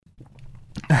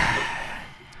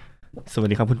สวัส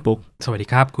ดีครับคุณปุ๊กสวัสดี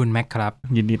ครับคุณแม็กครับ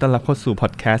ยินดีต้อนรับเข้าสู่พอ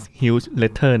ดแคสต์ Huge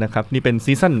Letter นะครับนี่เป็น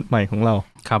ซีซั่นใหม่ของเรา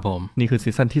ครับผมนี่คือซี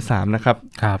ซั่นที่3นะครับ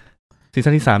ครับซี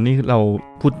ซั่นที่3นี่เรา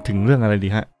พูดถึงเรื่องอะไรดี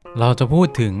ฮะเราจะพูด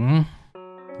ถึง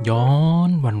ย้อ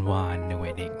นวานในวั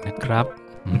ยเด็กนะครับ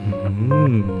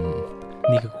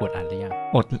นี่คือกดอัดหรือยัง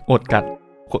อดกด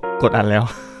อัดแล้ว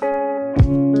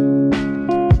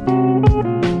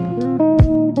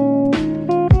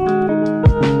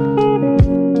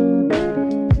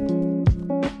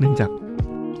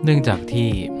เนื่องจากที่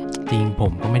จริงผ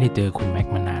มก็ไม่ได้เจอคุณแม็ก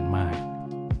มานานมาก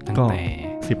ตั้งแต่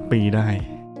10 ปีได้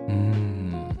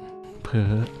เพ้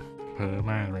อ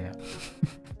มากเลยอะ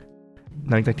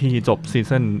หลังจากที่จบซี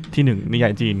ซั่นที่1นิยา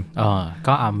ยจีน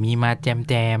ก็มีมาแจ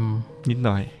มนิดห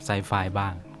น่อยไซไฟบ้า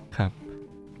งครับ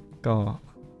ก็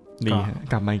ดี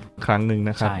กลับมาอีกครั้งหนึ่ง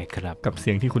นะครับใช่ครับกับเสี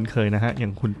ยงที่คุ้นเคยนะฮะอย่า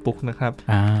งคุณปุ๊กนะครับ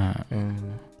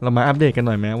เรามาอัปเดตกันห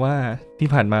น่อยไหมว่าที่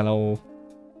ผ่านมาเรา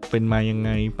เป็นมายังไ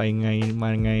งไปไงมา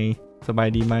ยังไงสบาย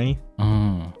ดีไหม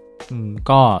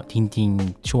ก็จริง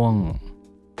ๆช่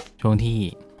วงที่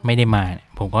ไม่ได้มา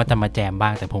ผมก็จะมาแจมบ้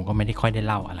างแต่ผมก็ไม่ได้ค่อยได้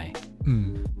เล่าอะไร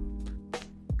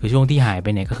คือช่วงที่หายไป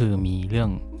เนี่ยก็คือมีเรื่อง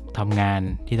ทำงาน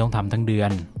ที่ต้องทำทั้งเดือ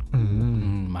น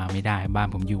มาไม่ได้บ้าน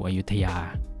ผมอยู่อยุธยา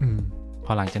พ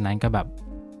อหลังจากนั้นก็แบบ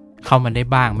เข้ามาได้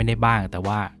บ้างไม่ได้บ้างแต่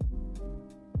ว่า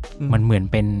มันเหมือน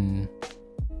เป็น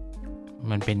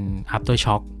after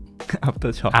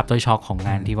shock ของง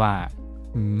านที่ว่า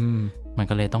มัน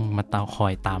ก็เลยต้องมาคอ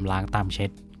ยตามล้างตามเช็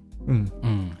ด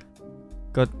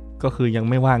ก็คือยัง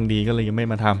ไม่ว่างดีก็เลยยังไม่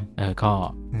มาท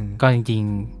ำก็จริง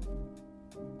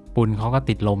ๆปุณเขาก็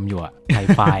ติดลมอยู่อะ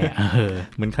ไฟ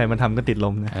เหมือนใครมาทำก็ติดล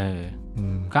มนะ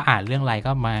ก็อ่านเรื่องอะไร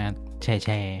ก็มาแช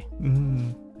ร์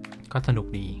ก็สนุก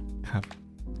ดีครับ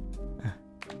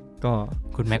ก็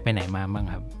คุณแม็กไปไหนมาบ้าง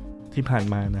ครับที่ผ่าน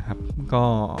มานะครับก็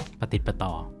ปฏิป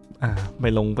ต่อไป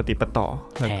ลงปฏิปต่อ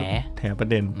แถประ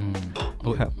เด็น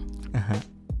ครับ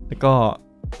แล้วก็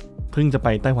เพิ่งจะไป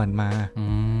ไต้หวันมา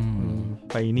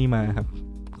ไปนี่มาครับ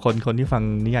คนที่ฟัง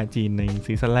นิยายจีนใน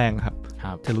ซีซั่นแรกครับ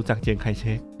จะรู้จักเจียงไคเช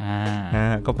ก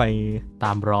ก็ไปต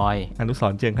ามรอยอนุส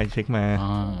รณ์เจียงไคเชกมา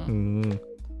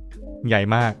ใหญ่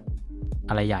มาก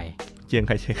อะไรใหญ่เจียงไ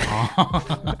คเชก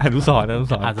อนุสรณ์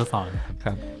ค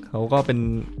รับเขาก็เป็น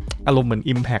อารมณ์เหมือน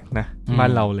Impact นะบ้า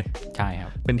นเราเลยใช่ครั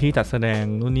บเป็นที่จัดแสดง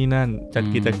นู่นนี่นั่นจัด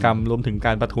กิจกรรมรวมถึงก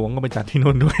ารประท้วงก็ไปจัดที่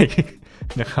นู่นด้วย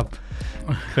นะครับ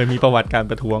เคยมีประวัติการ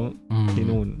ประท้วงที่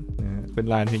นู่นนะเป็น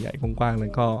ลานใหญ่ๆกว้างๆเล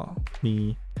ยก็มี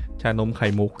ชานมไข่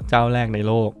มุกเจ้าแรกใน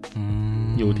โลก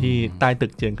อยู่ที่ใต้ตึ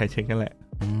กเจียงไคเชกนั่นแหละ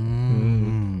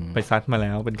ไปซัดมาแ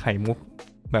ล้วเป็นไข่มุก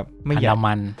แบบไม่ใหญ่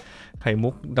มันไข่มุ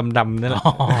กดำๆนั่นแหละ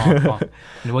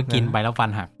หรือว่ากินไปแล้วฟัน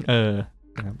หัก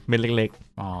เม็ดเล็ก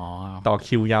ๆต่อ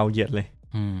คิวยาวเหยียดเลย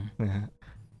นะฮะ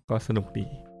ก็สนุกดี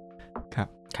ค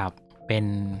รับเป็น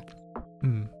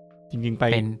จริงๆไป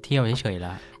เป็นเที่ยวเฉยๆล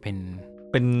ะเป็น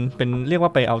เรียกว่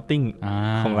าไปเอาติ้ง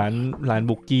ของร้าน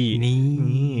บุกกี้นี่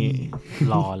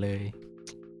หล่อเลย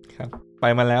ครับไป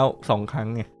มาแล้ว2 ครั้ง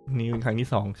ไงนี่เป็นครั้งที่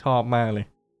2ชอบมากเลย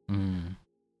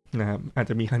นะครับอาจ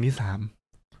จะมีครั้งที่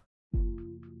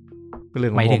3ก็เรื่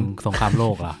องไม่ถึงสงครามโล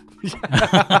กเหรอ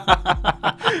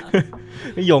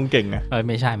ไม่โยงเก่งอ่ะ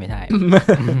ไม่ใช่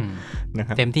นะค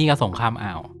รับเต็มที่ก็สงครามอ่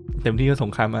าว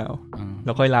แ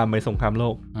ล้วค่อยลามไปสงครามโล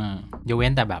กยกเว้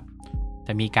นแต่แบบจ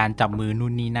ะมีการจับมือนู่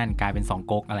นนี่นั่นกลายเป็น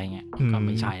2ก๊กอะไรเงี้ยก็ไ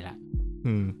ม่ใช่ละ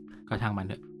ก็ช่างมัน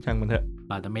เถอะ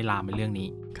เราจะไม่ลามไปเรื่องนี้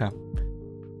ครับ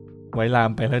ไว้ลาม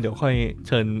ไปแล้วเดี๋ยวค่อยเ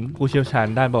ชิญผู้เชี่ยวชาญ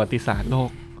ด้านประวัติศาสตร์โลก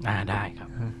ได้ครับ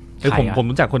ผม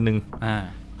รู้จักคนหนึ่ง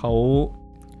เขา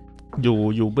อ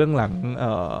ยู่เบื้องหลัง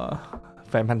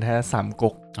แฟนพันธุ์แท้3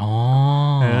 ก๊ก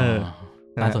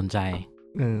น่าสนใจ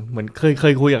เหมือนเค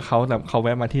ยคุยกับเขาแต่เขาแว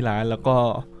ะมาที่ร้านแล้วก็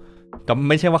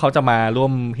ไม่ใช่ว่าเขาจะมาร่ว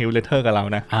มฮิลเลเตอร์กับเรา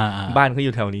นะบ้านเขาอ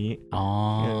ยู่แถวนี้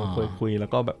คุยแล้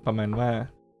วก็แบบประมาณว่า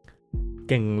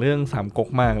เก่งเรื่อง3 ก๊ก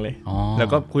มากเลยแล้ว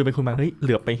ก็คุยไปคุยมาเฮ้ยเห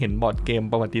ลือไปเห็นบอร์ดเกม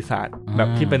ประวัติศาสตร์แบบ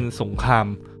ที่เป็นสงคราม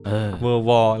เวอร์ว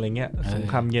อร์อะไรเงี้ยสง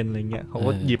ครามเย็นอะไรเงี้ยเขา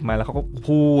ก็หยิบมาแล้วเขาก็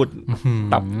พูด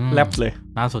ตับแลบเลย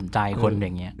น่าสนใจคนอ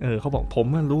ย่างเงี้ยเขาบอกผม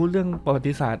รู้เรื่องประวั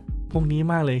ติศาสตร์พวกนี้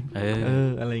มากเลย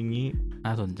อะไรอย่างงี้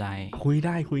น่าสนใจคุยไ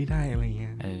ด้อะไรเงี้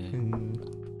ย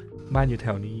บ้านอยู่แถ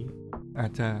วนี้อา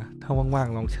จจะถ้าว่าง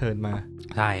ๆลองเชิญมา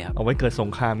ใช่ครับเอาไว้เกิดสง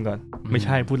ครามก่อนไม่ใ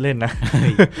ช่พูดเล่นนะ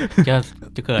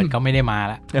จะเกิดก็ไม่ได้มา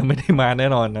แล้วยังไม่ได้มาแน่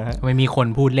นอนนะฮะไม่มีคน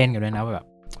พูดเล่นกันด้วยนะแบบ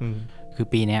คือ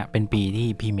ปีนี้เป็นปีที่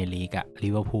พรีเมียร์ลีกอะลิ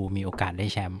เวอร์พูลมีโอกาสได้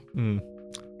แชมป์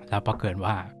แล้วปรากฏ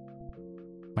ว่า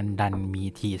มันดันมี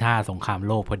ทีท่าสงคราม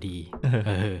โลกพอดี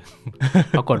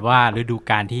ปรากฏว่าฤดู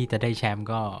กาลที่จะได้แชมป์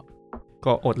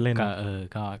ก็อดเล่น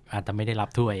ก็อาจจะไม่ได้รับ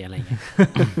ถ้วยอะไรเงี้ย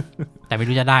แต่ไม่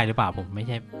รู้จะได้หรือเปล่าผมไม่ใ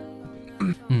ช่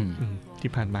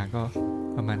ที่ผ่านมาก็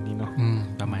ประมาณนี้เนาะ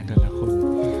ประมาณแต่ละคน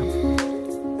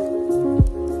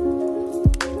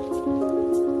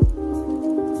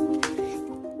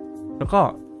แล้วก็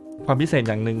ความพิเศษ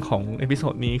อย่างหนึ่งของเอพิโซ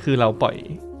ดนี้คือเราปล่อย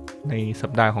ในสั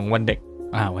ปดาห์ของวันเด็ก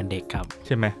วันเด็กครับใ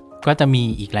ช่ไหมก็จะมี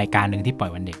อีกรายการหนึ่งที่ปล่อ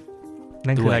ยวันเด็ก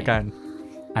นั่นคือรายการ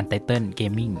Untitled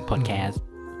Gaming Podcast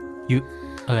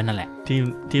นั่นแหละ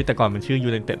ที่แต่ก่อนมันชื่อ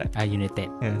United United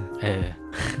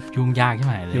ยุ่งยากใช่ไ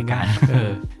หมรายการ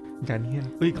การนี้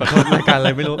ขอโทษรายการอะไร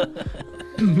ไม่รู้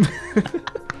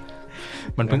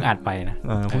มันเพิ่งอัดไปนะ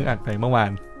เพิ่งอัดไปเมื่อวา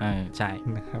นใช่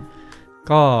นะครับ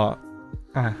ก็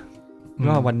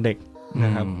วันเด็กน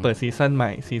ะครับเปิดซีซั่นให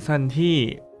ม่ซีซั่นที่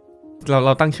เร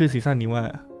าตั้งชื่อซีซั่นนี้ว่า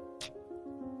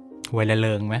วัยละเ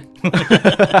ริงไหม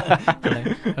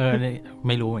ไ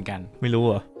ม่รู้เหมือนกันไม่รู้เ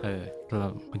หรอเรา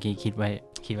เมื่อกี้คิดว่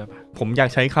าผมอยาก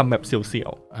ใช้คำแบบเสี่ย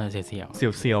วๆเ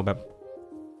สี่ยวแบบ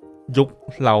ยุค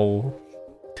เรา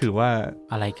ถือว่า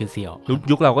อะไรคือเสี่ยว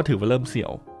ยุคเราก็ถือว่าเริ่มเสี่ย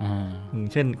ว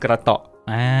เช่นกระเตาะ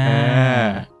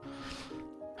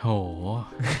โห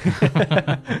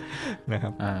นะครั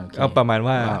บก็ประมาณ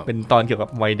ว่าเป็นตอนเกี่ยวกับ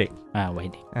วัยเด็กวัย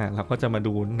เด็กเราก็จะมา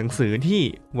ดูหนังสือที่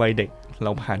วัยเด็กเร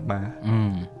าผ่านมา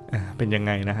เป็นยังไ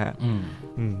งนะฮะ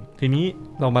ทีนี้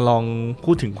เรามาลอง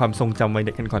พูดถึงความทรงจำวัยเ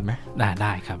ด็กกันก่อนไหมไ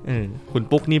ด้ครับคุณ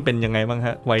ปุ๊กนี่เป็นยังไงบ้างฮ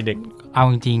ะวัยเด็กเอา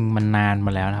จริงๆมันนานม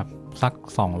าแล้วนะครับสัก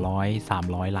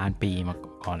200-300 ล้านปีมา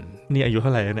ก่อนนี่อายุเท่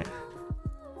าไหร่แล้วเนี่ย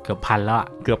เกือบพันแล้ว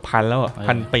เกือบพันแล้ว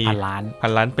พันปีพัน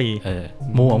ล้านปี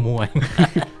มั่ว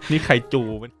นี่ใครจู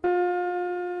มัน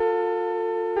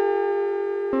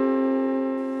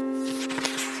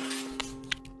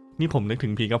นี่ผมนึกถึ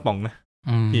งผีกระป๋องนะ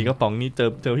ผีกระป๋องนี่เ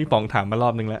จอพี่ป๋องถามมารอ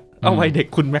บนึงแล้วเอาวัยเด็ก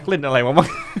คุณแม็กเล่นอะไรมาบ้าง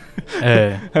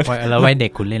แล้ววัยเด็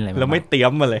กคุณเล่นอะไรแล้วไม่เตรีย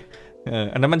มมาเลย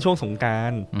อันนั้นมันช่วงสงกรา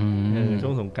นต์ช่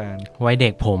วงสงกรานต์วัยเด็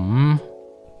กผม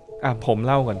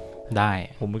เล่าก่อนได้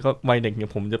ผมก็วัยเด็กเนี่ย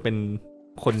ผมจะเป็น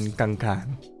คนกลาง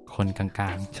คนกล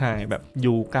างใช่แบบอ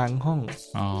ยู่กลางห้อง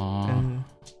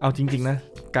เอาจริงๆนะ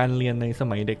การเรียนในส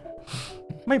มัยเด็ก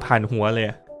ไม่ผ่านหัวเลย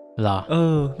เหรอ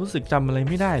รู้สึกจำอะไร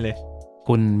ไม่ได้เลย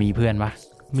คุณมีเพื่อนปะ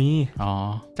มี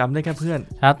จำได้แค่เพื่อน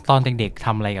ถ้าตอนเด็กๆท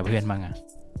ำอะไรกับเพื่อนบ้างอะ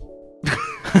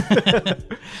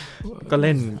ก็เ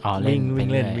ล่นวิ่ง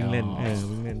เล่น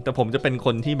แต่ผมจะเป็นค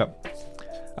นที่แบบ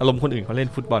อารมณ์คนอื่นเขาเล่น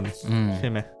ฟุตบอลใช่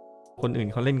ไหมคนอื่น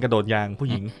เขาเล่นกระโดดยางผู้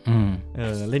หญิง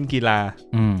เล่นกีฬา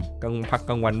กลางพัก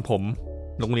กลางวันผม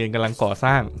โรงเรียนกำลังก่อส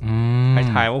ร้างให้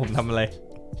ทายว่าผมทำอะไร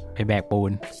ไปแบกปู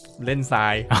นเล่นทรา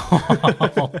ย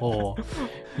โอ้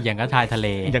อย่างก็ชายทะเล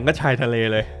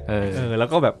เลยแล้ว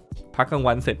ก็แบบพักกลาง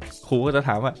วันเสร็จครูก็จะถ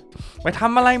ามว่าไปท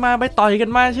ำอะไรมาไปต่อยกัน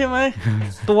มาใช่ไหม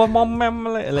ตัวมอมแมมอ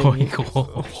ะไรอย่างนี้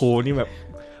ครูนี่แบบ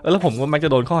แล้วผมก็มักจะ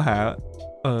โดนข้อหา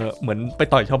เหมือนไป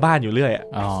ต่อยชาวบ้านอยู่เรื่อย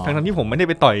ทั้งที่ผมไม่ได้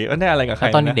ไปต่อยไม่ได้อะไรกับใคร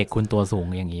นะตอนเด็กคุณตัวสูง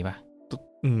อย่างนี้ป่ะ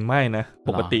ไม่นะ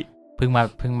ปกติเพิ่ง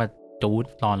มาจู๊ด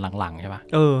ตอนหลังๆใช่ป่ะ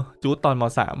จู๊ดตอนม.3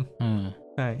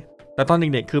 ใช่แต่ตอน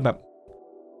เด็กๆคือแบบ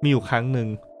มีอยู่ครั้งหนึ่ง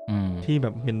ที่แบ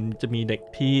บมันจะมีเด็ก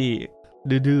ที่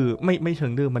ดื้อๆไม่เชิ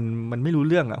งดื้อมันไม่รู้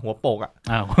เรื่องหัวโปก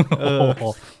หัว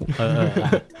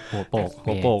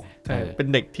โปกใช่เป็น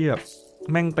เด็กที่แบบ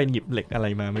แม่งไปหยิบเหล็กอะไร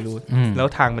มาไม่รู้แล้ว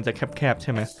ทางมันจะแคบๆใ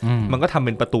ช่ไหมมันก็ทำเ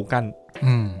ป็นประตูกั้น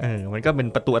มันก็เป็น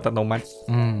ประตูอัตโนมัติ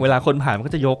เวลาคนผ่านมัน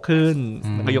ก็จะยกขึ้น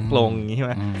แล้วก็ยกลงอย่างนี้ใช่ไห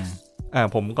ม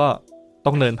ผมก็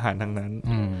ต้องเดินผ่านทางนั้น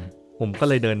ผมก็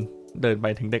เลยเดินไป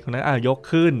ถึงเด็กคนนั้นยก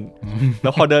ขึ้นแล้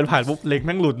วพอเดินผ่านปุ๊บเหล็กแ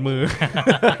ม่งหลุดมือ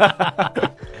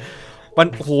มัน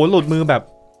โหหลุดมือแบบ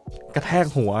กระแทก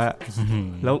หัว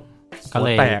แล้วก็เ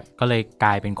ลยกล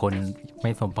ายเป็นคนไ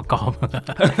ม่สมประกอบ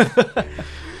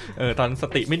ตอนส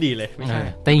ติไม่ดีเลยไม่ใช่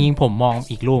แต่จริงๆผมมอง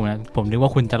อีกรูปนะผมนึกว่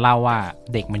าคุณจะเล่าว่า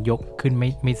เด็กมันยกขึ้น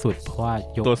ไม่สุดเพราะว่า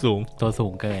ยกตัวสู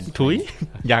งเกินถุย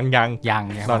ยัง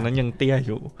ตอนนั้นยังเตี้ยอ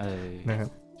ยู่นะครับ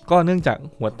ก็เนื่องจาก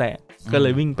หัวแตกก็เล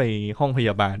ยวิ่งไปห้องพย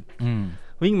าบาล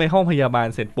วิ่งไปห้องพยาบาล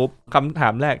เสร็จปุ๊บคำถา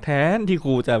มแรกแทนที่ค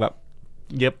รูจะแบบ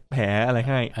เย็บแผลอะไร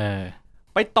ให้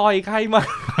ไปต่อยใครมา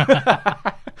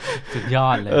สุดยอ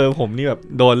ดเลยผมนี่แบบ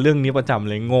โดนเรื่องนี้ประจำ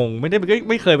เลยงงไ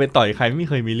ม่เคยไปต่อยใครไม่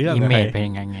เคยมีเรื่องอะไรเป็น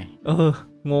ยังไง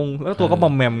งงแล้วตัวก็บ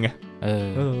อมแมมไง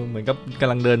เหมือนกับก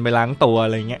ำลังเดินไปล้างตัวอะ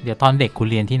ไรเงี้ยเดี๋ยวตอนเด็กคุณ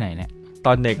เรียนที่ไหนเนี่ยต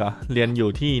อนเด็กเรียนอยู่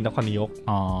ที่นครนายก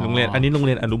โรงเรียนอันนี้โรงเ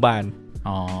รียนอนุบาล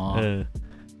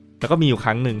แล้วก็มีอยู่ค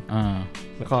รั้งหนึ่ง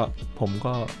แล้วก็ผม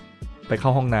ก็ไปเข้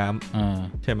าห้องน้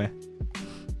ำใช่ไหม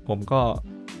ผมก็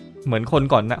เหมือนคน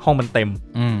ก่อนนะห้องมันเต็ม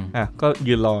ก็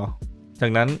ยืนรอจา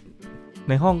กนั้น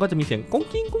ในห้องก็จะมีเสียงกุ้ง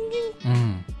กิ้งกุ้งกิ้ง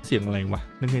เสียงอะไรวะ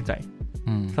นึกในใจ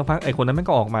สักพักไอ้คนนั้นแม่ง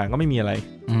ก็ออกมาก็ไม่มีอะไร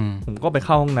ผมก็ไปเ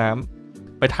ข้าห้องน้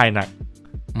ำไปถ่ายหนัก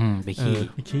ไป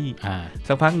ขี้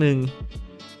สักพักนึง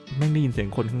แม่งได้ยินเสียง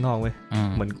คนข้างนอกเว้ย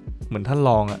เหมือนท่านร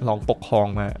องปกครอง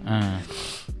มา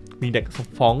มีเด็ก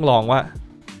ฟ้องรองว่า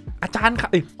อาจารย์ครับ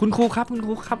คุณครูครับ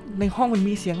ในห้องมัน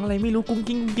มีเสียงอะไรไม่รู้กุ้ง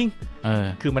กิ้งกุ้งกิ้ง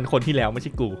คือมันคนที่แล้วไม่ใ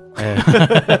ช่กู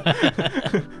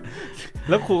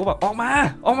แล้วครูก็แบบออกมา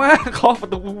เคาะปร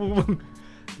ะตู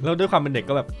แล้วด้วยความเป็นเด็ก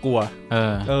ก็แบบกลัว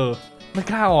ไม่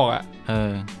กล้าออกอ่ะ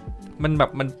มันแบบ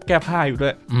มันแก้ผ้าอยู่ด้ว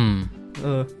ย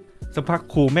สักพัก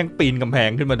ครูแม่งปีนกำแพง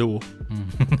ขึ้นมาดู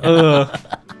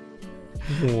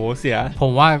โหเสียผ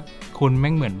มว่าคุณแ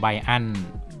ม่งเหมือนไบอัน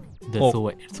เดอะซ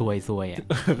วยอ่ะ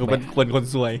คือมันคน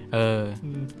ซวย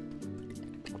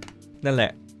นั่นแหล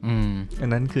ะอัน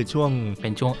นั้นคือช่วงเ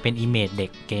ป็นอิเมจเด็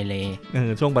กเกเร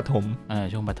ช่วงประถม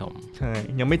ช่วงประถมใช่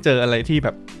ยังไม่เจออะไรที่แบ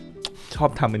บชอบ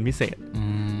ทำเป็นพิเศษ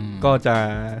ก็จะ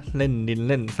เล่นดิน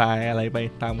เล่นทรายอะไรไป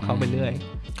ตามเขาไปเรื่อย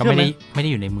ก็ไม่ได้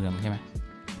อยู่ในเมืองใช่ไหม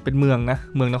เป็นเมืองนะ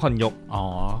เมืองนครยก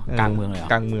กลางเมืองเลย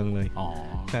กลางเมืองเลย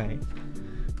ใช่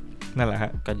นั่นแหละฮ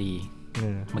ะก็ดี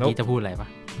เมื่อกี้จะพูดอะไรปะ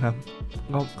ครับ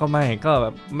ก็ไม่ก็แบ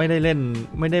บไม่ได้เล่น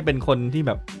ไม่ได้เป็นคนที่แ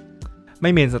บบไ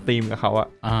ม่เมนสตรีมกับเขาอ่ะ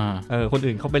คน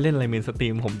อื่นเขาไปเล่นอะไรเมนสตรี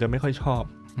มผมจะไม่ค่อยชอบ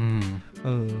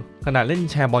ขนาดเล่น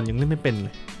แชร์บอลยังเล่นไม่เป็นเล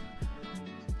ย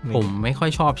ผมไม่ค่อย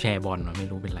ชอบแชร์บอลไม่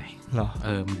รู้เป็นไรหรอ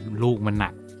ลูกมันหนั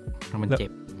กมันเจ็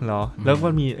บหรอแล้วก็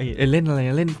มีเล่นอะไร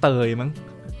เล่นเตยมั้ง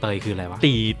เตยคืออะไรวะ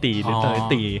ตีหรือเตย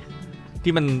ตี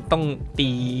ที่มันต้องตี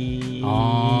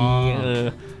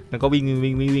แล้วก็วิ่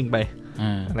งไป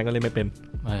อันนั้นก็เล่นไม่เป็น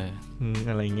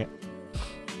อะไรเงี้ย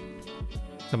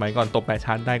สมัยก่อนตบแปะช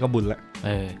าร์จได้ก็บุญละ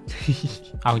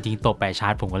เอาจริงตบแปะชา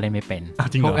ร์จผมก็เล่นไม่เป็น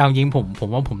จริงเหรอเอาจริงผม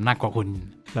ว่าผมหนักกว่าคุณ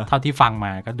เท่าที่ฟังม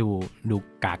าก็ดู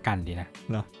กากันดีนะ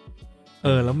เนาะ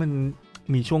แล้วมัน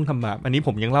มีช่วงทำบาปอันนี้ผ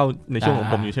มยังเล่าในช่วงของ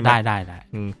ผมอยู่ใช่ไหมได้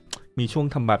มีช่วง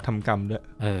ทำบาปทำกรรมด้วย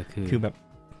คือแบบ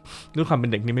ด้วยความเป็น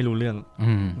เด็กนี่ไม่รู้เรื่อง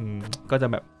ก็จะ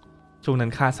แบบช่วงนั้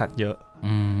นฆ่าสัตว์เยอะ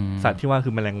สัตว์ที่ว่าคื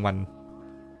อแมลงวัน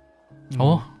โ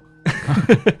อ้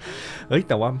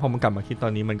แต่ว่าพอมันกลับมาคิดตอ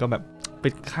นนี้มันก็แบบไป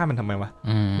ฆ่ามันทำไมวะ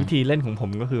วิธีเล่นของผม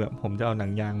ก็คือแบบผมจะเอาหนั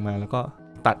งยางมาแล้วก็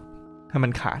ตัดให้มั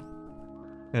นขาด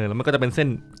แล้วมันก็จะเป็นเส้น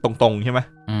ตรงๆใช่ไหม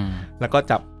แล้วก็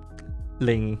จับเ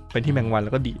ล็งไปที่แมงวันแ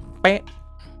ล้วก็ดีเป๊ะ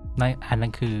อันนั้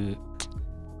น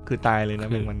คือตายเลยนะ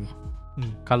แมงวัน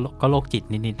ก็โรคจิต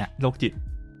นิดๆนะโรคจิต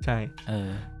ใช่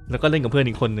แล้วก็เล่นกับเพื่อน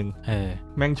อีกคนนึง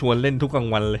แม่งชวนเล่นทุกกลาง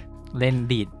วันเลยเล่น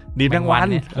ดีดแมงวัน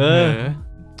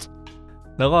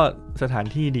แล้วก็สถาน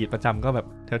ที่ดีดประจำก็แบบ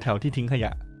แถวๆที่ทิ้งขย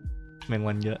ะแมง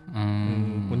วันเยอะ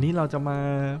วันนี้เราจะมา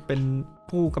เป็น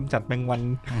ผู้กำจัดแมงวัน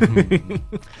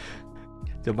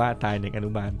จะบ้าตายเด็กอนุ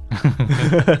บาล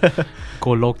โก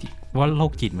โลกว่าโร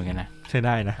คจิตเหมือนกันนะใช้ไ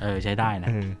ด้นะใช้ได้นะ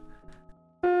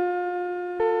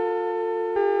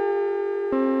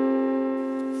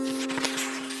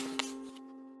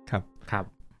ครับ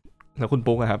แล้วคุณ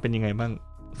ปุ๊กอะครับเป็นยังไงบ้าง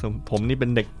ผมนี่เป็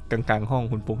นเด็กกลางๆห้อง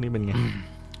คุณปุ๊กนี่เป็นไง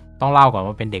ต้องเล่าก่อน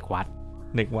ว่าเป็นเด็กวัด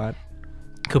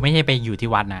คือไม่ใช่ไปอยู่ที่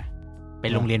วัดนะเป็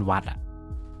นโรงเรียนวัดอะ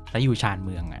แล้วอยู่ชานเ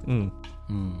มืองอะ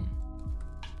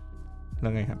แล้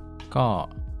วไงครับก็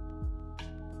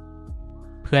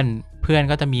เพื่อน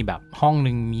ก็จะมีแบบห้อง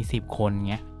นึงมี10 คน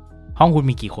เงี้ยห้องคุณ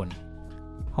มีกี่คน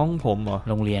ห้องผมเหรอ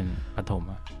โรงเรียนประถม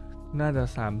อะน่าจะ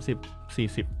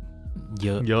30-40เ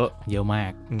ยอะมา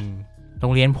กโร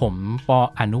งเรียนผมป.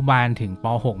อนุบาลถึงป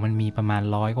.6มันมีประมาณ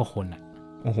100 กว่าคนอะ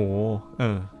โอ้โห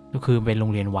ก็คือเป็นโร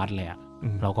งเรียนวัดเลยอะ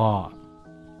แล้วก็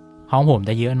ห้องผม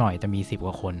จะเยอะหน่อยแต่มี10 ก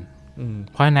ว่าคน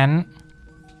เพราะฉะนั้น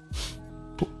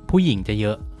ผู้หญิงจะเย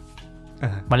อะ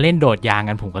มันเล่นโดดยาง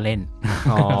กันผมก็เล่น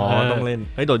ต้องเล่น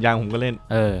โดดยางผมก็เล่น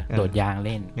โดดยางเ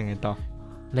ล่นยังไงต่อ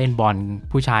เล่นบอล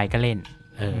ผู้ชายก็เล่น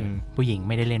ผู้หญิงไ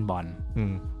ม่ได้เล่นบอล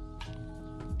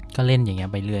ก็เล่นอย่างเงี้ย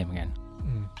ไปเรื่อยเหมือนกัน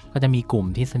ก็จะมีกลุ่ม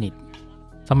ที่สนิท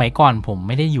สมัยก่อนผมไ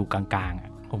ม่ได้อยู่กลางๆอ่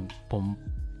ะ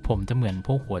ผมจะเหมือนพ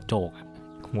วกหัวโจก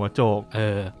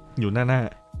อยู่หน้า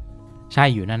ใช่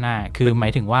อยู่หน้าคือหมา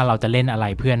ยถึงว่าเราจะเล่นอะไร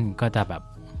เพื่อนก็จะแบบ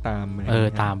ตา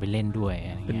มไปเล่นด้วย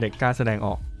เป็นเด็กกล้าแสดงอ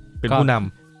อกเป็นผู้น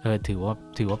ำถือ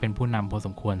ว่าเป็นผู้นำพอส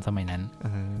มควรสมัยนั้น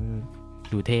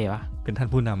ดูเท่ปะเป็นท่าน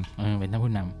ผู้นำเป็นท่าน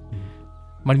ผู้น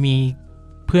ำมันมี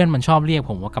เพื่อนมันชอบเรียก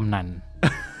ผมว่ากำนัน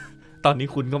ตอนนี้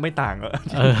คุณก็ไม่ต่าง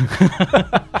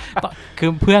คือ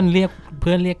เพื่อนเรี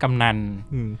ยกกำนัน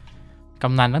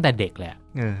ตั้งแต่เด็กแหละ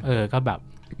ก็แบบ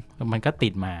มันก็ติ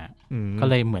ดมาก็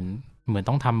เลยเหมือน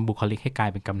ต้องทำบุคลิกให้กลาย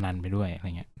เป็นกำนันไปด้วยอะไร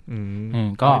เงี้ย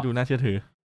ก็ดูน่าเชื่อถือ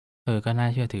ก็น่า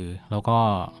เชื่อถือแล้วก็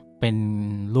เป็น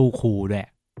ลูกครูด้วย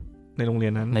ในโรงเรีย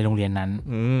นนั้น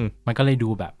มันก็เลยดู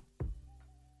แบบ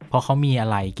พอเขามีอะ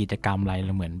ไรกิจกรรมอะไรเร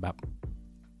าเหมือนแบบ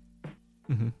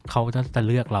เขาจะ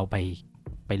เลือกเราไป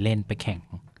เล่นไปแข่ง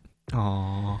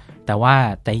แต่ว่า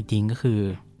แต่จริงก็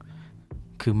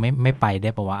คือไม่ไปได้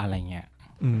ปะวะอะไรเงี้ย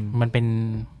มันเ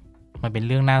ป็นเ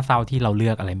รื่องน่าเศร้าที่เราเลื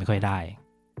อกอะไรไม่ค่อยได้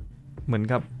เหมือน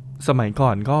กับสมัยก่อ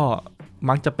นก็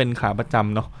มักจะเป็นขาประจ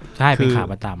ำเนาะใช่เป็นขา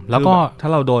ประจำแล้วก็ถ้า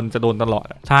เราโดนจะโดนตลอด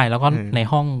ใช่แล้วก็ใน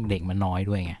ห้องเด็กมันน้อย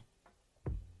ด้วยไง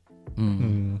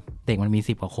เด็กมันมี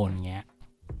10 กว่าคนเงี้ย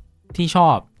ที่ชอ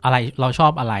บอะไรเราชอ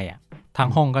บอะไรอ่ะทาง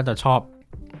ห้องก็จะชอบ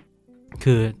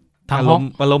คือทางห้อง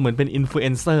เราเหมือนเป็นอินฟลูเอ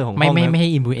นเซอร์ของห้องไม่ให้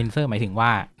อินฟลูเอนเซอร์หมายถึงว่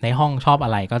าในห้องชอบอ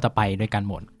ะไรก็จะไปด้วยกัน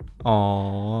หมดอ๋อ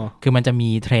คือมันจะมี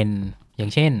เทรนด์อย่า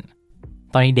งเช่น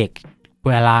ตอนเด็ก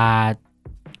เวลา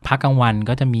พักกลางวัน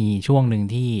ก็จะมีช่วงหนึ่ง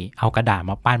ที่เอากระดาษ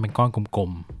มาปั้นเป็นก้อนกล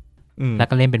มๆแล้ว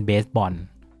ก็เล่นเป็นเบสบอล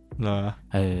เหรอ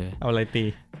เอาอะไรตี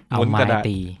เอาไม้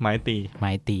ตีไ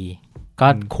ม้ตีก็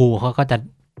ครูเขาก็จะ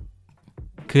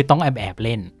คือต้องแอบเ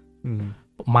ล่น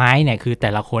ไม้เนี่ยคือแต่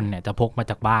ละคนเนี่ยจะพกมา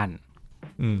จากบ้าน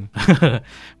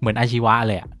เหมือนอาชีวะ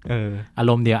เลยอา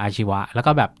รมณ์เดียวอาชีวะแล้ว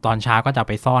ก็แบบตอนเช้าก็จะไ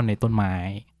ปซ่อนในต้นไม้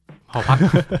พอพัก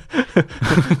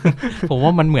ผมว่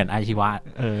ามันเหมือนอาชีวะ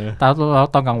แล้ว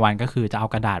ตอนกลางวันก็คือจะเอา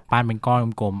กระดาษปั้นเป็นก้อน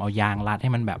กลมๆเอายางรัดให้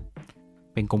มันแบบ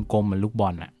เป็นกลมๆเหมือนลูกบอ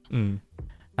ล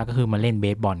แล้วก็คือมาเล่นเบ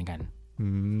สบอลกัน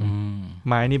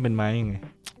ไม้นี่เป็นไม้ยังไง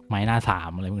ไม้หน้า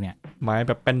3อะไรพวกเนี้ยไม้แ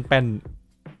บบแป้น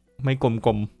ๆไม่ก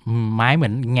ลมๆไม้เหมื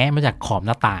อนแงะมาจากขอบห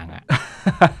น้าต่างอ่ะ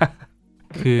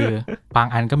คือบาง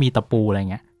อันก็มีตะปูอะไร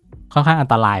เงี้ยค่อนข้างอัน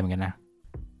ตรายเหมือนกันนะ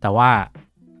แต่ว่า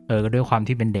ก็ด้วยความ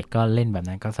ที่เป็นเด็กก็เล่นแบบ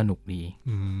นั้นก็สนุกดี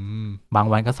บาง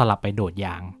วันก็สลับไปโดดย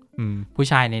างผู้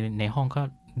ชายในห้องก็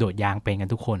โดดยางเป็นกัน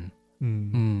ทุกคน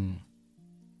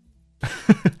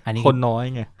อันนี้คนน้อย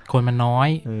ไงคนมันน้อย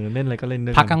เล่นอะไรก็เล่นด้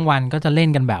วยพักกลางวันก็จะเล่น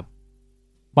กันแบบ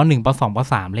ป.1 ป.2 ป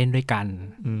.3 เล่นด้วยกัน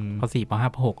ป.4 ป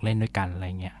.5 ป.6 เล่นด้วยกันอะไร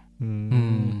เงี้ย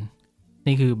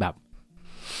นี่คือแบบ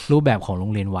รูปแบบของโร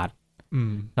งเรียนวัด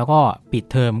แล้วก็ปิด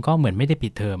เทอมก็เหมือนไม่ได้ปิ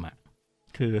ดเทอมอ่ะ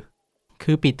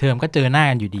คือปิดเทอมก็เจอหน้า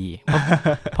กันอยู่ดี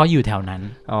เพราะอยู่แถวนั้น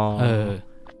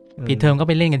ปิดเทอมก็ไ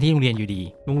ปเล่นกันที่โรงเรียนอยู่ดี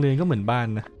โรงเรียนก็เหมือนบ้าน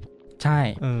นะใช่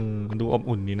ดูอบ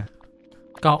อุ่นดีนะ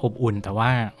ก็อบอุ่นแต่ว่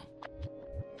า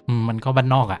มันก็บ้าน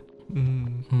นอกอ่ะ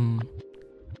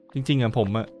จริงๆ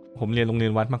ผมเรียนโรงเรีย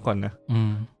นวัดมาก่อนนะ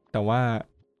แต่ว่า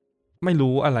ไม่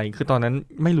รู้อะไรคือตอนนั้น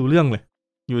ไม่รู้เรื่องเลย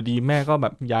อยู่ดีแม่ก็แบ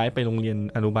บย้ายไปโรงเรียน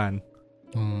อนุบาล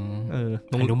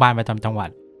อนุบาลประจำจังหวัด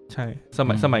ใช่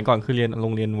สมัยก่อนคือเรียนโร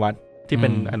งเรียนวัดที่เป็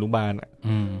นอนุบาลอ่ะ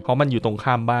เพราะมันอยู่ตรง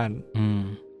ข้ามบ้าน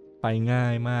ไปง่า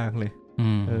ยมากเลย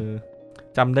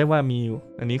จำได้ว่ามี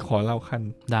อันนี้ขอเล่าขั้น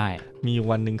ได้มี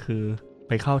วันหนึ่งคือไ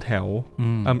ปเข้าแถว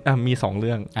มี2เ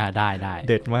รื่องได้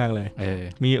เด็ดมากเลย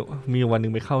มีวันหนึ่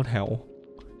งไปเข้าแถว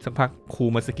สักพักครู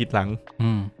มาสะกิดหลัง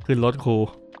ขึ้นรถ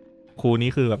ครูนี้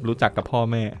คือแบบรู้จักกับพ่อ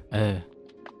แม่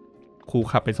ครู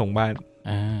ขับไปส่งบ้าน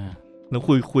แล้ว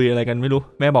คุยอะไรกันไม่รู้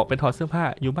แม่บอกไปถอดเสื้อผ้า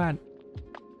อยู่บ้าน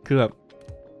คือแบบ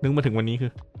นึกมาถึงวันนี้คื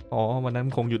อวันนั้น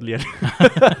คงหยุดเรียน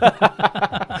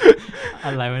อ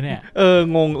ะไรวะเนี่ย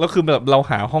งงแล้วคือแบบเรา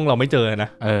หาห้องเราไม่เจอนะ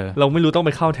เราไม่รู้ต้องไ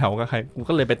ปเข้าแถวกับใครกู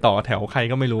ก็เลยไปต่อแถวใคร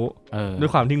ก็ไม่รู้ด้ว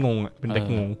ยความที่งงอ่ะเป็นเด็ก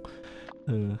งง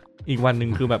อีกวันนึง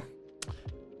คือแบบ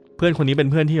เพื่อนคนนี้เป็น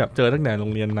เพื่อนที่แบบเจอตั้งแต่โร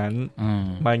งเรียนนั้น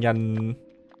มายัน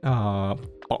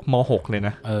ม.6 เลยน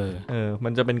ะมั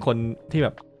นจะเป็นคนที่แบ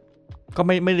บก็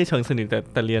ไม่ได้เชิงสนิท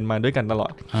แต่เรียนมาด้วยกันตลอ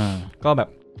ดก็แบบ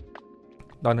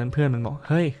ตอนนั้นเพื่อนมันบอก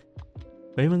เฮ้ย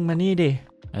มึงมานี่ดิ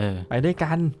ไปด้วย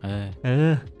กัน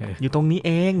อยู่ตรงนี้เ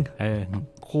อง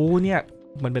ครูเนี่ย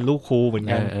มันเป็นลูกครูเหมือน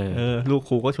กันลูก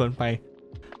ครูก็ชวนไป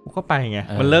กูก็ไปไง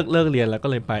มันเลิกเรียนแล้วก็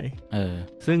เลยไป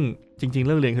ซึ่งจริงๆเ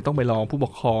ลิกเรียนคือต้องไปรอผู้ป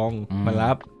กครองมา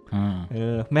รับ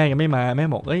แม่ยังไม่มาแม่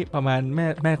บอกประมาณ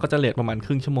แม่ก็จะเลทประมาณค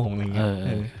รึ่งชั่วโมงอะไรเงี้ย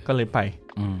ก็เลยไป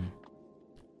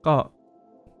ก็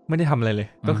ไม่ได้ทำอะไรเลย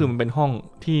ก็คือมันเป็นห้อง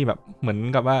ที่แบบเหมือน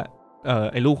กับว่า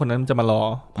ไอ้ลูกคนนั้นจะมารอ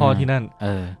พ่อที่นั่น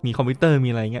มีคอมพิวเตอร์มี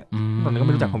อะไรเงี้ยตอนนั้นก็ไ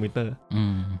ม่รู้จักคอมพิวเตอร์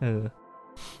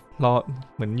รอ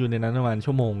เหมือนอยู่ในนั้นประมาณ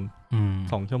ชั่วโมง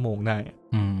2 ชั่วโมงได้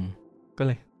ก็เ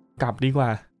ลยกลับดีกว่า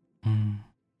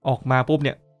ออกมาปุ๊บเ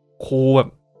นี่ยครูแบบ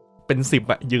เป็น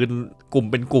10อ่ะยืนกลุ่ม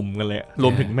เป็นกลุ่มกันเลยร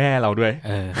วมถึงแม่เราด้วย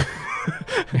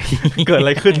เกิดอะไ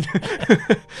รขึ้น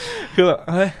คือแบบ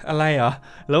เฮ้ยอะไรเหรอ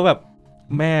แล้วแบบ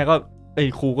แม่ก็ไอ้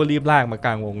ครูก็รีบลากมาก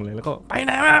ลางวงเลยแล้วก็ไปไห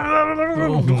นมา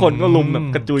ทุกคนก็ลุมแบบ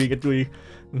กระจุย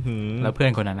แล้วเพื่อ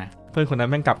นคนนั้นนะเพื่อนคนนั้น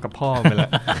แม่งกลับกับพ่อไปแล้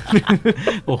ว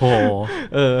โอ้โห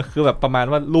คือแบบประมาณ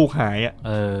ว่าลูกหายอ่ะ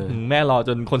แม่รอจ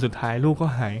นคนสุดท้ายลูกก็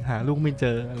หาลูกไม่เจ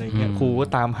ออะไรเงี้ยครูก็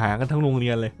ตามหากันทั้งโรงเรี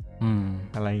ยนเลย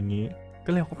อะไรอย่างงี้ก็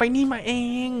เลยไปนี่มาเอ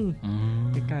ง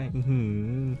ใกล้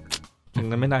ๆถึง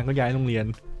นั้นไม่นานก็ย้ายโรงเรียน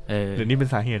หรือนี่เป็น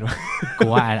สาเหตุวะกู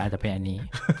ว่าอาจจะเป็นอันนี้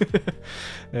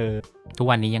ทุก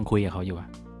วันนี้ยังคุยกับเขาอยู่อ่ะ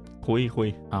คุย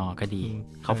ก็ดี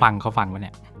เขาฟังวะเ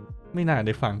นี่ยไม่น่าไ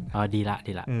ด้ฟังดีละ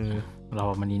เรา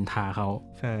มานินทาเขา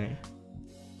ใช่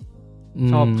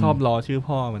ชอบรอชื่อ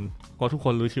พ่อมันเพราะทุกค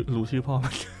นรู้ชื่อพ่อมั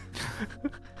น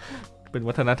เป็น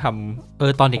วัฒนธรรม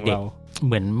ตอนเด็กๆเ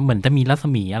หมือนจะมีรัศ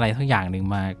มีอะไรสักอย่างหนึ่ง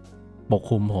ปก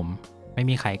คลุมผมไม่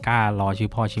มีใครกล้ารอชื่อ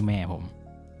พ่อชื่อแม่ผม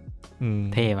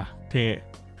เท่ปะเท่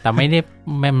แต่ไม่ไ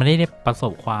ด้ประส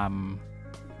บความ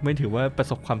ไม่ถือว่าประ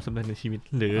สบความสำเร็จในชีวิต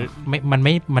หรือมัน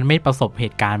ไม่ประสบเห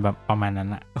ตุการณ์แบบประมาณนั้น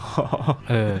อะ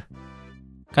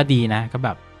ก็ดีนะก็แบ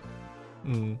บ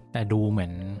แต่ดูเหมือ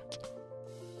น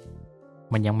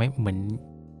มันยังไม่เหมือน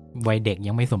วัยเด็ก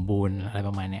ยังไม่สมบูรณ์อะไรป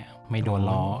ระมาณเนี้ยไม่โดน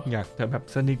ล้ออยากจะแบบ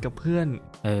สนิทกับเพื่อน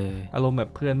อารมณ์แบบ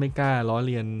เพื่อนไม่กล้าล้อเ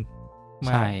ลียน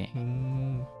ใช่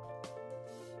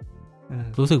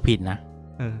รู้สึกผิดนะ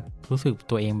รู้สึก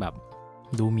ตัวเองแบบ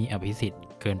ดูมีอภิสิทธิ์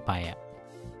เกินไปอ่ะ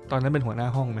ตอนนั้นเป็นหัวหน้า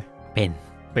ห้องไหมเ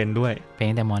ป็นด้วยเป็น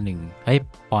ตั้งแต่ม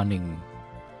.1 ป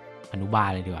.1 อนุบาล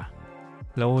เลยดีกว่า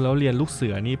แล้วเรียนลูกเสื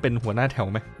อนี่เป็นหัวหน้าแถว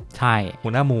ไหมใช่หั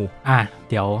วหน้าหมู่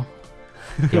เดี๋ยว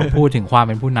พูดถึงความเ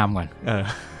ป็นผู้นำก่อน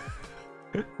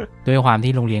ด้วยความ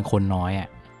ที่โรงเรียนคนน้อยอ่ะ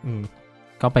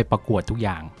ก็ไปประกวดทุกอ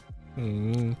ย่าง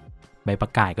ใบปร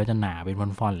ะกาศก็จะหนาเป็น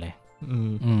ฟ่อนๆเลย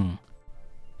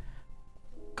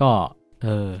ก็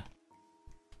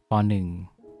ป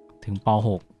.1 ถึงป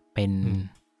.6 เป็น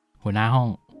หัวหน้าห้อง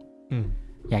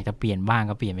อยากจะเปลี่ยนบ้าง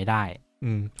ก็เปลี่ยนไม่ได้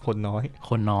คน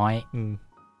น้อย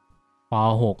ป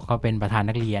.6 ก็เป็นประธาน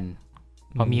นักเรียน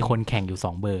เพราะมีคนแข่งอยู่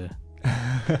2 เบอร์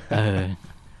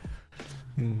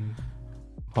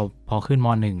พอขึ้นม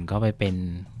.1 ก็ไปเป็น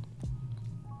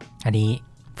อันนี้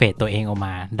เฟดตัวเองออกม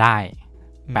าได้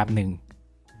แป๊บหนึ่ง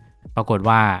ปรากฏ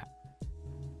ว่า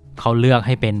เขาเลือกใ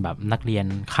ห้เป็นแบบนักเรียน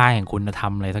ค่ายแห่งคุณธรร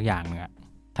มอะไรสักอย่างนึงอะ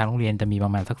ทางโรงเรียนจะมีปร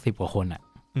ะมาณสัก10 กว่าคนอะ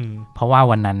เพราะว่า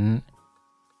วันนั้น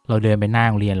เราเดินไปหน้า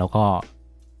โรงเรียนแล้วก็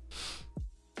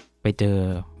ไปเจอ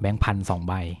แบงค์พัน 2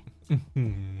 ใบ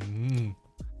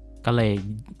ก็เลย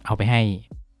เอาไปให้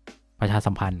ประชา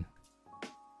สัมพันธ์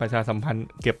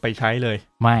เก็บไปใช้เลย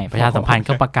ไม่ประชาสัมพันธ์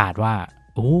ก็ประกาศว่า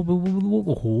โอ้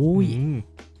โห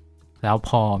แล้วพ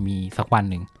อมีสักวัน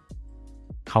หนึ่ง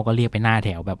เขาก็เรียกไปหน้าแถ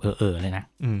วแบบเลยนะ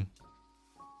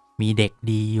มีเด็ก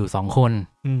ดีอยู่2 คน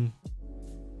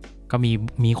ก็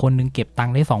มีคนนึงเก็บตัง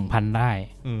ค์ได้ 2,000 ได้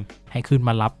ให้ขึ้นม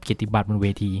ารับเกียรติบัตรบนเว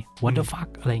ที What the fuck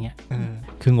อะไรเงี้ย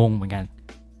คืองงเหมือนกัน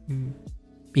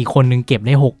อีกคนนึงเก็บไ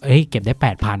ด้เก็บได้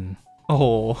 8,000 โอ้โห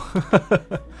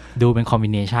ดูเป็นคอมบิ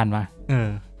เนชันป่ะ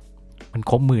มัน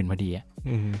ครบ10,000พอดีอ่ะ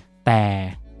แต่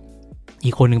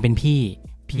อีกคนนึงเป็นพี่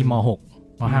ม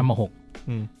.6 ม.5 ม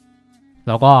.6 แ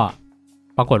ล้วก็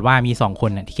ปรากฏว่ามี2 ค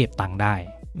นน่ะที่เก็บตังค์ได้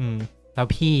แล้ว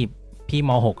พี่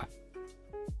ม.6 อ่ะ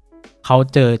เขา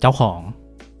เจอเจ้าของ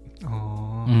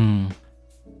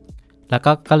แล้ว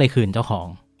ก็เลยคืนเจ้าของ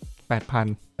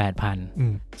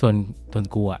 8,000 ส่วน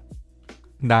กูอ่ะ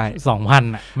ได้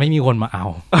 2,000 อ่ะไม่มีคนมาเอา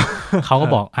เขาก็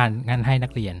บอกงั้นให้นั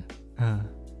กเรียน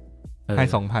ให้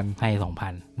 2,000 ให้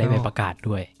 2,000 ได้ไปประกาศ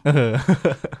ด้วย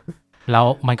แล้ว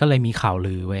มันก็เลยมีข่าว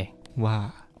ลือเว้ย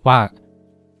ว่า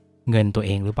เงินตัวเ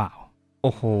องหรือเปล่าโ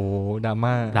อ้โหดรา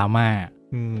ม่า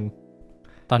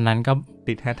ตอนนั้นก็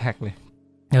ติดแฮชแท็กเลย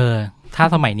ถ้า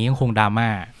สมัยนี้ยังคงดราม่า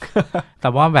แต่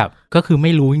ว่าแบบก็คือไ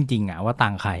ม่รู้จริงๆอ่ะว่าตั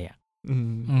งใครอ่ะ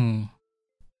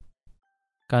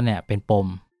ก็เนี่ยเป็นปม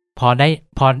พ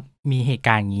อมีเหตุก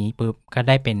ารณ์อย่างนี้ปุ๊บก็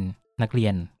ได้เป็นนักเรีย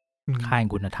นค่าย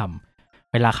คุณธรรม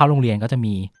เวลาเข้าโรงเรียนก็จะ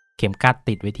มีเข็มกัด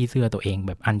ติดไว้ที่เสื้อตัวเองแ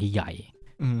บบอันใหญ่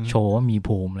ๆโชว์ว่ามี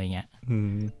ภูมิอะไรเงี้ย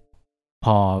พ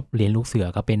อเรียนลูกเสือ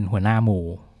ก็เป็นหัวหน้าหมู่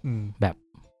แบบ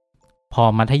พอ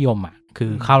มัธยมอ่ะคื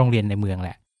อเข้าโรงเรียนในเมืองแห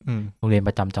ละโรงเรียนป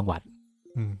ระจำจังหวัด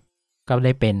ก็ไ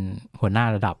ด้เป็นหัวหน้า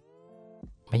ระดับ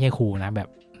ไม่ใช่ครูนะแบบ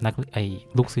นัก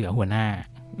ลูกเสือหัวหน้า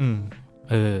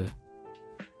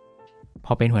พ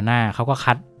อเป็นหัวหน้าเขาก็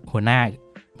คัดหัวห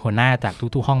น้าจาก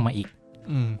ทุกๆห้องมาอีก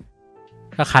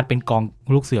ก็คัดเป็นกอง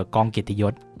ลูกเสือกองเกียรติย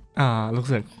ศลูกเ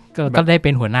สือก็ได้เป็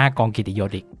นหัวหน้ากองเกียรติยศ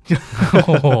อีกโ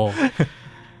อ้โห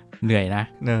เหนื่อยนะ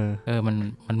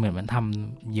มันเหมือนมันท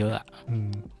ำเยอะ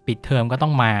ปิดเทอมก็ต้อ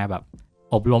งมาแบบ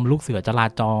อบรมลูกเสือจรา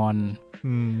จร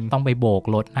ต้องไปโบก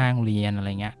รถหน้าโรงเรียนอะไร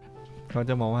เงี้ยเขา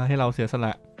จะมองว่าให้เราเสียสล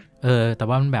ะแต่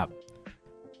ว่ามันแบบ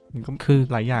คือ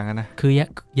หลายอย่างนะคือ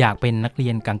อยากเป็นนักเรี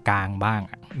ยนกลางๆบ้าง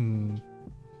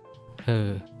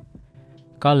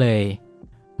ก็เลย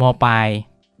ม.ปลาย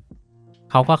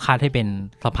เขาก็คัดให้เป็น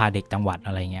สภาเด็กจังหวัดอ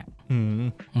ะไรเงี้ย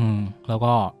แล้ว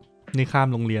ก็นี่ข้าม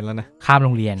โรงเรียนแล้วนะข้ามโร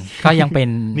งเรียนก็ยังเป็น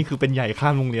นี่คือเป็นใหญ่ข้า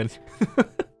มโรงเรียน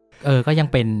ก็ยั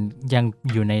ง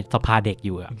อยู่ในสภาเด็กอ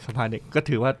ยู่อะสภาเด็กก็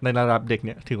ถือว่าในระดับเด็กเ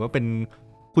นี่ยถือว่าเป็น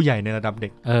ผู้ใหญ่ในระดับเด็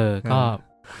กก็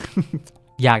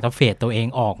อยากจะเฟดตัวเอง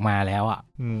ออกมาแล้วอ่ะ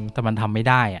แต่มันทำไม่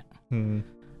ได้อ่ะ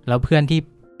แล้วเพื่อนที่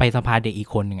ไปสภาเด็กอีก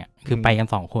คนนึงอ่ะคือไปกัน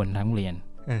2 คนทั้งโรงเรียน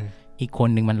อีกคน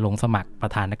นึงมันลงสมัครปร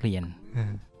ะธานนักเรียน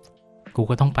กู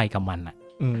ก็ต้องไปกับมันอ่ะ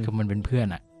คือมันเป็นเพื่อน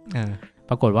อ่ะ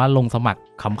ปรากฏว่าลงสมัคร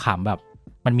ขำๆแบบ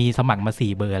มันมีสมัครมา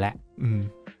4 เบอร์แล้ว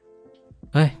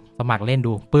สมัครเล่น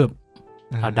ดูปึ๊บ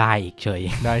เอาได้อีกเฉย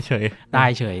ได้เ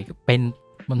ฉยเป็น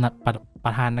ป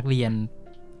ระธานนักเรียน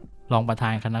รองประธา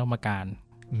นคณะกรรมการ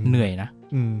เหนื่อยนะ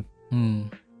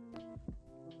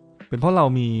เป็นเพราะเรา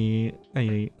มีไอ้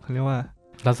เขาเรียกว่า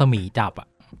รัศมีจับอ่ะ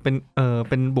เ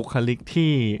ป็นบุคลิก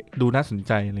ที่ดูน่าสนใ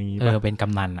จอะไรอย่างงี้เป็นก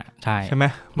ำนันอ่ะใช่ไหม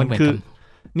มันคือ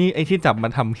นี่ไอ้ที่จับมา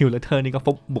ทำฮิลเลเทอร์นี่ก็พ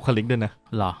บบุคลิกด้วยนะ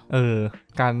หรอ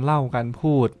การเล่าการ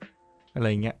พูดอะไร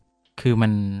เงี้ยคือมั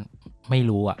นไม่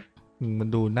รู้อ่ะมัน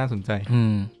ดูน่าสนใจ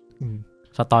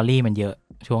สตอรี่มันเยอะ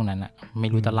ช่วงนั้นอ่ะไม่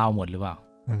รู้จะเล่าหมดหรือเปล่า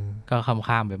ก็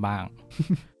ข้ามไปบ้าง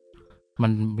มั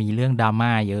นมีเรื่องดราม่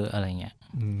าเยอะอะไรเงี้ย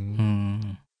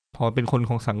พอเป็นคน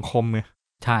ของสังคมไง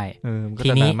ใช่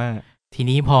ที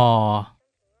นี้พอ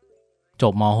จ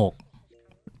บม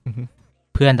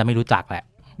.6 เพื่อนจะไม่รู้จักแหละ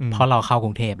เพราะเราเข้าก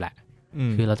รุงเทพแหละ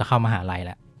คือเราจะเข้ามหาลัยแ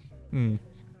หละ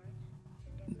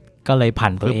ก็เลยผั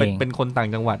นตัวเองเป็นคนต่าง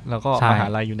จังหวัดแล้วก็มหา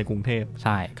ลัยอยู่ในกรุงเทพใ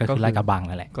ช่ก็คือลาดกระบัง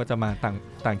นั่นแหละก็จะมา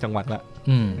ต่างจังหวัดละ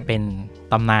เป็น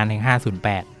ตำนานแห่ง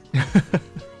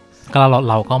508ก็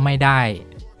เราก็ไม่ไ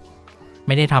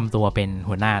ด้ทำตัวเป็น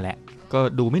หัวหน้าแหละก็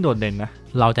ดูไม่โดดเด่นนะ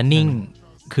เราจะนิ่ง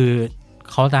คือ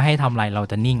เขาจะให้ทำอะไรเรา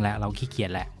จะนิ่งแล้วเราขี้เกียจ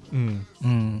แหละ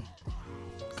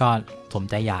ก็สม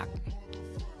ใจอยาก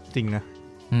จริงนะ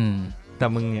แต่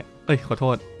มึงเนี่ยขอโท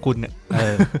ษคุณเนี่ย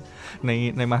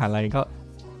ในมหาลัยก็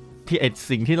ที่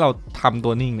สิ่งที่เราทำตั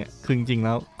วนิ่งเนี่ยคือจริงๆแ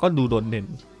ล้วก็ดูโดดเด่น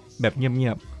แบบเงี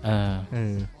ยบ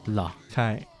หรอใช่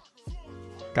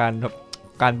กา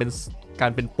ร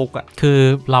เป็นปุ๊กอ่ะคือ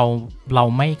เรา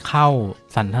ไม่เข้า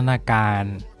สันทนาการ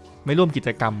ไม่ร่วมกิจ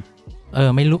กรรม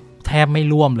ไม่รู้แทบไม่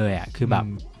ร่วมเลยอ่ะคือแบบ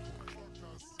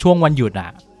ช่วงวันหยุดอ่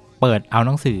ะเปิดเอาห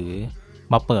นังสือ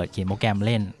มาเปิดเขียนโปรแกรมเ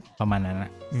ล่นประมาณนั้นอ่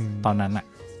ะตอนนั้นอ่ะ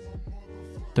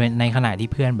ตัวในขณะที่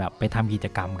เพื่อนแบบไปทำกิจ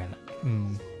กรรมกัน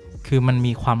คือมัน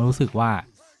มีความรู้สึกว่า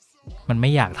มันไม่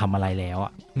อยากทำอะไรแล้วอ่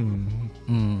ะ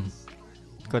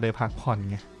ก็ได้พักผ่อน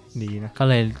ไงดีนะก็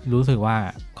เลยรู้สึกว่า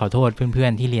ขอโทษเพื่อ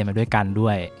นๆที่เรียนมาด้วยกันด้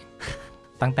วย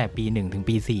ตั้งแต่ปี 1 ถึง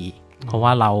ปี 4เพราะว่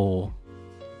าเรา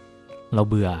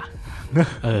เบื่อ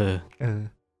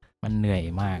มันเหนื่อย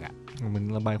มากอ่ะมัน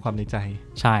ระบายความในใจ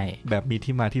ใช่แบบมี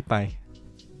ที่มาที่ไป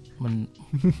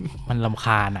มันรำค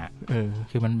าญอ่ะ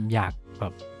คือมันอยากแบ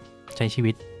บใช้ชี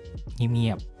วิตเงี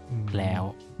ยบๆแล้ว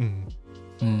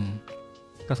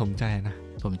ก็สมใจนะ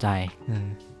สมใจ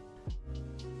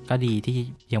ก็ดีที่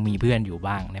ยังมีเพื่อนอยู่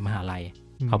บ้างในมหาลัย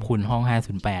ขอบคุณห้อง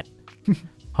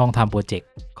508ห้องทำโปรเจก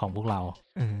ต์ของพวกเรา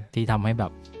ที่ทำให้แบ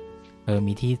บ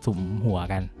มีที่สุมหัว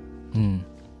กัน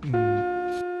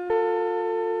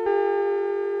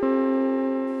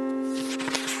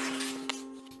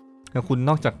แล้วคุณ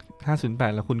นอกจาก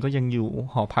508แล้วคุณก็ยังอยู่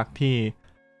หอพักที่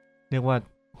เรียกว่า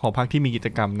หอพักที่มีกิจ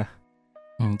กรรมนะ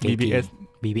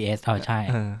BBS ใช่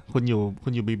คุณอ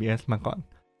ยู่ BBS มาก่อน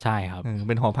ใช่ครับเ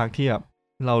ป็นหอพักที่แบบ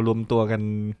เรารวมตัวกัน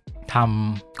ท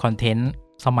ำคอนเทนต์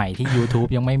สมัยที่ YouTube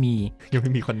ยังไม่มี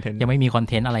คอนเทน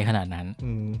ต์อะไรขนาดนั้น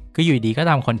ก็อยู่ดีก็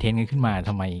ทำคอนเทนต์กันขึ้นมา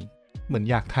ทำไมเหมือน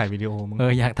อยากถ่ายวิดีโอมั้ง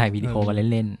อยากถ่ายวิดีโอกัน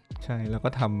เล่นๆใช่แล้วก็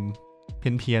ทำ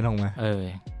เพี้ยนๆออกมา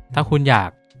ถ้าคุณอยาก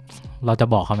เราจะ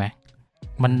บอกเขาไหม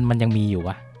มันยังมีอยู่ป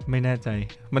ะไม่แน่ใจ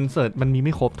มันเสิร์ชมันมีไ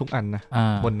ม่ครบทุกอันนะ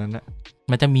บนนั้นนะ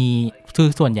มันจะมีคือ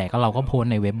ส่วนใหญ่ก็เราก็โพส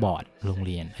ในเว็บบอร์ดโรงเ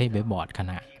รียนเว็บบอร์ดค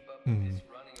ณะ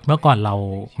เมื่อก่อนเรา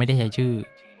ไม่ได้ใช้ชื่อ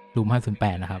รูม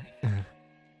508นะครับ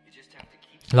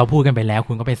เราพูดกันไปแล้ว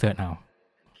คุณก็ไปเสิร์ชเอา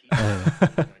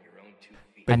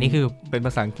อันนี้คือเป็นภ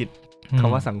าษาอังกฤษค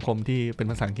ำว่าสังคมที่เป็น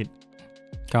ภาษาอังกฤษ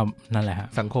ก็นั่นแหละฮะ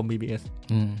สังคม BBS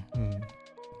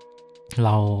เร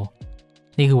า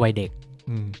นี่คือวัยเด็ก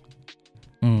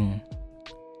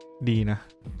ดีนะ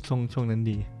ช่วงนั้น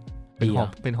ดีเ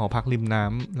ป็นหอพักริมน้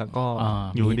ำแล้วก็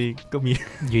อยู่ดีก็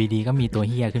มีตัว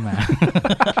เหี้ยขึ้นมา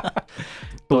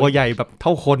ตัวใหญ่แบบเท่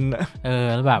าคน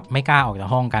แล้วแบบไม่กล้าออกจาก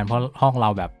ห้องกันเพราะห้องเรา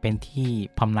แบบเป็นที่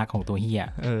พำนักของตัวเหี้ย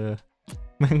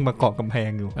แม่งมาเกาะกำแพ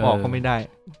งอยู่ออกก็ไม่ได้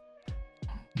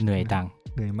เหนื่อยตัง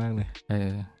เหนื่อยมากเลย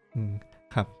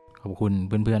ครับขอบคุณเ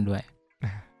พื่อนๆด้วย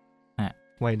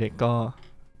วัยเด็กก็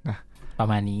ประ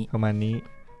มาณนี้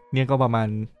เนี่ยก็ประมาณ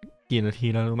กี่นาที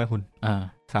แล้วรู้ไหมคุณ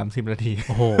30 นาที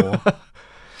โอ้โห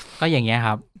ก็อย่างเงี้ยค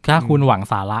รับถ้าคุณหวัง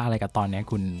สาระอะไรกับตอนนี้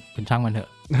คุณช่างมันเถอะ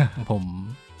ผ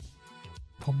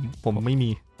มไม่มี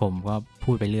ผมก็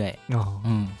พูดไปเรื่อย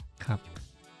ครับ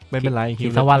ไม่เป็นไรคิ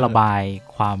ดซะว่าระบาย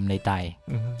ความในใจ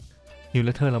ฮิวเล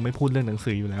เทอร์เราไม่พูดเรื่องหนัง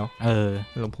สืออยู่แล้ว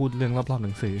เราพูดเรื่องรอบๆห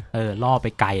นังสือล่อไป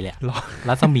ไกลเลย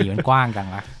รัศมีมันกว้างจัง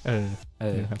นะ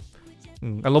ครับ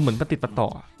อารมณ์เหมือนปฏิปต่อ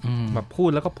แบบพูด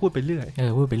แล้วก็พูดไปเรื่อย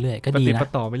พูดไปเรื่อยก็ดีนะปฏิป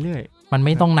ต่อไปเรื่อยมันไ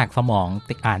ม่ต้องหนักสมอง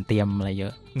อ่านเตรียมอะไรเยอ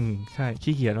ะใช่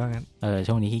ขี้เกียจว่างั้น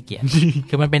ช่วงนี้ขี้เกียจ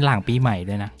คือมันเป็นหลังปีใหม่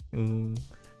ด้วยนะ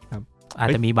ครับอาจ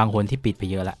จะมีบางคนที่ปิดไป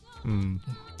เยอะละ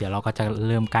เดี๋ยวเราก็จะเ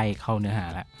ริ่มใกล้เข้าเนื้อหา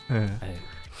แล้ว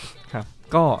ครับ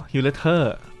ก็ฮิวเลเตอ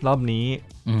ร์รอบนี้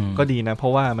ก็ดีนะเพรา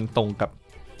ะว่ามันตรงกับ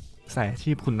สายอา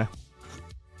ชีพคุณนะ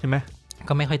ใช่ไหม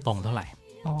ก็ไม่ค่อยตรงเท่าไหร่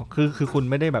อ๋อคือคุณ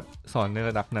ไม่ได้แบบสอนในร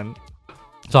ะดับนั้น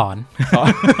สอน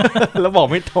แล้วบอก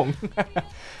ไม่ตรง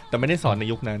แต่ไม่ได้สอนใน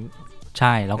ยุคนั้นใ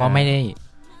ช่แล้วก็ไม่ได้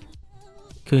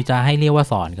คือจะให้เรียกว่า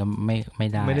สอนก็ไม่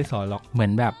ได้สอนหรอกเหมือ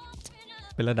นแบบ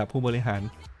เป็นระดับผู้บริหาร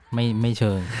ไม่เ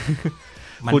ชิง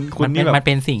คุณนี่แบบมันเ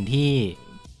ป็นสิ่งที่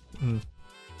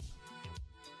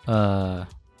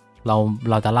เ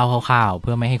ราจะเล่าคร่าวๆเ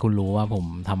พื่อไม่ให้คุณรู้ว่าผม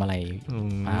ทำอะไร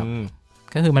ครับ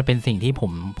ก็คือมันเป็นสิ่งที่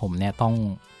ผมเนี่ยต้อง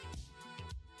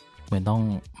เหมือนต้อง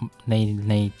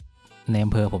ใน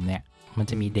อำเภอผมเนี่ยมัน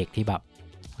จะมีเด็กที่แบบ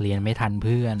เรียนไม่ทันเ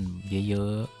พื่อนเยอ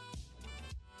ะ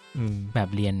ๆแบบ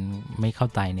เรียนไม่เข้า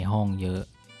ใจในห้องเยอะ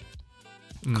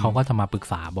เขาก็จะมาปรึก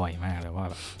ษาบ่อยมากเลยว่า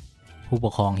แบบผู้ป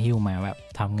กครองหิ้วมาแบบ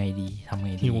ทำไงดีเ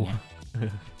นี่ย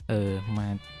มา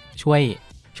ช่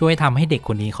วยทำให้เด็กค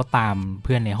นนี้เขาตามเ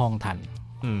พื่อนในห้องทัน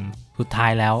สุดท้า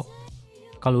ยแล้ว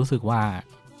ก็รู้สึกว่า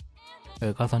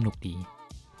ก็สนุกดี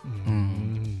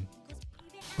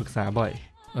ปรึกษาบ่อย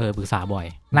ปรึกษาบ่อย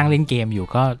นั่งเล่นเกมอยู่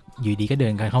ก็อยู่ดีก็เดิ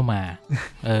นกันเข้ามา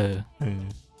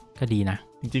ก็ดีนะ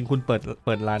จริงๆคุณเ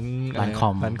ปิดร้านคอ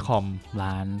ม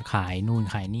ร้านขายนู่น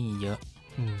ขายนี่เยอะ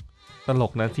ตล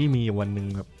กนะที่มีวันหนึ่ง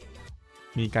แบบ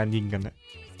มีการยิงกันอ่ะ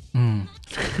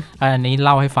อันนี้เ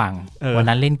ล่าให้ฟังวัน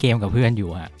นั้นเล่นเกมกับเพื่อนอยู่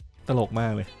ฮะตลกมา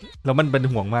กเลยแล้วมันเป็น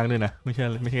ห่วงมากด้วยนะไม่ใช่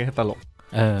แค่ตลก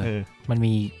มัน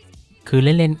มีคือเ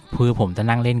ล่นคือผมจะ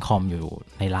นั่งเล่นคอมอยู่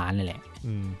ในร้านเลยแหละ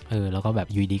แล้วก็แบบ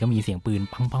อยู่ดีก็มีเสียงปืน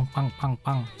ปังปังปังปัง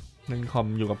ปังเล่นคอม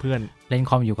อยู่กับเพื่อน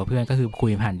ก็คือคุย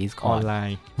ผ่าน Discord ออนไล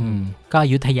น์ก็อ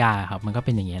ยุธยาครับมันก็เ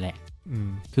ป็นอย่างเงี้ยแหละ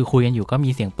คือคุยกันอยู่ก็มี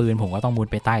เสียงปืนผมก็ต้องมุด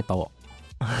ไปใต้โต๊ะ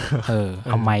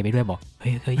เอาไมค์ไปด้วยบอกเ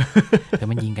ฮ้ยเดี๋ยว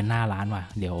มันยิงกันหน้าร้านว่ะ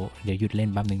เดี๋ยวหยุดเล่น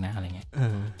แป๊บนึงนะอะไรเงี้ย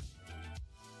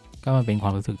ก็มันเป็นควา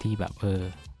มรู้สึกที่แบบ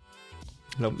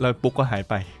แล้วปุ๊กก็หาย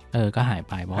ไปก็หาย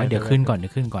ไปบอกว่าเดี๋ยวขึ้นก่อน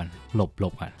หลบ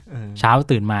ก่อนเช้า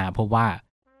ตื่นมาพบว่า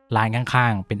ร้านข้า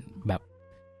งๆเป็นแบบ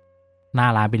หน้า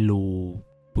ร้านเป็นรู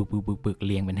ปึกเ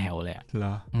รียงเป็นแถวเลยเหร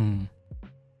อ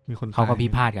มีคนเขาก็พิ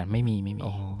พาทกันไม่มี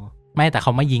ไม่แต่เข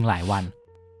าไม่ยิงหลายวัน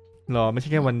หรอไม่ใช่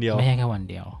แค่วันเดียว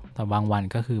แต่บางวัน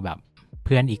ก็คือแบบเ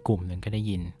พื่อนอีกกลุ่มหนึ่งก็ได้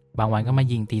ยินบางวันก็มา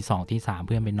ยิงตี 2 ตี 3เ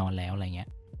พื่อนไปนอนแล้วอะไรเงี้ย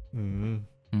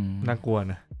น่ากลัว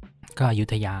นะก็อยุ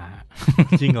ธยา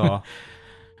จริงเหรอ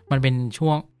มันเป็นช่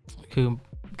วง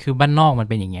คือบ้านนอกมัน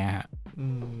เป็นอย่างเงี้ย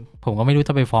ผมก็ไม่รู้จ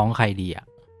ะไปฟ้องใครดีอ่ะ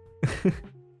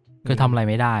ก็ทำอะไร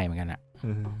ไม่ได้เหมือนกันอ่ะ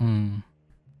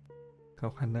เขา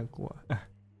คันน่ากลัว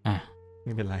ไ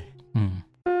ม่เป็นไร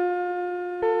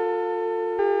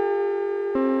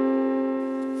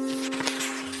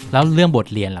แล้วเรื่องบท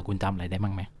เรียนล่ะคุณจำอะไรได้บ้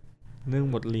างไหมเรื่อง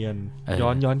บทเรียน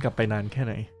ย้อนกลับไปนานแค่ไ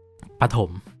หนประถม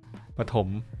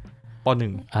ป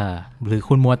.1 หรือ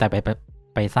คุณมัวแต่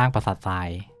ไปสร้างปราสาททราย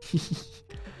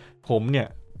ผมเนี่ย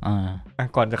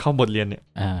ก่อนจะเข้าบทเรียนเนี่ย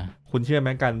คุณเชื่อไหม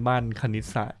การบ้านคณิต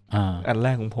ศาสตร์อันแร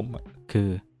กของผมคือ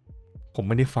ผม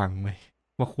ไม่ได้ฟังเลย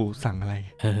ว่าครูสั่งอะไร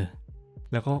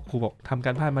แล้วก็ครูบอกทำก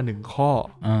ารบ้านมา1 ข้อ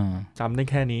จำได้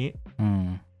แค่นี้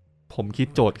ผมคิด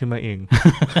โจทย์ขึ้นมาเอง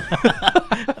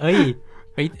เฮ้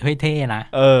ยเท่นะ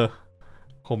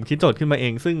ผมคิดโจทย์ขึ้นมาเอ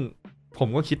งซึ่งผม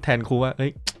ก็คิดแทนครูว่า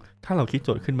ถ้าเราคิดโจ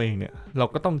ทย์ขึ้นมาเองเนี่ยเรา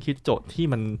ก็ต้องคิดโจทย์ที่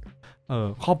มัน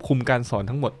ครอบคลุมการสอน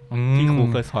ทั้งหมดที่ครู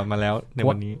เคยสอนมาแล้วใน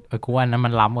วันนี้ครูว่านั้นมั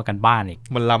นล้ำกว่ากันบ้านอีก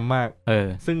มันล้ำมาก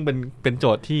ซึ่งเป็นโจ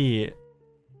ทย์ที่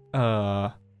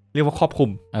เรียกว่าครอบคลุม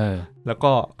แล้ว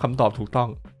ก็คำตอบถูกต้อง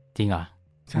จริงเหรอ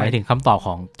หมายถึงคำตอบข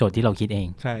องโจทย์ที่เราคิดเอง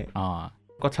ใช่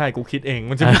ก็ใช่กูคิดเอง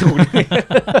มันจะไม่ถูกได้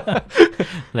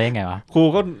แล้วยังไงวะครู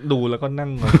ก็ดูแล้วก็นั่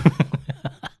ง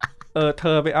เธ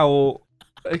อไปเอา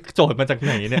โจทย์มาจากไ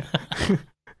หนเนี่ย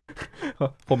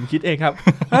ผมคิดเองครับ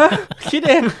คิด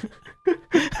เอง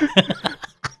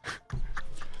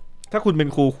ถ้าคุณเป็น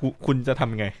ครูคุณจะท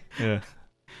ำไง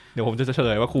เดี๋ยวผมจะเฉล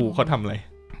ยว่าครูเขาทำอะไร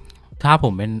ถ้าผ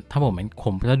มผ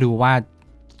มจะดูว่า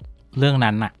เรื่อง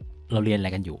นั้นน่ะเราเรียนอะไร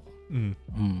กันอยู่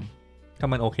ถ้า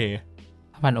มันโอเ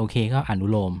คก็อนุ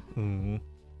โลม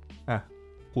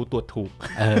ครูตรวจถูก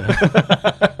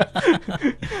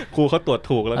ครูเขาตรวจ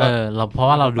ถูกแล้วก็เพราะ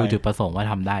ว่าเราดูจุดประสงค์ว่า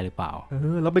ทำได้หรือเปล่า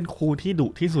แล้วเป็นครูที่ดุ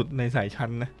ที่สุดในสายชั้น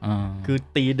นะคือ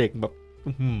ตีเด็กแบบ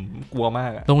กลัวมา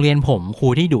กโรงเรียนผมครู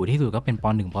ที่ดุที่สุดก็เป็นป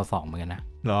.1 ป.2 เหมือนกันนะ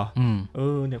เหรอ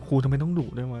เนี่ยครูทำไมต้องดุ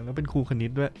ด้วยวะแล้วเป็นครูคณิ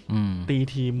ตด้วยตี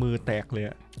ทีมือแตกเลย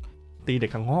ตีเด็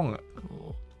กทั้งห้อง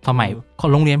สมัย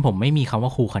โรงเรียนผมไม่มีคำว่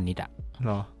าครูคณิตเ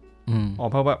หรอ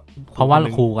เพราะว่า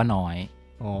ครูก็น้อย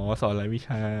สอนหลายวิช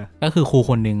าก็คือครู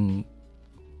คนหนึ่ง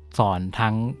สอน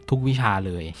ทั้งทุกวิชาเ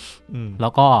ลยแล้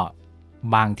วก็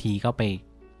บางทีก็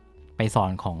ไปสอ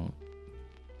นของ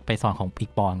ไป ไปสอนของอี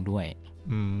กปองด้วย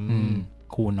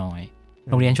ครูน้อย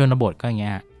โรงเรียนชนบทก็อย่างเงี้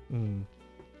ย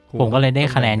ผมก็เลยได้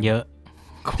คะแนนเยอะ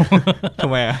ทำ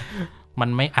ไมอ่ะมัน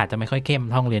ไม่อาจจะไม่ค่อยเข้ม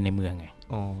เท่าโรงเรียนในเมืองไง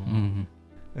อ๋อ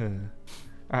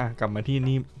กลับมาที่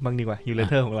นี่บ้างดีกว่าฮิวเล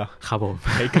เตอร์ของเราครับผม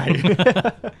ไก่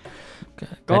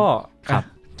ก็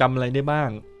จำอะไรได้บ้าง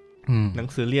หนัง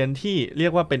สือเรียนที่เรีย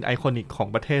กว่าเป็นไอคอนิกของ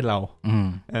ประเทศเรา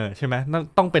ใช่ไหม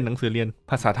ต้องเป็นหนังสือเรียน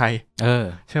ภาษาไทย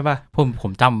ใช่ป่ะผ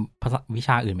มจำภาษาวิช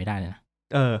าอื่นไม่ได้เลยนะ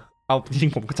เอาจริ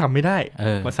งผมก็จำไม่ได้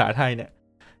ภาษาไทยเนี่ย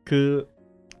คือ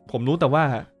ผมรู้แต่ว่า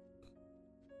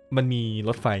มันมีร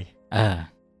ถไฟ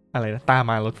อะไรนะตาม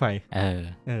มารถไฟ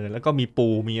แล้วก็มีปู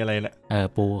มีอะไรแหละ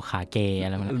ปูขาเกอะ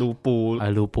ไรมันรูปู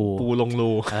ลง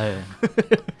รู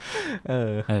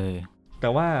แต่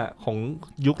ว่าของ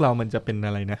ยุคเรามันจะเป็นอ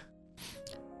ะไรนะ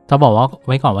จะบอกว่าไ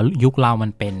ว้ก่อนว่ายุคเรามั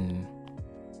นเป็น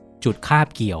จุดคาบ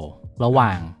เกี่ยวระหว่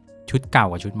างชุดเก่า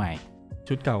กับชุดใหม่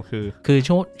ชุดเก่าคือ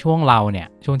ช่วงเราเนี่ย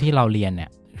ช่วงที่เราเรียนเนี่ย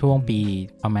ช่วงปี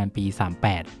ประมาณปี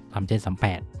38 37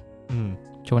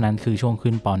 38ช่วงนั้นคือช่วง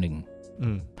ขึ้นป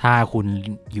.1ถ้าคุณ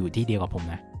อยู่ที่เดียวกับผม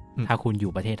นะถ้าคุณอ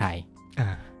ยู่ประเทศไทย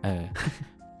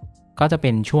ก็จะเป็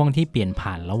นช่วงที่เปลี่ยน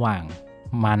ผ่านระหว่าง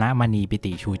มานะมณีปิ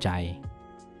ติชูใจ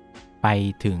ไป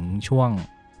ถึงช่วง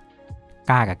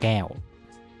ก้ากับแก้ว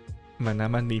มานะ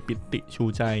มณีปิติชู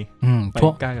ใจไป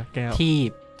ก้ากับแก้ว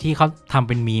ที่เขาทำเ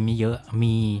ป็นมีมเยอะ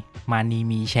มีมานี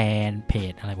มีแชร์เพ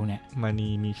จอะไรพวกเนี้ยมานี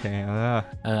มีแชร์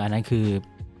อันนั้นคือ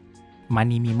มา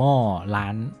นีมีหม้อร้า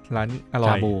นอร่อย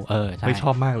ชาบูใช่ไม่ช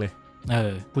อบมากเลย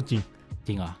พูดจ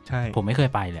ริงเหรอใช่ผมไม่เคย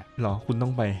ไปเลยหรอคุณต้อ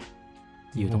งไป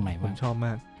อยู่ตรงไหนผมชอบม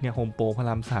ากเนี่ยโฮมโปรพระร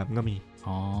าม3ก็มี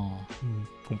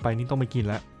ผมไปนี่ต้องไปกิน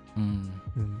ละ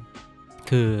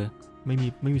คือไม่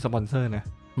มีสปอนเซอร์นะ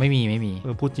ไม่มี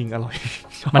พูดจริงอร่อย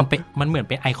มันเหมือน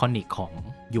เป็นไอคอนิกของ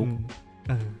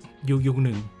ยุคห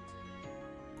นึ่ง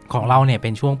ของเราเนี่ยเป็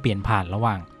นช่วงเปลี่ยนผ่านระห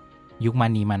ว่างยุคมา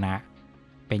นีมานะ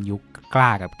เป็นยุคกล้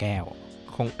ากับแก้ว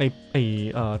ของ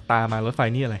ตามารถไฟ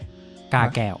นี่อะไรกล้า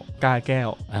แก้ว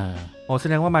แส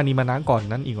ดงว่ามานีมานะก่อน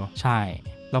นั้นอีกเหรอใช่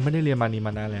เราไม่ได้เรียนมานีม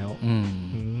านะแล้ว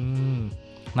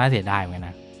น่าเสียดายเหมือนกันน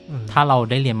ะถ้าเรา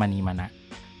ได้เรียนมานีมานะ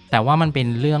แต่ว่ามันเป็น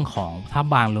เรื่องของถ้า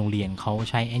บางโรงเรียนเขา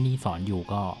ใช้ไอ้นี่สอนอยู่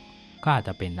ก็อาจจ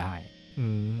ะเป็นได้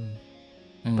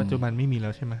ปัจจุบันไม่มีแล้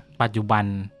วใช่ไหมปัจจุบัน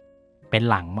เป็น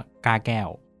หลังกาแก้ว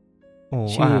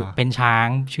ชื่อเป็นช้าง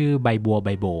ชื่อใบบัวใบ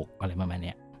โบกอะไรประมาณเ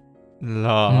นี้ยเหร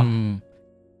อ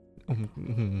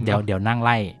เดี๋ยวนั่งไ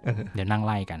ล่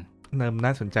กันน่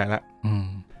าสนใจละ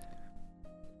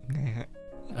ไงฮะ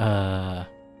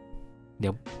เดี๋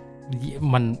ยว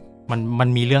มัน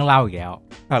มีเรื่องเล่าอีกแล้ว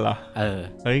เหรอ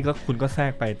เฮ้ยก็คุณก็แทร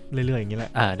กไปเรื่อยๆอย่างนี้แหล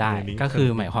ะได้ก็คือ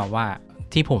หมายความว่า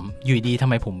ที่ผมอยู่ดีทำ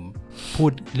ไมผมพู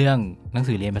ดเรื่องหนัง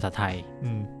สือเรียนภาษาไทย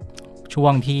ช่ว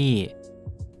งที่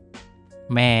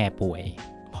แม่ป่วย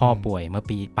พ่อป่วยเมื่อ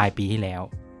ปลายปีที่แล้ว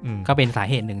ก็เป็นสา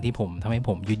เหตุหนึ่งที่ผมทำให้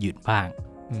ผมหยุดบ้าง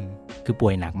คือป่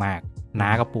วยหนักมากน้า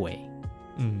ก็ป่วย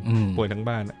ป่วยทั้ง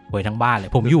บ้านเลย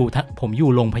ผมอยู่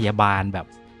โรงพยาบาลแบบ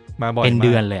มาบ่อยเป็นเ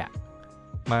ดือนเลยอะ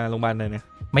มาโรงพยาบาลเลยเนี่ย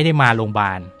ไม่ได้มาโรงพยาบ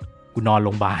าลกูนอนโร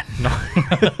งพยาบาล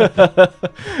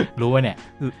รู้ว่าเนี่ย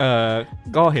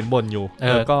ก็เห็นบ่นอยู่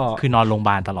ก็คือนอนโรงพยาบ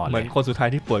าลตลอดเลยเหมือนคนสุดท้าย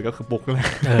ที่ป่วยก็คือปุ๊กเลย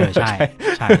ใช่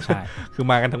คือ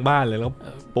มากันทั้งบ้านเลยแล้ว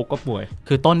ปุ๊กก็ป่วย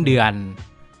คือต้นเดือน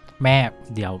แม่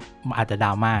เดี๋ยวอาจจะดร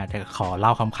าม่าแต่ขอเล่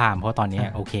าคำๆเพราะตอนนี้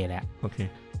โอเคแล้วโอเค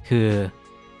คือ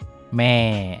แม่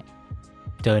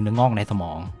เจอเนื้องอกในสม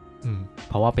อง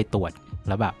เพราะว่าไปตรวจแ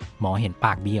ล้วแบบหมอเห็นป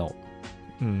ากเบี้ยว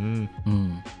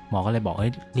หมอก็เลยบอกเฮ้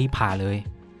ยรีบผ่าเลย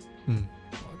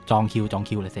จองคิ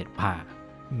วเลยเสร็จผ่า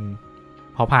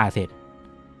พอผ่าเสร็จ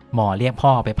หมอเรียกพ่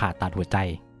อไปผ่าตัดหัวใจ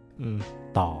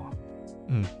ต่อ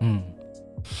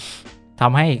ท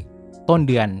ำให้ต้น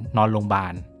เดือนนอนโรงพยาบา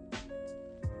ล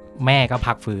แม่ก็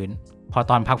พักฟื้นพอ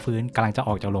ตอนพักฟื้นกำลังจะอ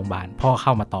อกจากโรงพยาบาลพ่อเข้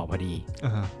ามาต่อพอดี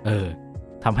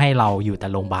ทำให้เราอยู่แต่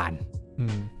โรงพยาบาล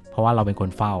เพราะว่าเราเป็นคน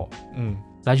เฝ้า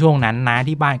แล้วช่วงนั้นน้า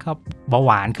ที่บ้านก็เบาห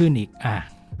วานขึ้นอีก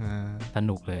ส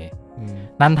นุกเลย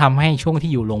นั่นทำให้ช่วง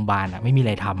ที่อยู่โรงพยาบาลไม่มีอะ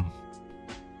ไรท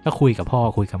ำก็คุยกับพ่อ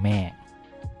คุยกับแม่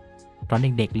ตอน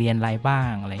เด็กๆเรียนอะไรบ้า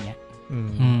งอะไรเงี้ย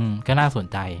ก็น่าสน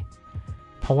ใจ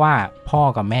เพราะว่าพ่อ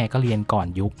กับแม่ก็เรียนก่อน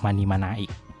ยุคมานีมานะอี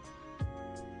ก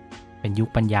เป็นยุค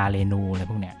ปัญญาเรนูอะไร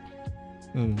พวกเนี้ย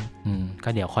ก็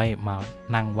เดี๋ยวค่อยมา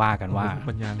นั่งว่ากันว่า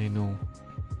ปัญญาเรนู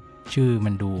ชื่อ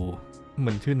มันดูเห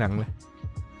มือนชื่อหนังเลย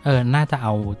น่าจะเอ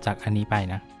าจากอันนี้ไป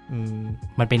นะ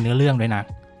มันเป็นเนื้อเรื่องด้วยนะ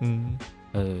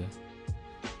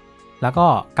แล้วก็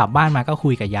กลับบ้านมาก็คุ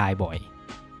ยกับยายบ่อย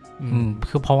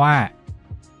คือเพราะว่า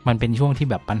มันเป็นช่วงที่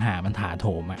แบบปัญหามันถาโถ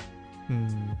ม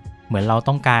เหมือนเรา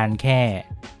ต้องการแค่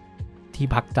ที่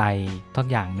พักใจสัก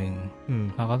อย่างหนึ่ง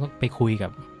เราก็ต้องไปคุยกั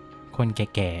บคนแ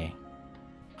ก่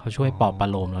ๆ เขาช่วยปลอบประ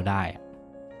โลมเราได้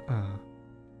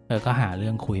ก็หาเรื่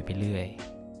องคุยไปเรื่อย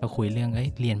ก็คุยเรื่อง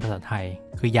เรียนภาษาไทย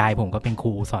คือยายผมก็เป็นค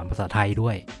รูสอนภาษาไทยด้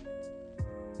วย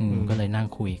ก็เลยนั่ง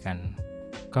คุยกัน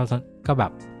ก็แบ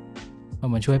บ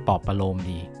มันช่วยปลอบประโลม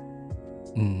ดี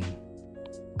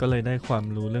ก็เลยได้ความ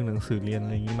รู้เรื่องหนังสือเรียนอะ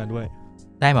ไรอย่างนี้มาด้วย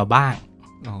ได้มาบ้าง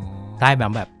ได้แ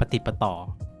บบปฏิปต่อ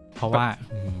เพราะว่า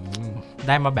ไ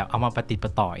ด้มาแบบเอามาปฏิป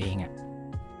ต่อเองอ่ะ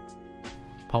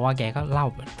เพราะว่าแกก็เล่า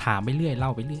ถามไปเรื่อยเล่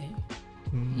าไปเรื่อย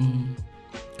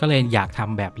ก็เลยอยากท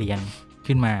ำแบบเรียน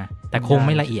ขึ้นมาแต่คงไ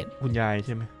ม่ละเอียดคุณยายใ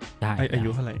ช่ไหมได้อายุ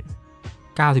เท่าไหร่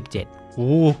97โ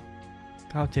อ้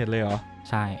97เลยเหรอ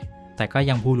ใช่แต่ก็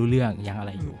ยังพูดรู้เรื่องยังอะไ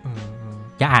รอยู่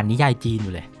ยังอ่านนิยายจีนอ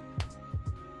ยู่เลย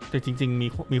แต่จริง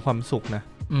ๆมีความสุขนะ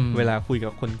เวลาคุยกั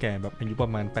บคนแก่แบบอายุปร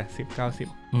ะมาณ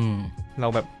80-90เรา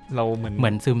แบบเราเหมื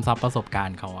อนซึมซับประสบการ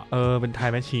ณ์เขาอะเป็นไท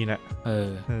ม์แมชชีนอะ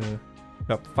แ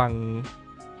บบฟัง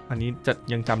อันนี้จะ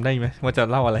ยังจำได้ไหมว่าจะ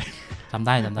เล่าอะไรจำไ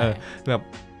ด้แบบ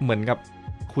เหมือนกับ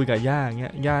คุยกับย่าเงี้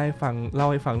ยย่าให้ฟังเล่า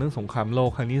ให้ฟังเรื่องสงครามโลก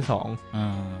ครั้งที่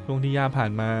2ช่วงที่ย่าผ่า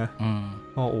นมา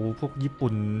พวกญี่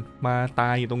ปุ่นมาตา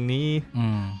ยอยู่ตรงนี้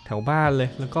แถวบ้านเลย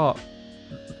แล้วก็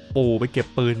ปู่ไปเก็บ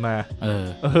ปืนมา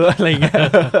อะไรเงี้ย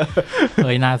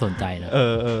น่าสนใจเลย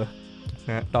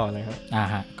นะต่อเลยครับ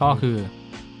ฮะ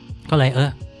ก็เลย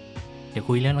เดี๋ยว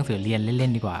คุยเรื่องหนังสือเรียนเล่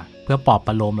นๆดีกว่าเพื่อปลอบป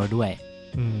ระโลมเราด้วย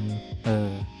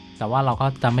แต่ว่าเราก็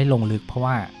จะไม่ลงลึกเพราะ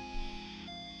ว่า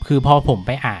คือพอผมไ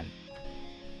ปอ่าน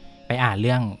เ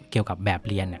รื่องเกี่ยวกับแบบ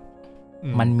เรียนเนี่ย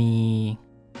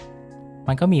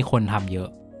มันก็มีคนทำเยอะ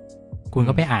คุณ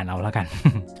ก็ไปอ่านเอาแล้วกัน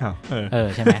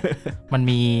ใช่ไหมมัน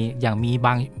มีอย่าง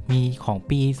มีของ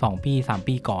ปี2ปี3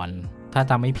ปีก่อนถ้า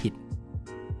จำไม่ผิด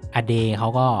อเดเขา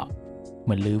ก็เห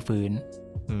มือนลื้อฟื้น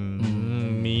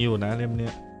มีอยู่นะเล่มเนี้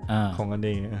ยของอเด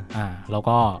แล้ว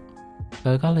ก็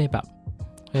ก็เลยแบบ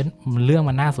เรื่อง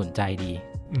มันน่าสนใจดี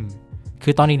คื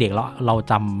อตอนเด็กๆเรา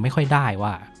จำไม่ค่อยได้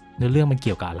ว่าเนื้อเรื่องมันเ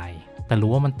กี่ยวกับอะไรแต่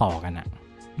รู้ว่ามันต่อกันอ่ะ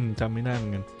จำไม่ได้เหมือ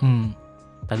นกัน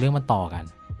แต่เรื่องมันต่อกัน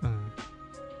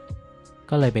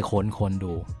ก็เลยไปค้น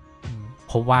ดู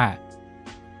พบว่า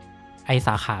ไอส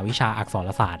าขาวิชาอักษร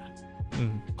ศาสตร์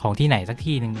ของที่ไหนสัก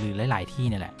ที่นึงหรือหลายๆที่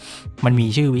นี่แหละมันมี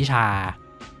ชื่อวิชา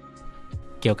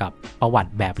เกี่ยวกับประวั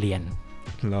ติแบบเรียน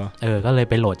เหรอก็เลย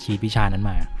ไปโหลดชีทวิชานั้น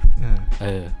มา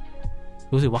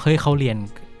รู้สึกว่าเฮ้ยเขาเรีย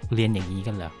นอย่างนี้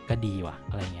กันเหรอก็ดีว่ะ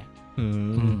อะไรเงี้ย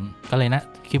ก็เลยนะ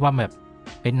คิดว่าแบบ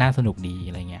เป็นน่าสนุกดี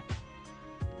อะไรเงี้ย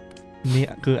นี่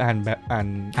คืออ่าน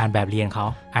แบบเรียนเขา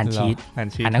อ่านชีท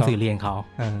อ่านหนังสือเรียนเขา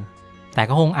แต่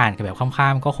ก็คงอ่านกับแบบข้า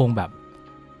มๆก็คงแบบ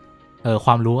ค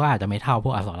วามรู้ก็อาจจะไม่เท่าพ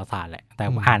วกอักษรศาสตร์แหละแต่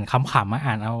อ่านขำๆ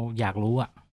อ่านเอาอยากรู้อ่ะ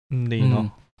ดีเนาะ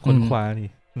ค้นคว้านี่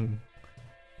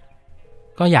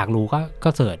ก็อยากรู้ก็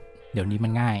เสิร์ชเดี๋ยวนี้มั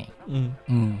นง่าย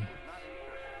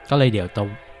ก็เลยเดี๋ยว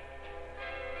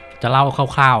จะเล่าค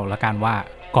ร่าวๆแล้วกันว่า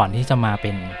ก่อนที่จะมาเป็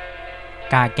น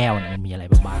ก้าแก้วเนี่ยมันมีอะไร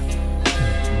บ้าง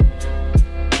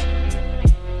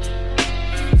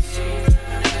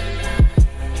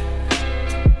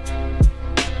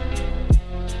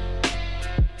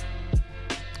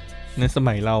ในส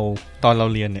มัยเราตอนเรา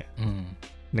เรียนเนี่ย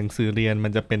หนังสือเรียนมั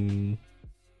นจะเป็น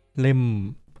เล่ม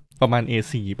ประมาณ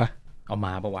A4 ป่ะเอาม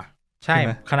าป่ะวะใช่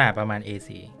ขนาดประมาณ A4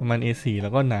 แล้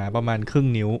วก็หนาประมาณครึ่ง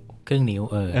นิ้ว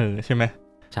ใช่ไหม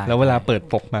แล้วเวลาเปิด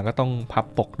ปกมาก็ต้องพับ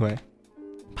ปกด้วย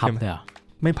พับเลยเหรอ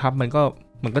ไม่พับมัน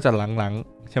ก็จะหลัง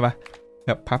ๆใช่ป่ะแ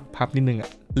บบพับนิดนึงอ่ะ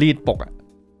รีดปกอ่ะ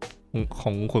ข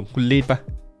องคุณรีดป่ะ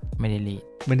ไม่ได้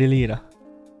รีดเหรอ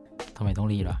ทำไมต้อง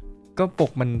รีดวะก็ป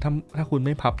กมันถ้าคุณไ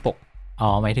ม่พับปก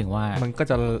หมายถึงว่ามันก็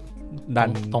จะดัน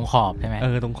ตรงขอบใช่ไหม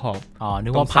ตรงขอบนึ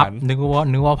กว่าพับนึ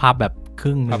กว่าพับแบบค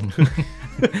รึ่งนึง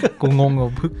กูงงว่า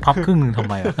พับครึ่งนึงทำ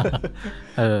ไมวะ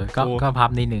ก็พับ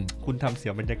นิดนึงคุณทำเสี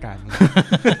ยบรรยากาศ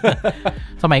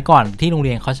สมัยก่อนที่โรงเ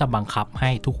รียนเขาจะบังคับให้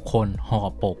ทุกคนห่อ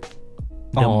ปก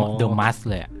The Must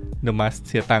เลย The Must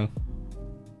เสียตังค์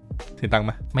ไห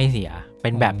มไม่เสียเป็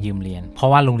นแบบยืมเรียนเพราะ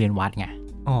ว่าโรงเรียนวัดไง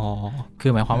คื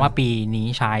อหมายความว่าปีนี้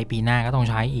ใช้ปีหน้าก็ต้อง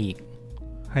ใช้อีก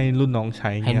ให้รุ่นน้องใ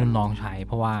ช้เ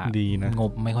พราะว่าดีนะง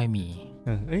บไม่ค่อยมี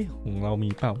ของเรามี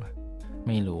เปล่าไ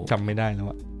ม่รู้จำไม่ได้แล้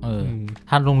ว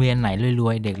ถ้าโรงเรียนไหนร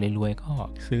วยๆเด็กรวยๆก็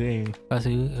ซื้อเองก็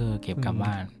ซื้อเก็บกลับ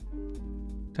บ้าน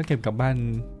ถ้าเก็บกลับบ้าน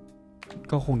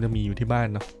ก็คงจะมีอยู่ที่บ้าน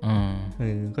เนาะ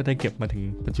ก็ได้เก็บมาถึง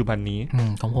ปัจจุบันนี้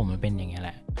ของผมมันเป็นอย่างเงี้ยแห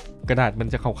ละกระดาษมัน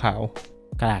จะขาว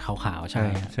กระดาษขาวๆ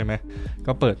ใช่ไหม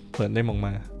ก็เปิดได้มองม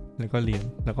าแล้วก็เรียน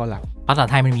แล้วก็หลับภาษา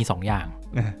ไทยมันมี2อย่าง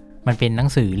มันเป็นหนัง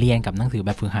สือเรียนกับหนังสือแบ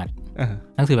บฝึกหัด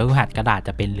หนังสือแบบฝึกหัดกระดาษจ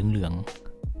ะเป็นเหลือง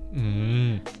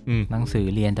ๆหนังสือ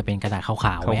เรียนจะเป็นกระดาษขา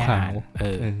วๆไว้อ่าน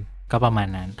ก็ประมาณ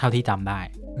นั้นเท่าที่จำได้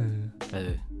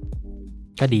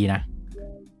ก็ดีนะ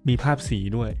มีภาพสี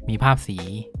ด้วยมีภาพสี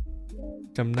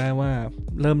จำได้ว่า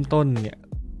เริ่มต้นเนี่ย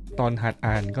ตอนหัด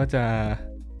อ่านก็จะ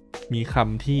มีค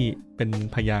ำที่เป็น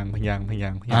พยางค์เ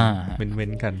ว้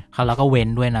นกันเขาแล้วก็เว้น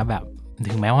ด้วยนะแบบ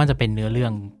ถึงแม้ว่าจะเป็นเนื้อเรื่อ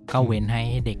งก็เว้นให้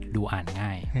เด็กดูอ่านง่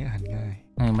ายให้อ่านง่าย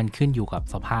มันขึ้นอยู่กับ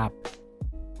สภาพ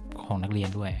ของนักเรียน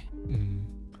ด้วย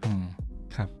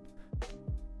ครับ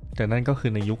แต่นั่นก็คื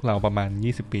อในยุคเราประมาณ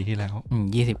20ปีที่แล้ว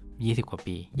20กว่า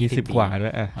ปี20กว่าด้ว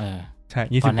ยใช่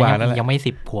20กว่าแล้วแหละยังไม่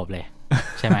10ขวบเลย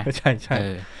ใช่ไหมใช่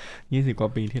20กว่า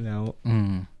ปีที่แล้ว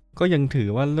ก็ยังถือ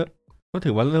ว่าเ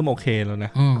ริ่มโอเคแล้วน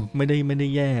ะไม่ได้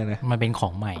แย่นะมันเป็นขอ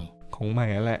งใหม่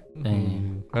แล้วแหละ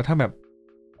แล้วถ้าแบบ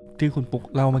ที่คุณปุ๊ก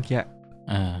เล่าเมื่อกี้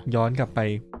ย้อนกลับไป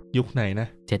ยุคไหนนะ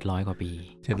700กว่าปี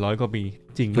700กว่าปี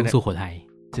จริงยุคสุโขทัย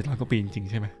700กว่าปีจริง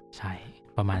ใช่ไหมใช่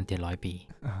ประมาณ700ปี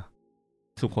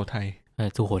สุโขทัย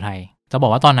สุโขทัยจะบอ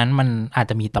กว่าตอนนั้นมันอาจ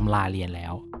จะมีตำราเรียนแล้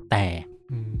วแต่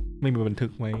ไม่มีบันทึ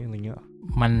กไว้อะไรเงี้ย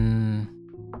มั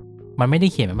นไม่ได้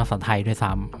เขียนเป็นภาษาไทยด้วย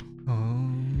ซ้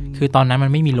ำคือตอนนั้นมั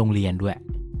นไม่มีโรงเรียนด้วย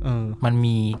มัน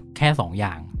มีแค่2อ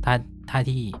ย่างถ้า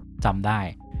ที่จำได้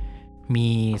มี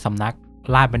สำนัก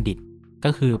ราชบัณฑิตก็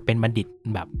คือเป็นบัณฑิต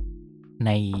แบบ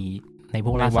ในพ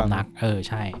วกราชสำนัก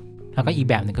ใช่แล้วก็อีก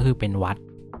แบบหนึ่งก็คือเป็นวัด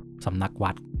สำนัก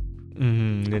วัด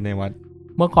เรียนในวัด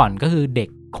เมื่อก่อนก็คือเด็ก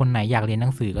คนไหนอยากเรียนห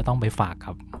นังสือก็ต้องไปฝาก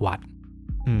กับวัด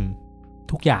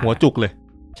ทุกอย่างหัวจุกเลย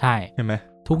ใช่ไหม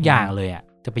ทุกอย่างเลยอ่ะ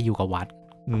จะไปอยู่กับวัด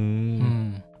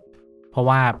เพราะ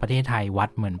ว่าประเทศไทยวัด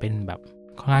เหมือนเป็นแบบ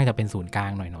ค่อนข้างจะเป็นศูนย์กลา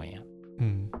งหน่อยๆอ่ะ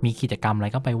มีกิจกรรมอะไร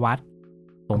ก็ไปวัด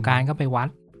สงกรานต์ก็ไปวัด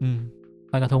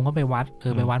ลอยกระทงก็ไปวัด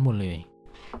ไปวัดหมดเลย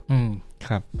ค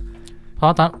รับเพรา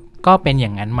ะตอนก็เป็นอย่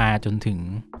างนั้นมาจนถึง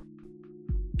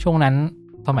ช่วงนั้น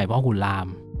สมัยพ่อขุนราม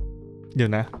เดี๋ย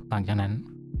วนะหลังจากนั้น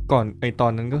ก่อนตอ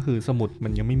นนั้นก็คือสมุดมั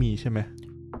นยังไม่มีใช่ไหม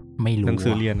ไม่รู้หนังสื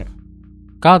อเรียนอ่ะ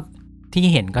ก็ที่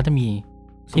เห็นก็จะมี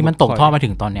ที่มันตกทอดมาถึ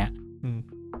งตอนเนี้ย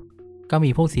ก็มี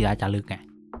พวกศิลาจารึกไง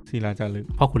ศิลาจารึก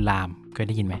พ่อขุนรามเคยไ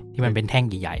ด้ยินไหมที่มันเป็นแท่ง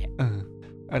ใหญ่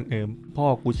ๆพ่อ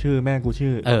กูชื่อแม่กู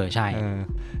ชื่อใช่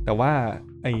แต่ว่า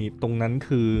ตรงนั้น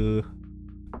คือ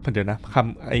เดี๋ยวนะค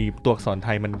ำตัวอักษรไท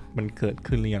ยมันเกิด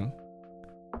ขึ้นหรือยัง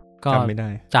จำไม่ได้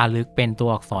จารึกเป็นตัว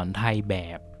อักษรไทยแ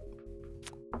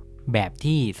บบ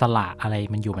ที่สระอะไร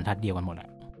มันอยู่บรรทัดเดียวกันหมดอ่ะ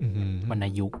วรรณ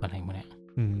ยุกต์อะไรพวกนี้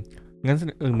งั้น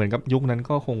เหมือนกับยุคนั้น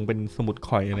ก็คงเป็นสมุด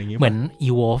ข่อยอะไรอย่างงี้เหมือน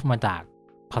evolve มาจาก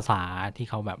ภาษาที่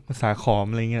เขาแบบภาษาขอม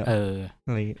อะไรเงี้ยอ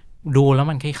ะไรดูแล้ว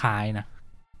มันคล้ายๆนะ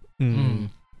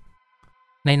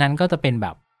ในนั้นก็จะเป็นแบ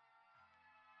บ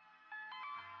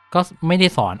ก็ไม่ได้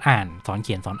สอนอ่านสอนเ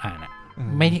ขียนสอนอ่านอ่ะ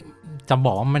ไม่จะบ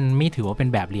อกว่ามันไม่ถือว่าเป็น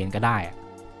แบบเรียนก็ได้อ่ะ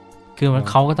คือ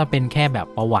เขาก็จะเป็นแค่แบบ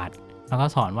ประวัติแล้วก็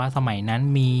สอนว่าสมัยนั้น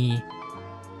มี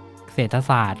เศรษฐ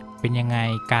ศาสตร์เป็นยังไง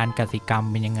การกสิกรรม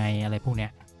เป็นยังไงอะไรพวกเนี้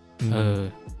ย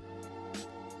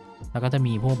แล้วก็จะ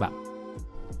มีพวกแบบ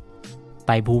ไ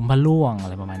ตรภูมิพระล่วงอะ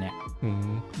ไรประมาณเนี้ย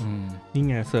นี่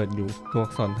ไงเสิร์ชอยู่ตัวอั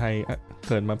กษรไทยเ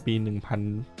กิดมาปี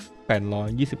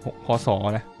1826พศ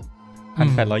นะ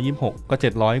1826ก็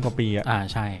700กว่าปีอ่ะ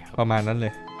ใช่ประมาณนั้นเล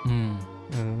ย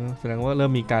แสดงว่าเริ่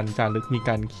มมีการจารึกมีก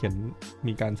ารเขียน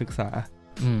มีการศึกษา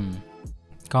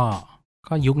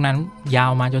ก็ยุคนั้นยา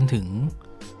วมาจนถึง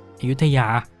อยุธยา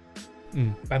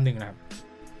แป๊บหนึ่งนะ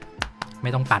ไม่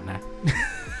ต้องตัดนะ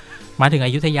มาถึงอ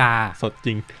ยุธยาสดจ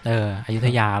ริงอยุธ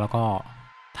ยาแล้วก็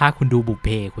ถ้าคุณดูบุพเพ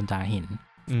คุณจะเห็น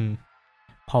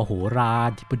พ่อโหรา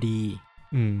ธิบดี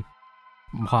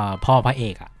พ่อพระเอ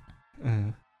กอ่ะ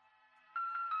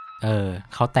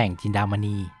เขาแต่งจินดาม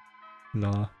ณีเน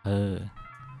าะ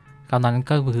ตอนนั้น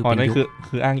ก็คือเป็นยุค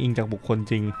คืออ้างอิงจากบุคคล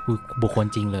จริงบุคคล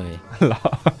จริงเลย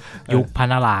ยุคพระ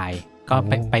นารายณ์ก็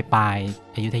ไปปลาย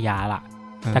อยุธยาล่ะ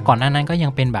แต่ก่อนหน้านั้นก็ยั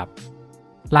งเป็นแบบ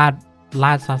ร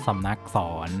าชสำนักส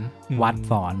อนวัด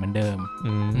สอนเหมือนเดิม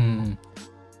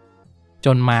จ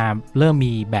นมาเริ่ม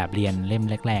มีแบบเรียนเล่ม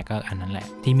แรกๆก็อันนั้นแหละ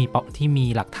ที่มี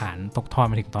หลักฐานตกทอด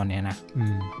มาถึงตอนนี้นะ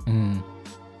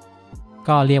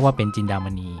ก็เรียกว่าเป็นจินดาม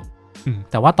ณี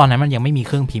แต่ว่าตอนนั้นมันยังไม่มีเ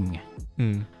ครื่องพิมพ์ไง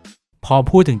พอ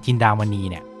พูดถึงจินดามณี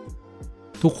เนี่ย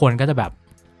ทุกคนก็จะแบบ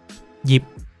ห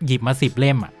ยิบมา10เ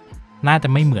ล่มอ่ะน่าจะ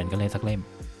ไม่เหมือนกันเลยสักเล่ม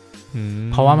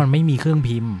เพราะว่ามันไม่มีเครื่อง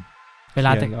พิมพ์เวล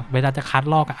าจะคัด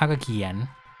ลอกก็เขียน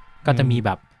ก็จะมีแบ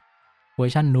บเวอ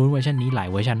ร์ชันนู้นเวอร์ชันนี้หลาย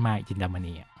เวอร์ชันมากจินดาม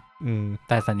ณีอ่ะแ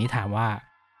ต่สันนิษฐานว่า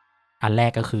อันแร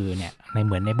กก็คือเนี่ยในเห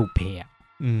มือนในบุพเพอ่ะ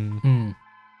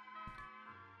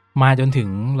มาจนถึง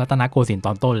รัตนโกสินทร์ต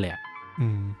อนต้นเลย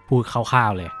พูดคร่า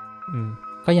วๆเลย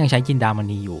ก็ยังใช้จินดาม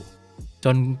ณีอยู่จ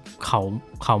นเข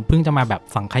าเพิ่งจะมาแบบ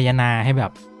สังคายนาให้แบ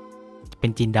บเป็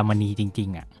นจินดามณีจริง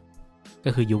ๆอ่ะก็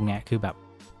คือยุคนี้คือแบบ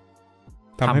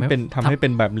ทำให้เป็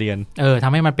นแบบเรียนท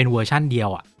ำให้มันเป็นเวอร์ชั่นเดียว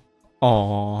อ่ะ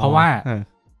เพราะว่า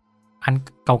อัน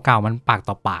เก่าๆมันปาก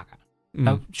ต่อปากอ่ะแ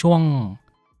ล้ว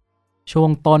ช่วง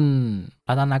ต้น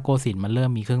รัตนโกสินทร์มันเริ่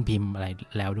มมีเครื่องพิมพ์อะไร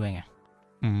แล้วด้วยไง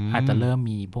อาจจะเริ่ม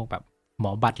มีพวกแบบหม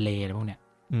อบัตรเลอะไรพวกเนี้ย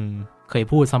เคย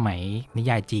พูดสมัยนิ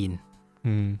ยายจีน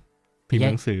พิมพ์ห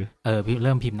นังสือเ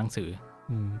ริ่มพิมพ์หนังสือ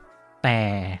แต่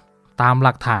ตามห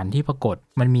ลักฐานที่ปรากฏ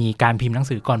มันมีการพิมพ์หนัง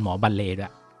สือก่อนหมอบัตรเลด้ว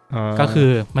ยก็คือ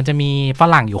มันจะมีฝ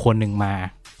รั่งอยู่คนหนึ่งมา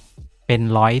เป็น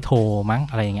ร้อยโทมั้ง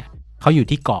อะไรอย่างเงี้ยเขาอยู่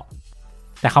ที่เกาะ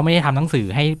แต่เขาไม่ได้ทำหนังสือ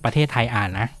ให้ประเทศไทยอ่าน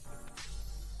นะ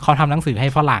เขาทำหนังสือให้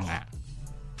ฝรั่ง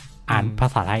อ่านภา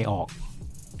ษาไทยออก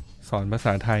สอนภาษ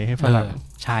าไทยให้ฝรั่ง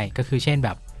ใช่ก็คือเช่นแบ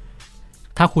บ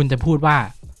ถ้าคุณจะพูดว่า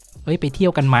ไปเที่ย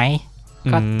วกันไหม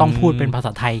ก็ต้องพูดเป็นภาษ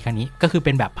าไทยคันนี้ก็คือเ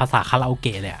ป็นแบบภาษาคาราโอเก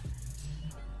ะเลย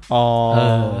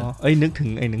นึกถึง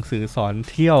ไอ้หนังสือสอน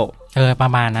เที่ยวปร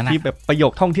ะมาณนั้นนะที่แบบประโย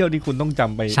คท่องเที่ยวที่คุณต้องจ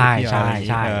ำไปใช่ใช่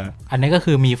ใช่อันนี้ก็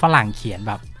คือมีฝรั่งเขียน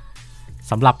แบบ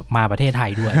สำหรับมาประเทศไท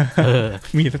ยด้วย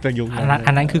มีตั้งแต่ยุค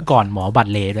อันนั้นคือก่อนหมอบัต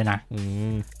รเลด้วยนะ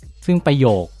ซึ่งประโย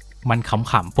คมันข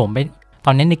ำๆผมไปต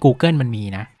อนนี้ใน Google มันมี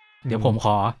นะเดี๋ยวผมข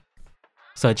อ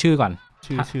เสิร์ชชื่อก่อน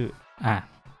ชื่อ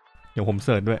เดี๋ยวผมเ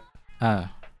สิร์ชด้วย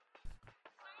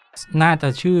น่าจะ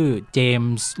ชื่อเจม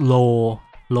ส์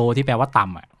โลที่แปลว่าต่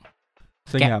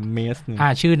ำสยามเมส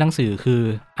ชื่อหนังสือคือ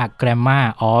A Grammar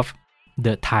of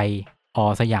the Thai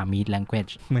or Siamese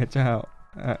Language แม่เจ้า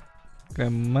A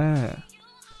Grammar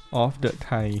of the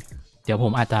Thai เดี๋ยวผ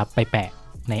มอาจจะไปแปะ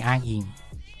ในอ้างอิง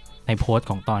ในโพสต์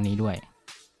ของตอนนี้ด้วย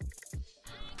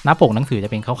หน้าปกหนังสือจะ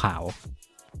เป็นขาว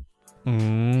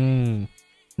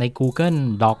ๆใน Google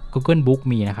Doc Google Book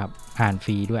มีนะครับอ่านฟ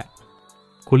รีด้วย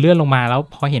คุณเลื่อนลงมาแล้ว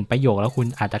พอเห็นประโยคแล้วคุณ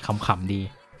อาจจะขำๆดี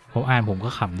ผมอ่านผมก็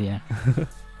ขำดีนะ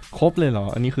ครบเลยเหรอ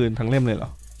อันนี้คือทั้งเล่มเลยเหรอ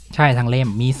ใช่ทั้งเล่ม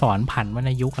มีสอนผันวรรณ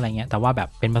ยุกต์อะไรเงี้ยแต่ว่าแบบ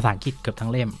เป็นภาษาอังกฤษเกือบทั้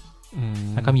งเล่ม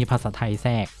แล้วก็มีภาษาไทยแท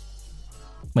รก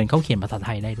เหมือนเขาเขียนภาษาไท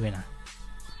ยได้ด้วยนะ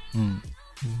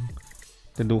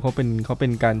แต่ดูเขาเป็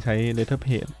นการใช้ letter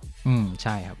page ใ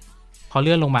ช่ครับพอเ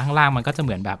ลื่อนลงมาข้างล่างมันก็จะเห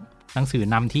มือนแบบหนังสือ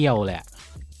นำเที่ยวเลย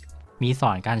มีส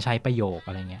อนการใช้ประโยคอ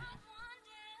ะไรเงี้ย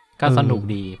ก็สนุก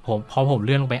ดีพอผมเ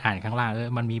ลื่อนลงไปอ่านข้างล่าง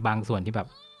มันมีบางส่วนที่แบบ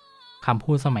คำ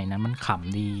พูดสมัยนั้นมันข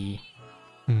ำดี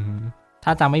ถ้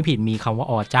าจำไม่ผิดมีคำว่า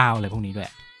อ๋อเจ้าอะไรพวกนี้ด้วย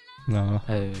เนาะ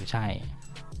ใช่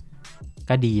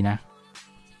ก็ดีนะ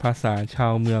ภาษาชา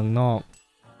วเมืองนอก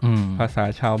ภาษา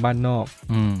ชาวบ้านนอก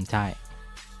ใช่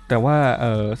แต่ว่า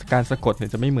การสะกดเนี่ย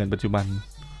จะไม่เหมือนปัจจุบัน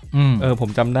ผม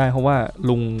จำได้เพราะว่า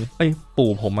ปู่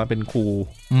ผมมาเป็นครู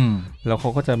แล้วเขา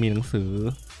ก็จะมีหนังสือ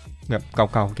แบบเก่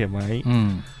าๆเก็บไว้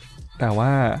แต่ว่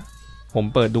าผม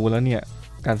เปิดดูแล้วเนี่ย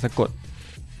การสะกด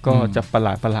ก็จะประหล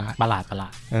าดสร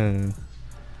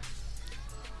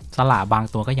ะบาง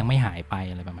ตัวก็ยังไม่หายไป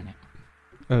อะไรประมาณนี้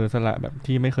สระแบบ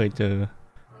ที่ไม่เคยเจอ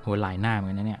โหหลายหน้าเหมือน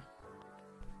กันนะเนี่ย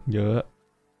เยอะ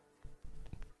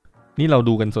นี่เรา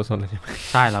ดูกันสดๆเลยใช่ไหม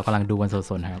ใช่เรากำลังดูกันส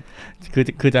ดๆครับ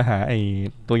คือจะหาไอ้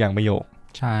ตัวอย่างประโยค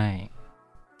ใช่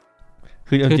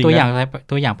คือตัวอย่า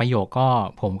งประโยคก็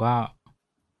ผมก็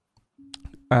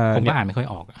อ่านไม่ค่อย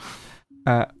ออก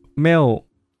Mel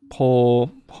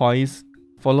poise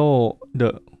follow the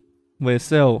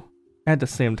vessel at the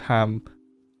same time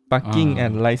bucking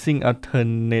and rising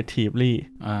alternatively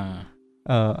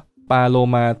ปลาโล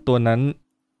มาตัวนั้น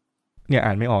เนี่ยอ่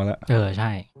านไม่ออกแล้วใ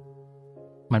ช่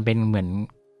มันเป็นเหมือน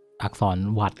อักษร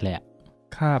วัดเลย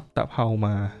คาบตะเภาม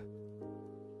า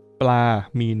ปลา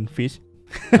mean fish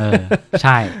ใ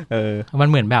ช่มัน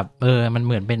เหมือนแบบมันเ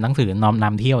หมือนเป็นหนังสือน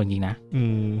ำเที่ยวจริงๆนะ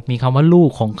มีคำว่าลูก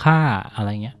ของข้าอะไร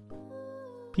เงี้ย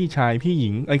พี่ชายพี่หญิ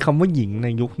งไอ้คำว่าหญิงใน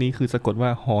ยุคนี้คือสะกดว่า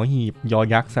หอหีบยอ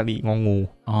ยักษ์สระงองู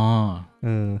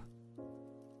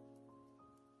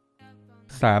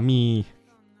สามี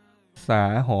สา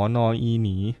หอนออีห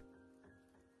นี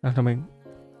ท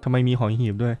ำไมมีหอหี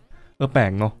บด้วยแปล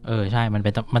กเนาะใช่มั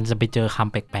นจะไปเจอค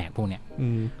ำแปลกๆพวกเนี้ย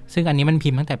ซึ่งอันนี้มันพิ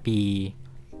มพ์ตั้งแต่ปี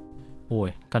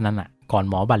ก็นั้นอ่ะก่อน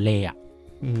หมอบัลเล่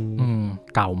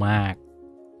เก่ามาก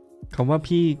คำว่า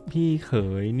พี่เข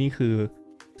ยนี่คือ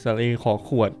สระขอข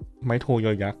วดไม้โทย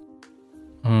อยักษ์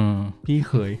พี่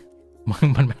เขย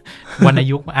มันวรรณ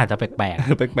ยุกต์อาจจะแปลกแ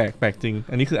ปลกจริง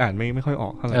อันนี้คืออ่านไม่ค่อยออ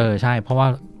กเท่าไหร่ใช่เพราะว่า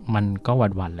มันก็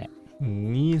วันๆแหละ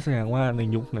นี่แสดงว่าใน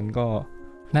ยุคนั้นก็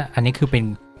อันนี้คือเป็น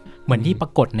เหมือนที่ปร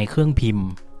ากฏในเครื่องพิมพ์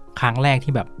ครั้งแรก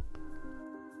ที่แบบ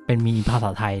เป็นมีภาษา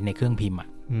ไทยในเครื่องพิมพ์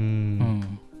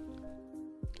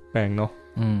แปลกเนาะ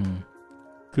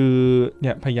คือเ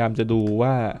นี่ยพยายามจะดูว่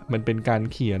ามันเป็นการ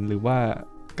เขียนหรือว่า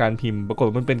การพิมพ์ปรากฏ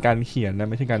มันเป็นการเขียนนะ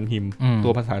ไม่ใช่การพิมพ์ตั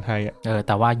วภาษาไทยแ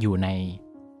ต่ว่าอยู่ใ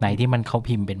นที่มันเขา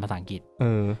พิมพ์เป็นภาษาอังกฤษ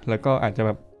แล้วก็อาจจะแ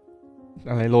บบ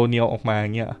อะไรโลเนียลออกมาอย่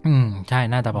างเงี้ยใช่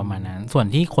น่าจะประมาณนั้นส่วน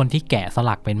ที่คนที่แกะส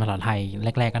ลักเป็นภาษาไทย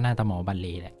แรกๆก็น่าจะหมอบัลเล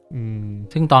แหละ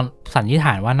ซึ่งตอนสันนิษฐ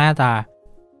านว่าน่าจะ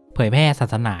เผยแพร่ศา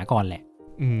สนาก่อนแหละ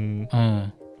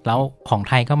แล้วของ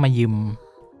ไทยก็มายืม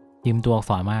พิมพ์ตัวอัก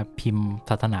ษรมาพิมพ์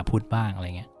ศาสนาพุทธบ้างอะไร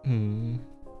เงี้ย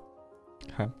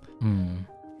ครับ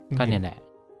ก็เนี่ยแหละ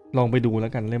ลองไปดูแล้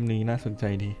วกันเล่มนี้น่าสนใจ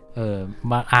ดี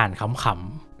มาอ่านข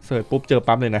ำๆเสิร์ชปุ๊บเจอ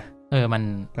ปั๊บเลยนะมัน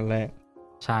อันแรก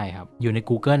ใช่ครับอยู่ใน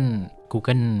Google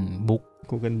Book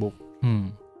Google Book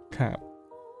ครับ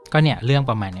ก็เนี่ยเรื่อง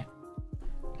ประมาณเนี้ย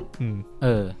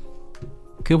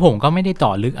คือผมก็ไม่ได้เจ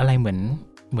าะลึกอะไรเห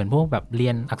มือนพวกแบบเรี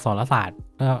ยนอักษรศาสตร์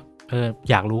ก็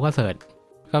อยากรู้ก็เสิร์ช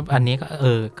ก็อันนี้ก็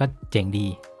ก็เจ๋งดี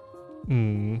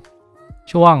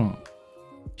ช่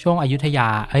วงอยุธยา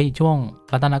ช่วง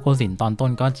รัตนโกสินทร์ตอนต้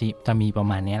นก็จะมีประ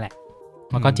มาณนี้แหละ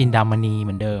มันก็จินดามณีเห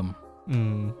มือนเดิม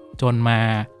จนม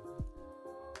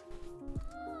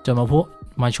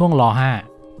าช่วงร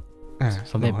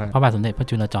.5 สมเด็จพระบาทสมเด็จพระ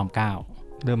จุลจอมเกล้า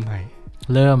เ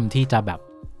ริ่มที่จะแบบ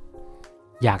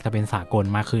อยากจะเป็นสากล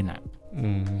มากขึ้นอ่ะ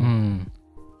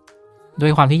ด้ว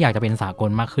ยความที่อยากจะเป็นสากล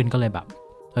มากขึ้นก็เลยแบบ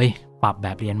ปรับแบ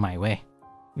บเรียนใหม่เว้ย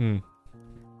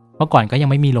เมื่อก่อนก็ยัง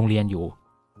ไม่มีโรงเรียนอยู่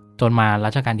จนมา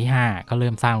รัชกาลที่5ก็เ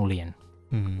ริ่มสร้างโรงเรียน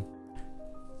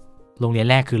โรงเรียน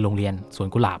แรกคือโรงเรียนสวน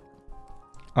กุหลาบ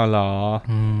อ๋อเหรอ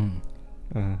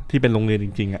ที่เป็นโรงเรียนจ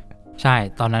ริงๆอ่ะใช่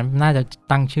ตอนนั้นน่าจะ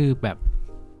ตั้งชื่อแบบ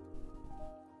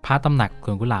พระตำหนักส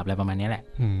วนกุหลาบอะไรประมาณนี้แหละ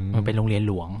มันเป็นโรงเรียน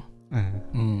หลวง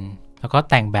แล้วก็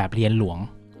แต่งแบบเรียนหลวง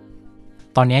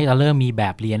ตอนนี้จะเริ่มมีแบ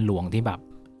บเรียนหลวงที่แบบ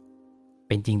เ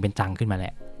ป็นจริงเป็นจังขึ้นมาแหล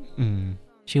ะ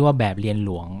ชื่อว่าแบบเรียนห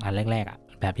ลวงอันแรกๆอ่ะ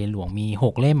แบบเรียนหลวงมี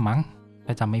6เล่มมั้ง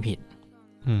ถ้าจำไม่ผิด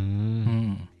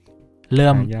เริ่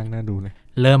มยากน่าดูเลย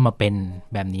เริ่มมาเป็น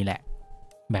แบบนี้แหละ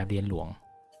แบบเรียนหลวง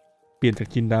เปลี่ยนจาก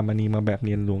จินดามณีมาแบบเ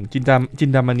รียนหลวงจิน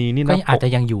ดามณีนี่ก็อาจจะ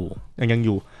ยังอยู่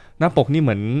หน้าปกนี่เห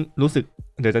มือนรู้สึก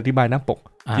เดี๋ยวจะอธิบายหน้าปก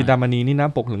จินดามณีนี่หน้า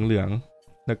ปกเหลือง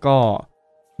ๆแล้วก็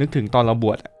นึกถึงตอนเราบ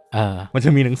วชมันจะ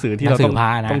มีหนังสือที่เราต้อ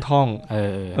งท่อง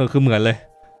คือเหมือนเลย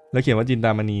แล้วเขียนว่าจินด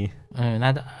ามณี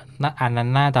น่าอันนั้น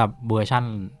น่าจะเวอร์ชั่น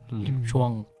ช่วง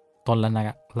ต้น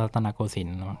รัตนโกสินท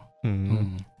ร์เนาะ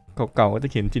เก่าๆก็จะ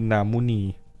เขียนจินดามุนี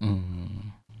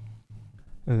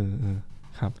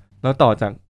ครับแล้วต่อจา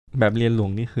กแบบเรียนหลว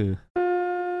งนี่คือ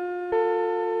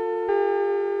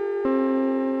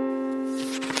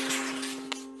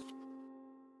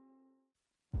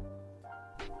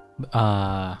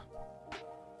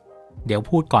เดี๋ยว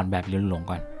พูดก่อนแบบเรียนหลวง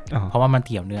ก่อนเพราะว่ามันเ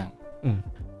กี่ยวเนื่อง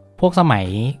พวกสมัย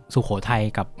สุโขทัย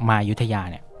กับมาอยุธยา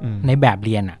เนี่ยในแบบเ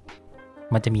รียนอ่ะ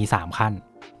มันจะมี3ขั้น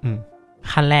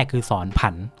ขั้นแรกคือสอนผั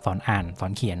นสอนอ่านสอ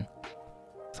นเขียน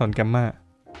สอนแกมมา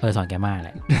สอนแกมมาแห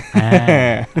ละ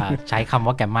ใช้คำ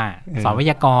ว่าแกมมาสอนไว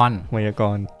ยากรณ์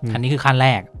อันนี้คือขั้นแร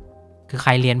กคือใค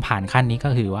รเรียนผ่านขั้นนี้ก็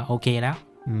ถือว่าโอเคแล้ว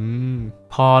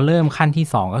พอเริ่มขั้นที่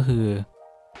2ก็คือ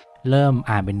เริ่ม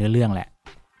อ่านเป็นเนื้อเรื่องแหละ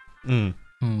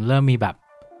เริ่มมีแบบ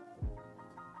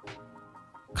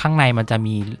ข้างในมันจะ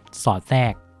มีสอดแทร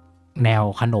กแนว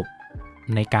ขนบ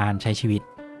ในการใช้ชีวิต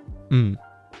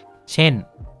เช่น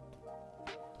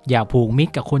อย่าผูกมิต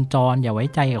รกับคนจรอย่าไว้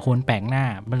ใจกับคนแปลกหน้า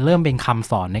มันเริ่มเป็นคำ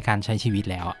สอนในการใช้ชีวิต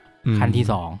แล้วขั้นที่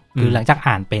2คือหลังจาก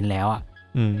อ่านเป็นแล้ว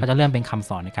ก็จะเริ่มเป็นคำ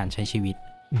สอนในการใช้ชีวิต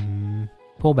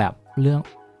พวกแบบเ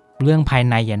รื่องภาย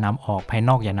ในอย่านำออกภายน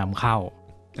อกอย่านำเข้า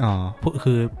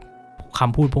คือค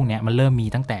ำพูดพวกนี้มันเริ่มมี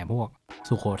ตั้งแต่พวก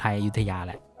สุโขทัยอยุธยาแ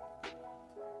หละ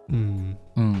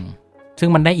ซึ่ง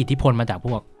มันได้อิทธิพลมาจากพ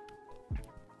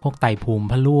วกไตรภูมิ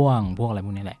พระล่วงพวกอะไรพ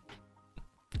วกนี้แหละ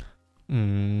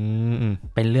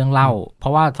เป็นเรื่องเล่าเพรา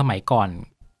ะว่าสมัยก่อน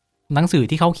หนังสือ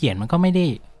ที่เขาเขียนมันก็ไม่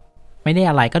ได้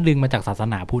อะไรก็ดึงมาจากศาส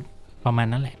นาพุทธประมาณ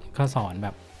นั้นแหละก็สอนแบ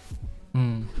บ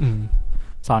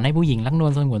สอนให้ผู้หญิงรักนว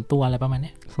ลสงวนตัวอะไรประมาณ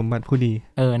นี้สมบัติผู้ดี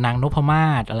นางนพมา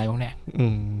ศอะไรพวกเนี้ย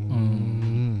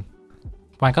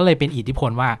มันก็เลยเป็นอิทธิพ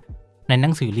ลว่าในหนั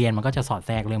งสือเรียนมันก็จะสอดแ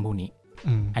ทรกเรื่องพวกนี้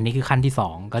อันนี้คือขั้นที่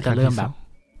2ก็จะเริ่ม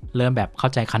แบบเข้า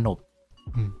ใจขนบ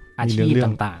อาชีพ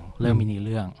ต่างๆเริ่มมีเ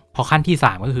รื่องพอขั้นที่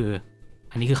3ก็คือ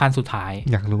อันนี้คือขั้นสุดท้าย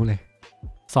อยากรู้เลย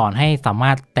สอนให้สาม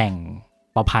ารถแต่ง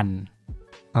ประพันธ์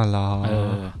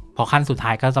พอขั้นสุดท้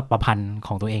ายก็จะประพันธ์ข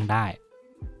องตัวเองได้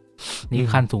นี่คื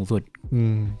อขั้นสูงสุด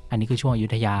อันนี้คือช่วงอยุ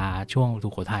ธยาช่วงสุ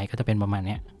โขทัยก็จะเป็นประมาณ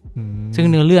นี้ซึ่ง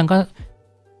เนื้อเรื่องก็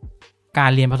กา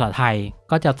รเรียนภาษาไทย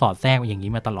ก็จะสอดแทรกอย่าง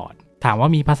นี้มาตลอดถามว่า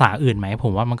มีภาษาอื่นไหมผ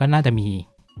มว่ามันก็น่าจะมี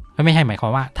ไม่ใช่หมายควา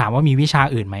มว่าถามว่ามีวิชา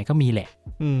อื่นไหมก็มีแหละ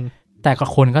แต่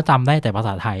คนก็จำได้แต่ภาษ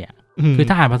าไทยคือ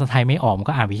ถ้าอ่านภาษาไทยไม่ออกมัน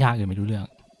ก็อ่านวิชาอื่นไม่รู้เรื่อง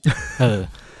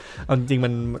เอาจริง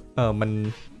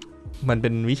มันเป็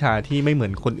นวิชาที่ไม่เหมือ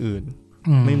นคนอื่น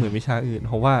ไม่เหมือนวิชาอื่นเ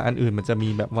พราะว่าอันอื่นมันจะมี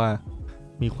แบบว่า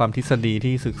มีความทฤษฎี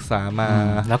ที่ศึกษามา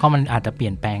แล้วก็มันอาจจะเปลี่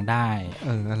ยนแปลงได้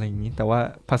อะไรอย่างนี้แต่ว่า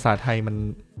ภาษาไทย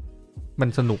มัน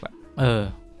สนุก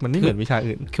มันไม่เหมือนวิชา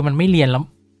อื่นคือมันไม่เรียนแล้ว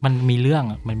มันมีเรื่อ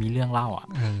งเล่า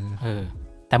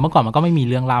แต่เมื่อก่อนมันก็ไม่มี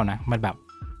เรื่องเล่านะมันแบบ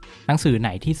หนังสือไหน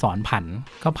ที่สอนผัน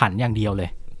ก็ผันอย่างเดียวเลย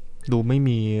ดูไม่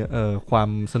มีความ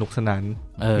สนุกสนาน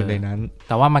อยู่ในนั้นแ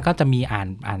ต่ว่ามันก็จะมี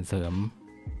อ่านเสริม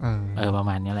ประ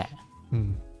มาณนี้แหละ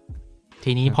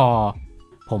ทีนี้พอ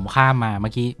ผมข้ามมาเมื่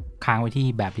อกี้ค้างไว้ที่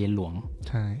แบบเรียนหลวง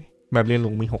ใช่แบบเรียนหล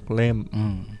วงมี6 เล่ม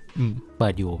เปิ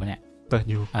ดอยู่ปะเนี่ยเปิด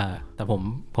อยู่แต่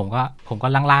ผมก็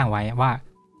ล่างๆไว้ว่า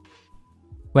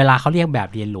เวลาเขาเรียกแบบ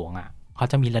เรียนหลวงอ่ะเขา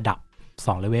จะมีระดับ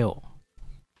2เลเวล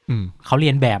เขาเรี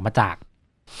ยนแบบมาจาก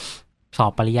สอ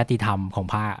บปริยัติธรรมของ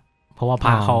พระเพราะว่าพร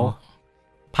ะเ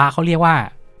ขาเรียกว่า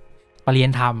ปริยั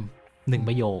ติธรรม1 ป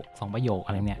ระโยค 2 ประโยคอ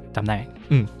ะไรเนี่ยจำได้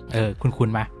คุณ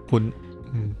ไหมคุณ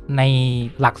ใน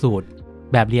หลักสูตร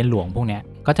แบบเรียนหลวงพวกเนี้ย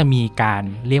ก็จะมีการ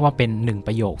เรียกว่าเป็น1 ป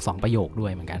ระโยค 2 ประโยคด้ว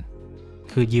ยเหมือนกัน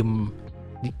คือยืม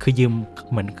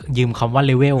เหมือนยืมคำว่าเ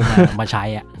ลเวลมาใช้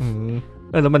อ่ะ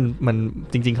แล้วมัน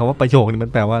จริงๆคำว่าประโยคนี่มั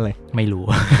นแปลว่าอะไรไม่รู้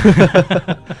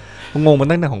งงมัน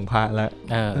ตั้งแต่ของพระแล้ว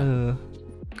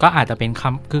ก็อาจจะเป็น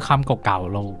คำเก่า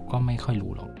ๆเราก็ไม่ค่อย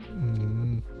รู้หรอก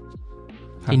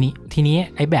ทีนี้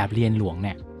ไอ้แบบเรียนหลวงเ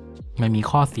นี่ยมันมี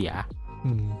ข้อเสีย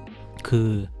คือ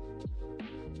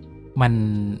มัน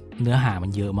เนื้อหามั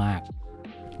นเยอะมาก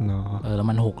แล้ว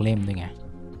มัน6 เล่มด้วยไง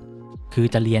คือ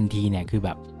จะเรียนทีเนี่ยคือแบ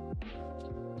บ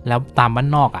แล้วตามบ้าน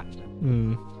นอกอ่ะ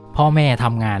พ่อแม่ท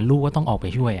ำงานลูกก็ต้องออกไป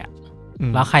ช่วยอ่ะ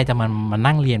แล้วใครจะมา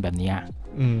นั่งเรียนแบบนี้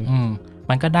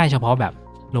มันก็ได้เฉพาะแบบ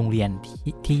โรงเรียน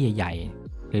ที่ใหญ่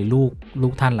ๆหรือลู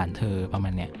กท่านหลานเธอประมา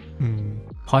ณเนี้ย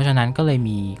เพราะฉะนั้นก็เลย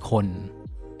มีคน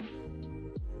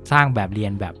สร้างแบบเรีย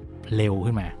นแบบเร็ว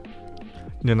ขึ้นมา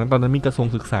เดี๋ยวนั้นตอนนั้นมีกระทรวง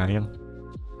ศึกษายัง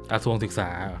กระทรวงศึกษา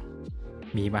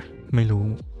มีปะไม่รู้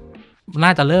น่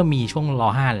าจะเริ่มมีช่วงร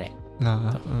.5 แหละ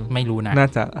ไม่รู้นะน่า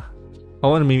จะเพราะ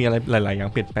ว่ามันมีอะไรหลายๆอย่าง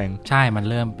เปลี่ยนแปลงใช่มัน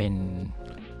เริ่มเป็น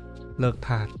เลิกท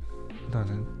าสตอน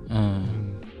นั้น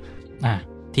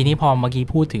ทีนี้พอเมื่อกี้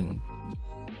พูดถึง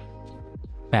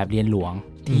แบบเรียนหลวง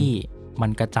ที่มั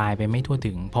นกระจายไปไม่ทั่ว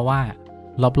ถึงเพราะว่า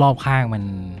รอบๆข้างมั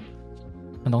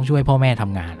นต้องช่วยพ่อแม่ท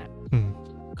ำงานอ่ะ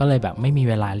ก็เลยแบบไม่มี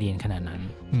เวลาเรียนขนาดนั้น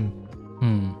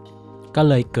ก็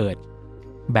เลยเกิด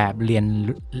แบบเรียน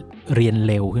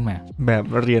เร็วขึ้นมาแบบ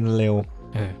เรียนเร็ว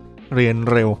เรียน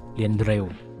เร็ว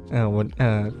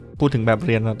พูดถึงแบบเ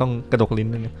รียนเราต้องกระดกลิ้น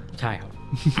นึงใช่ครับ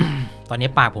ตอนนี้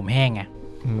ปากผมแห้งไง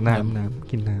น้ำ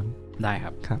กินน้ำได้ค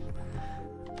รับครับ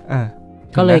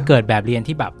ก็เลยเกิดแบบเรียน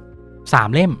ที่แบบ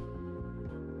3 เล่ม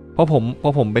เพราะ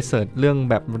ผมไปเสิร์ชเรื่อง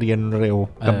แบบเรียนเร็ว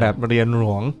กับแบบเรียนหล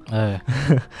วง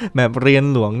แบบเรียน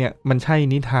หลวงเนี่ยมันใช่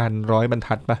นิทาน100 บรร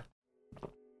ทัดปะ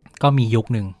ก็มียุค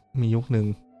หนึ่ง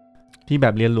ที่แบ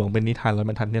บเรียนหลวงเป็นนิทาน100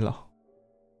 บรรทัดเนี่ยหรอ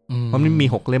เพราะมันมี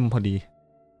6 เล่มพอดี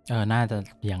น่าจะ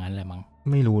อย่างนั้นแหละมั้ง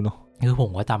ไม่รู้เนาะคือผม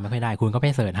ก็จำไม่ค่อยได้คุณก็ไป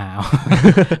เสิร์ชหา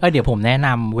เดี๋ยวผมแนะน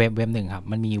ำเว็บหนึ่งครับ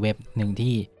มันมีเว็บหนึ่ง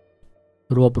ที่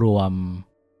รวบรวม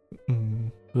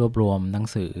หนัง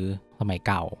สือสมัย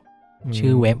เก่า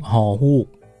ชื่อเว็บฮอฮู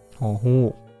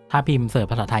กถ้าพิมพ์เสิร์ช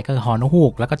ภาษาไทยก็คือฮอนฮู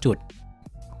กแล้วก็จุด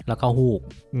แล้วก็ฮูก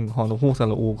ฮอนฮูกส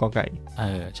ระอูกอไก่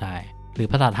ใช่หรือ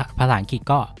ภาษาอังกฤษ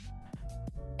ก็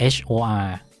HOR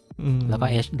แล้วก็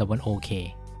HOOK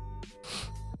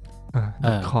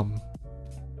com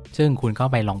ซึ่งคุณก็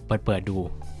ไปลองเปิดดู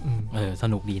ส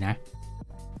นุกดีนะ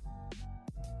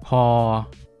พ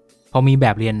อมีแบ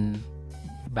บเรียน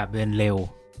เร็ว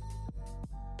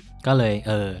ก็เลย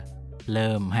เ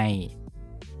ริ่มให้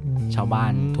ชาวบ้า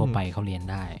นทั่วไปเขาเรียน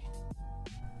ได้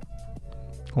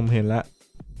ผมเห็นแล้ว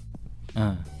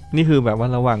นี่คือแบบว่า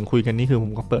ระหว่างคุยกันนี่คือผ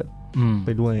มก็เปิดไป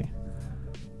ด้วย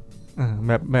แ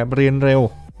บบเรียนเร็ว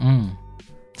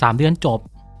3 เดือนจบ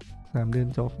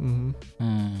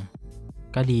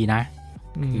ก็ดีนะ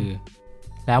คือ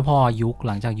แล้วพอห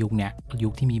ลังจากยุ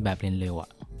คที่มีแบบเรียนเร็วอ่ะ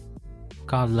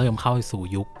ก็เริ่มเข้าสู่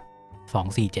ยุค2475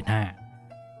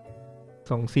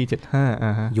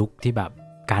ยุคที่แบบ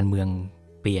การเมือง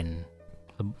เปลี่ยน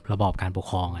ระบอบการปก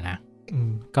ครองอะนะ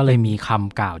ก็เลยมีค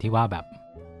ำกล่าวที่ว่าแบบ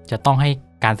จะต้องให้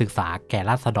การศึกษาแก่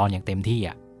ราษฎรอย่างเต็มที่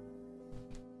อ่ะ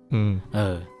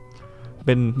เ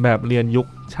ป็นแบบเรียนยุค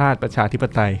ชาติประชาธิป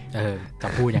ไตยจะ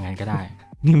พูดอย่างนั้นก็ได้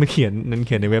นี่มาเขียน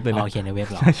ในเว็บเลยนะเขียนในเว็บ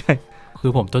เหรอใช่คื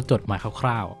อผมจดมาค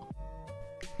ร่าว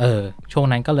ๆช่วง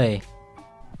นั้นก็เลย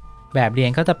แบบเรีย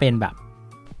นก็จะเป็นแบบ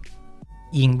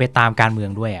อิงไปตามการเมือ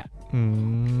งด้วยอ่ะ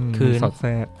คือ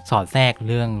สอดแทรก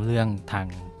เรื่องทาง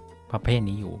ประเภท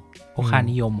นี้อยู่พวกค่า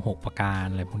นิยม6 ประการ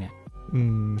อะไรพวกเนี้ย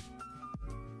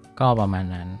ก็ประมาณ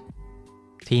นั้น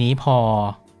ทีนี้พอ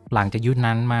หลังจากยุค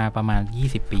นั้นมาประมาณ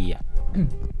20 ปีอ่ะ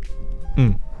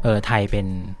ไทยเป็น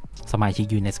สมาชิก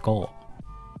ยูเนสโก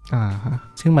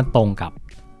ซึ่งมันตรงกั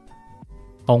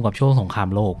บช่วงสงคราม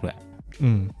โลกด้วย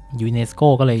ยูเนสโก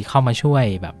ก็เลยเข้ามาช่วย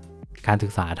แบบการศึ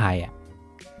กษาไทยอ่ะ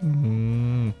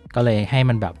ก็เลยให้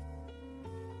มันแบบ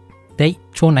ได้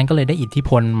ช่วงนั้นก็เลยได้อิทธิพ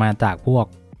ลมาจากพวก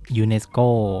ยูเนสโก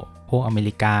พวกอเม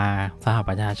ริกาสหป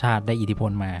ระชาชาติได้อิทธิพ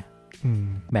ลมา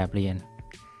แบบเรียน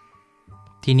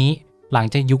ทีนี้หลัง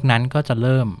จากยุคนั้นก็จะเ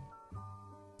ริ่ม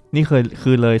นี่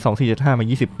คือเลย2475มา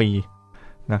20ปี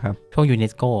นะครับช่วงยูเน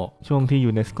สโกช่วงที่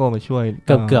ยูเนสโกมาช่วยเ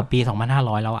กือบปี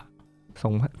2500แล้วอ่ะ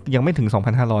ยังไม่ถึง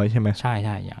2500ใช่ไหมใช่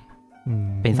อย่าง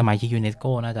เป็นสมัยที่ยูเนสโก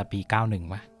น่าจะปี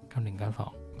91ป่ะ91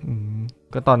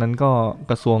 92ก็ตอนนั้นก็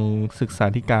กระทรวงศึกษา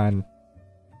ธิการ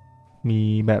มี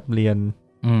แบบเรียน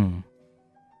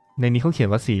ในนี้เขาเขียน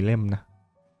ว่า4 เล่มนะ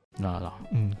หรอ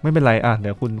ไม่เป็นไรเดี๋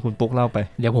ยวคุณปุ๊กเล่าไป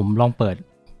เดี๋ยวผมลองเปิด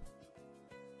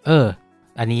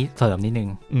อันนี้เสริมนิดนึง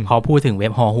พอพูดถึงเว็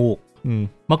บฮอฮูก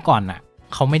เมื่อก่อนน่ะ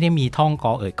เขาไม่ได้มีท่องก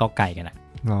อกอไก่กันน่ะ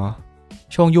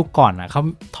ช่วงยุคก่อนน่ะเขา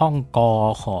ท่องกอ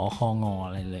ขอคองออ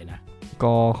ะไรเลยนะก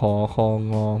อขอคอ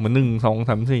งอเหมือน1 2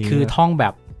 3 4คือท่องแบ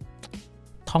บ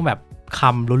ค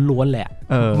ำล้วนๆเลย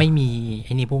ไม่มีไ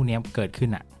อ้นี่พวกนี้เกิดขึ้น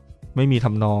อ่ะไม่มีท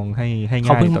ำนองให้ง่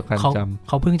ายต่อการจำเ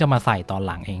ขาเพิ่งจะมาใส่ตอน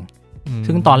หลังเอง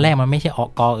ซึ่งตอนแรกมันไม่ใช่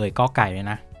กอก็ไก่เลย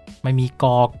นะไม่มีก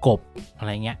อกบอะไร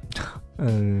เงี้ย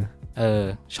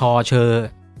ชอเช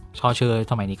อ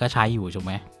สมัยนี้ก็ใช้อยู่ถูกไ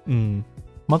หม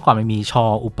เมื่อก่อนมันมีชอ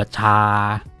อุปชา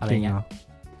อะไรเงี้ย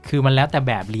คือมันแล้วแต่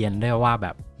แบบเรียนด้วยว่าแบ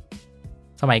บ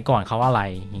สมัยก่อนเขาอะไร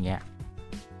อย่างเงี้ย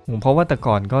เพราะว่าแต่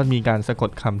ก่อนก็มีการสะก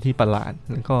ดคำที่ประหลาด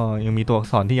แล้วก็ยังมีตัวอัก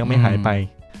ษรที่ยังไม่หายไป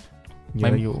เย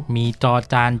อะอยู่มีจอ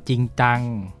จานจริงจัง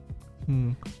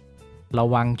ระ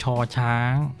วังชอช้า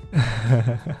ง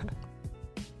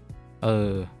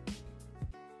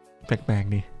แปลก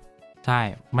ๆดิใช่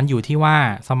มันอยู่ที่ว่า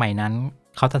สมัยนั้น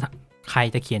ใคร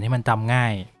จะเขียนให้มันจำง่า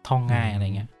ยท่องง่ายอะไร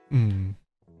เงี้ย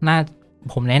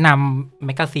ผมแนะนำแม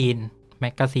กกา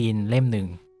ซีนเล่มหนึ่ง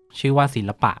ชื่อว่าศิ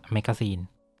ลปะแมกกาซีน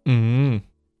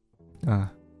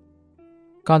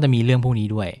ก็จะมีเรื่องพวกนี้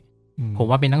ด้วยผม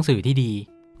ว่าเป็นหนังสือที่ดี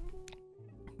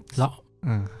แล้ว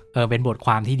เป็นบทค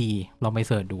วามที่ดีลองไปเ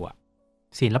สิร์ชดู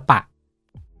ศิลปะ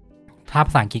ถ้าภ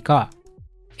าษาอังกฤษก็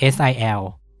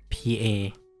SILPA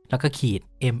แล้วก็ขีด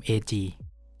MAG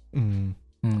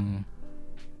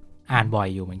อ่านบ่อย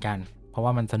อยู่เหมือนกันเพราะว่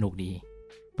ามันสนุกดี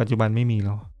ปัจจุบันไม่มีแ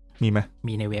ล้วมีไหม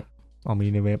มีในเว็บมี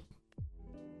ในเว็บ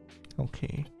โอเค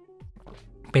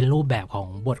เป็นรูปแบบของ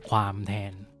บทความแท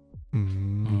น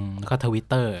แล้วก็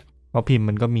Twitter เพราะพิมพ์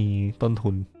มันก็มีต้นทุ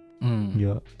นเย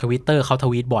อะ Twitter เขาท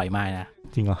วีตบ่อยมากนะ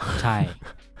จริงเหรอใช่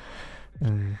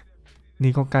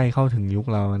นี่ก็ใกล้เข้าถึงยุค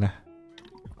เรานะ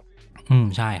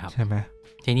ใช่ครับใช่ไหม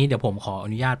ทีนี้เดี๋ยวผมขออ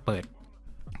นุญาตเปิด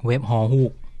เว็บฮอฮู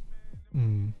ก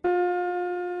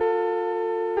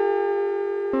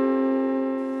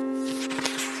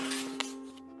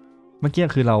เมื่อกี้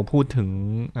คือเราพูดถึง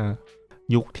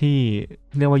ยุคที่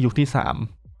เรียกว่ายุคที่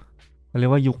3เรีย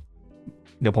กว่ายุค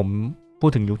เดี๋ยวผมพูด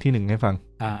ถึงยุคที่1ให้ฟัง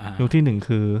ยุคที่1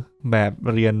คือแบบ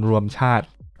เรียนรวมชาติ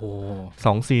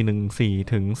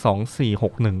2414ถึง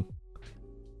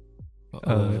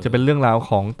2461จะเป็นเรื่องราว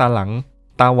ของตาห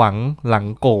วังหลัง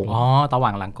โก่งตาห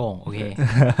วังหลังโก่งโอเค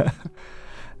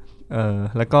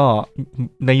แล้วก็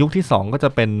ในยุคที่2ก็จะ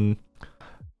เป็น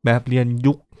แบบเรียน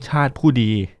ยุคชาติผู้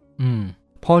ดี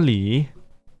พ่อหลี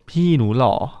พี่หนูห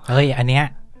ล่อเฮ้ยอันเนี้ย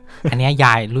ย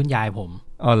ายรุ่นยายผม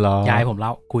เหรอยายผมเล่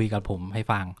าคุยกับผมให้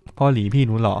ฟังพ่อหลีพี่ห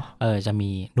นูหล่อจะมี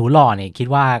หนูหล่อเนี่ยคิด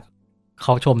ว่าเข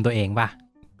าชมตัวเองป่ะ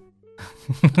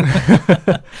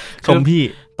ชมพี่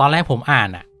ตอนแรกผมอ่าน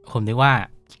ผมนึกว่า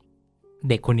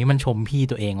เด็กคนนี้มันชมพี่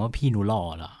ตัวเองว่าพี่หนูหล่อ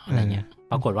เหรออะไรเงี้ย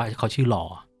ปรากฏว่าเขาชื่อหล่อ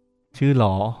ชื่อห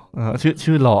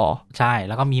ล่อใช่แ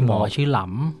ล้วก็มีหมอชื่อหล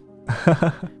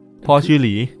ำพ่อชื่อห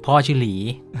ลี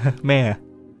แม่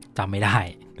จำไม่ได้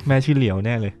แม่ชื่อเหลียวแ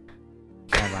น่เลย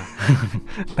ใช่ปะ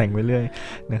แต่งไปเรื่อย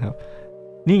นะครับ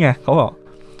นี่ไงเขาบอก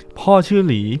พ่อชื่อ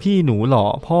หลีพี่หนูหล่อ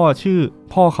พ่อ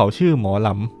เขาชื่อหมอหล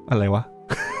ำอะไรวะ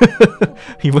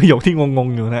มีประโยคที่งง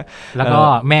ๆอยู่นะแล้วก็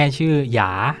แม่ชื่อหย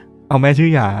าแม่ชื่อ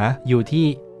หยาอ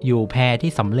ยู่แพร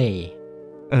ที่สำเร็จ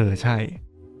ใช่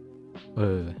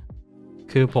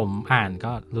คือผมอ่าน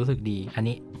ก็รู้สึกดีอัน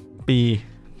นี้ปี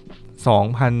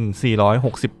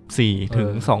2464ถึง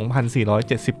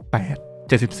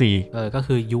2474ก็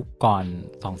คือยุคก่อน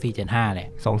2475แหละ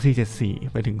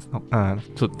2474ไปถึง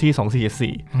สุดที่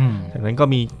2474จากนั้นก็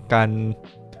มีการ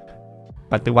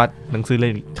ปฏิวัติหนังสือเรี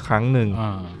ยนอีกครั้งหนึ่ง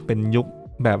เป็นยุค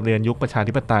แบบเรียนยุคประชา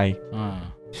ธิปไตย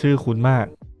ชื่อคุ้นมาก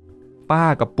ป้า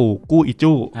กับปู่กู้อี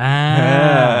จู้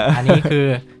อันนี้คือ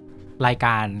รายก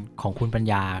ารของคุณปัญ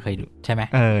ญาเคยดูใช่ไหม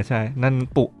ใช่นั่น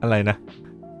ปู่อะไรนะ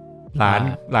ห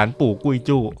ลานปู่กู้อี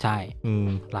จู้ใช่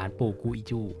หลานปู่กู้อี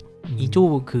จู้อีจู้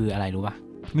คืออะไรรู้ป่ะ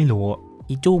ไม่รู้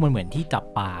อีจู้มันเหมือนที่จับ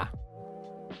ปลา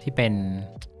ที่เป็น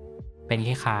ค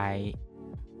ล้าย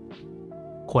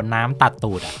ๆขวดน้ำตัด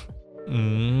ตูด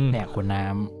เนี่ยขวดน้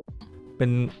ำเป็น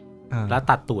แล้ว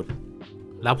ตัดตูด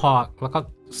แล้วก็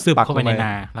ซึบเข้าไปในน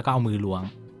าแล้วก็เอามือล้วง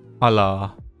อ๋อเหรอ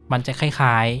มันจะค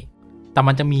ล้ายๆแต่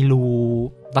มันจะมีรู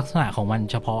ลักษณะของมัน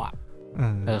เฉพาะ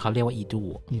เขาเรียกว่าอี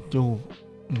จู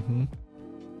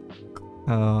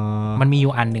มันมีอ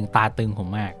ยู่อันหนึ่งตาตึงผม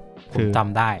มากผมจ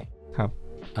ำได้ครับ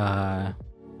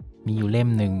มีอยู่เล่ม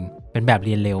หนึ่งเป็นแบบเ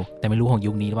รียนเร็วแต่ไม่รู้ของ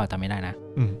ยุคนี้หรือเปล่าจำไม่ได้นะ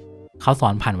เขาสอ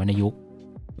นผันวรรณยุกต์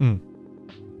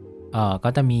ก็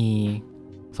จะมี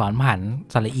สอนผัน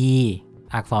สระอี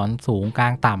อักษรสูงกลา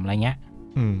งต่ำอะไรเงี้ย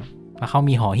แล้วเขา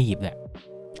มีหอหีบเนี่ย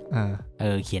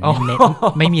เขียนเน้น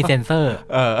ๆไม่มีเซ็นเซอร์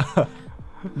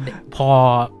พอ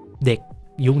เด็ก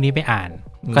ยุคนี้ไปอ่าน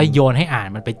ก็โยนให้อ่าน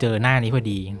มันไปเจอหน้านี้พอ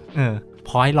ดีพ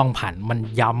อให้ลองผันมัน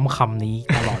ย้ำคำนี้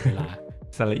ตลอดเวลา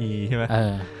สระอีใช่ไหม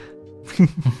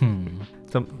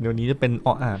เดี๋ยวนี้จะเป็น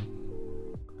อ่าน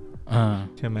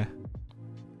ใช่ไหม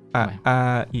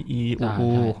อีอู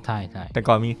ใช่ใช่แต่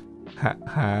ก่อนมี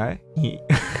หาอี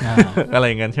อะไร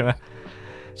อย่างนั้นใช่ไหม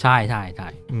ใช่ใช่ใช่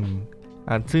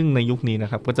ซึ่งในยุคนี้นะ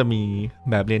ครับก็จะมี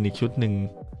แบบเรียนอีกชุดหนึ่ง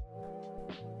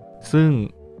ซึ่ง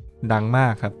ดังมา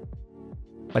กครับ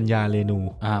ปัญญาเรนู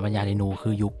ปัญญาเรนูคื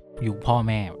อยุคพ่อ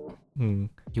แม่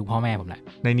ยุคพ่อแม่ผมแหละ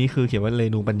ในนี้คือเขียนว่าเร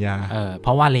นูปัญญาเพร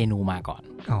าะว่าเรนูมาก่อน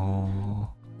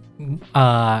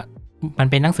มัน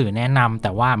เป็นหนังสือแนะนำแ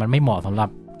ต่ว่ามันไม่เหมาะสำหรับ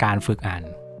การฝึกอ่าน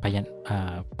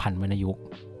ผันวรรณยุกต์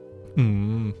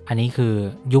อันนี้คือ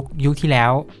ยุคที่แล้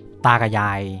วตากับย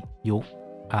ายยุค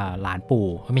หลานปู่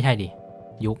ไม่ใช่ดิ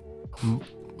ยุค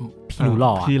พี่หนูห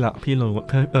ล่อพี่หนู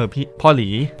พี่พ่อห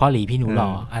ลีพี่หนูหล่อ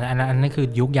อันนั้นคือ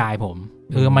ยุคยายผม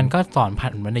มันก็สอนผั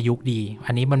นวรรณยุกต์ดี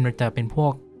อันนี้มันจะเป็นพว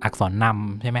กอักษรน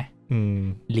ำใช่ไหม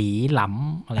หลีหล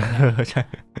ำอะไรเงี้ยใช่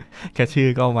แค่ชื่อ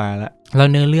ก็มาแล้ว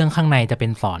เนื้อเรื่องข้างในจะเป็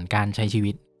นสอนการใช้ชี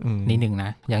วิตนิดนึงน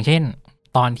ะอย่างเช่น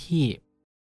ตอนที่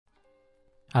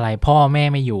อะไรพ่อแม่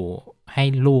ไม่อยู่ให้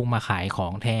ลูกมาขายขอ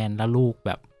งแทนแล้วลูกแ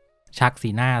บบชักสี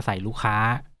หน้าใส่ลูกค้า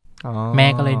แม่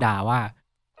ก็เลยด่าว่า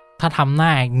ถ้าทำหน้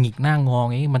าหงิกหน้างอ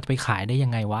งี้มันจะไปขายได้ยั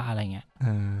งไงวะอะไรเงี้ย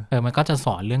มันก็จะส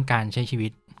อนเรื่องการใช้ชีวิ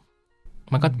ต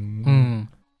มันก็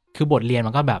คือบทเรียน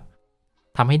มันก็แบบ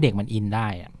ทำให้เด็กมันอินได้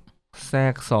อะแทร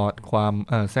กสอดความ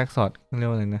แทรกสอดเรียก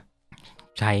ว่าอะไรนะ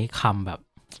ใช้คำแบบ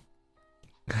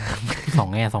สอง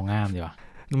แง่สองงามดีกว่า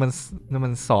นี่มั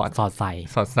นสอดใส่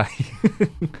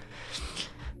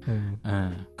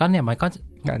ก็เนี่ยมันก็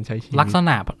การใช้ลักษณ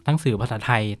ะหนังสือภาษาไ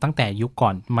ทยตั้งแต่ยุคก่อ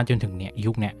นมาจนถึงเนี่ย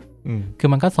ยุคเนี่ยคือ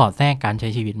มันก็สอดแทรกการใช้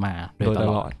ชีวิตมาโดยต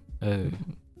ลอด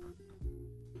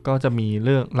ก็จะมีเ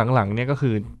รื่องหลังๆเนี่ยก็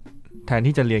คือแทน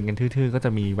ที่จะเรียนกันทื่อๆก็จะ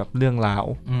มีแบบเรื่องราว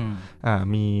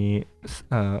มี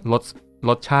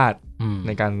รสชาติใ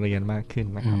นการเรียนมากขึ้น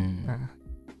นะครับ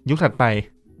ยุคถัดไป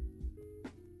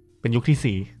เป็นยุค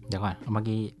ที่4เดี๋ยวก่อนเมื่อ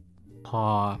กี้พอ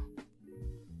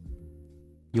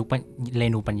ยุคเร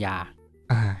นูปัญญา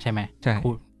ใช่ไหมใช่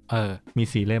มี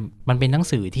4เล่มมันเป็นหนัง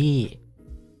สือที่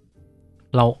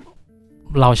เ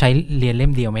ราใช้เรียนเล่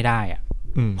มเดียวไม่ได้อะ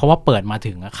เพราะว่าเปิดมา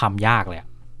ถึงคำยากเลย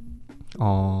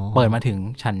เปิดมาถึง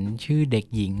ฉันชื่อเด็ก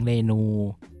หญิงเรนู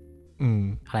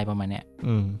อะไรประมาณเนี้ย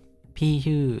พี่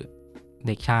ชื่อเ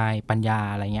ด็กชายปัญญา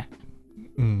อะไรเงี้ย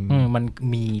มัน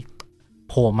มี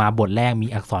โผล่มาบทแรกมี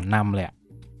อักษรนำเลย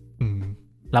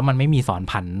แล้วมันไม่มีสอน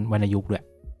ผันวรรณยุกต์ด้วย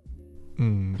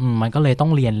มันก็เลยต้อ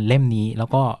งเรียนเล่มนี้แล้ว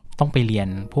ก็ต้องไปเรียน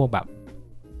พวกแบบ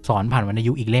สอนผันวรรณ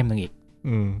ยุกต์อีกเล่มนึงอีก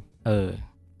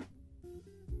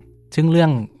ซึ่งเรื่อ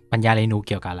งปัญญาเรนูเ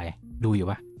กี่ยวกับอะไรดูอยู่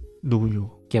ปะดูอยู่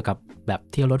เกี่ยวกับแบบ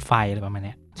เที่ยวรถไฟอะไรประมาณ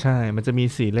นี้ใช่มันจะมี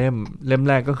4เล่ม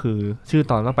แรกก็คือชื่อ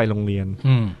ตอนว่าไปโรงเรียน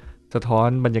สะท้อน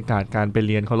บรรยากาศการไปเ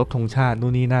รียนเคารพธงชาตินู่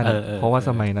นนี่นั่นเพราะว่าส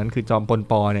มัยนั้นคือจอมพล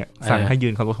ป.เนี่ยสั่งให้ยื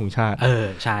นเคารพธงชาติ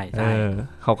ใช่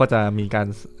เขาก็จะมีการ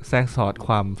แทรกสอดค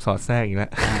วามสอดแทรกอีกแล้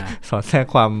วสอดแทรก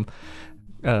ความ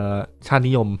ชาติ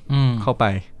นิยมเข้าไป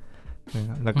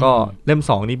แล้วก็เล่ม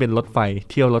2นี่เป็นรถไฟ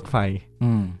เที่ยวรถไฟ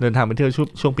เดินทางไปเที่ยว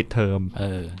ช่วงปิดเทอม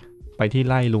ไปที่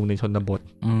ไร่ลุงในชนบท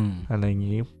อะไรอย่าง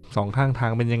นี้2ข้างทา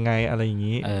งเป็นยังไงอะไรอย่าง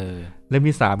นี้เล่ม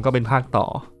ที่3ก็เป็นภาคต่อ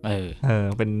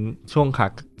เป็นช่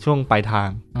วงปลายทาง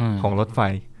ของรถไฟ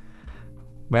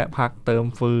แวะพักเติม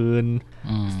ฟืน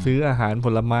ซื้ออาหารผ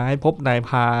ลไม้พบนาย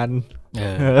พราน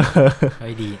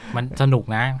ดีมันสนุก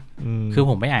นะคือ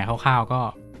ผมไปอ่านคร่าวๆ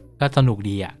ก็สนุก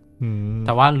ดีอ่ะแ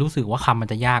ต่ว่ารู้สึกว่าคำมัน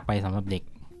จะยากไปสำหรับเด็ก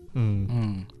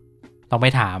ต้องไป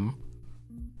ถาม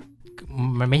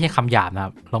มันไม่ใช่คำหยาบนะค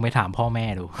รับลองไปถามพ่อแม่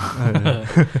ดู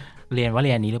เรียนว่าเ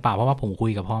รียนนี้หรือเปล่าเพราะว่าผมคุ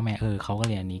ยกับพ่อแม่เขาก็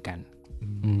เรียนนี้กัน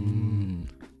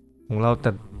ของเราแ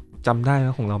ต่จำได้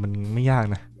ว่าของเรามันไม่ยาก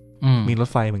นะมีรถ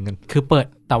ไฟเหมือนกันคือ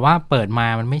แต่ว่าเปิดมา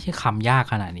มันไม่ใช่คำยาก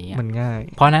ขนาดนี้มันง่าย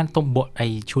เพราะนั้นตรงบทไอ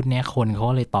ชุดเนี้ยคนเขา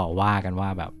เลยต่อว่ากันว่า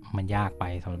แบบมันยากไป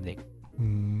สำหรับเด็ก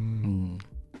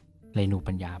เรนู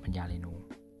ปัญญาเรนู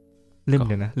เล่มเ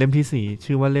ดี๋ยวนะเล่มที่4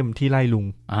ชื่อว่าเล่มที่ไล่ลุง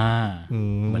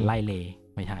เหมือนไล่เล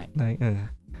ไม่ใช่ใน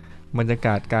บรรยาก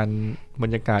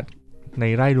าศใน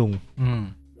ไร่ลุง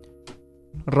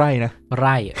ไร่นะไ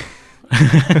ร่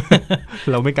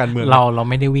เราไม่การเมืองเรา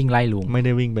ไม่ได้วิ่งไล่ลุงไม่ไ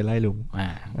ด้วิ่งไปไล่ลุง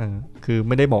คือไ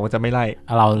ม่ได้บอกว่าจะไม่ไล่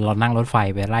เรานั่งรถไฟ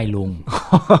ไปไล่ลุง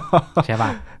ใช่ป่ะ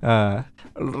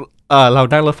เรา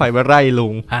นั่งรถไฟไปไล่ลุ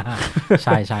งใ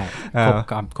ช่ใช่ครบ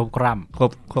กล้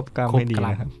ำให้ดี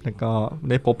นะครับแล้วก็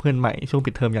ได้พบเพื่อนใหม่ช่วง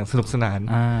ปิดเทอมอย่างสนุกสนาน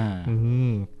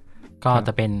ก็จ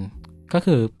ะเป็นก็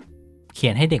คือเขี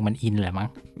ยนให้เด็กมันอินแหละมั้ง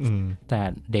แต่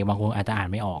เด็กบางคนอาจจะอ่าน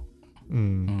ไม่ออก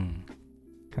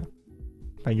ครับ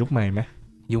ไปยุคใหม่ไหม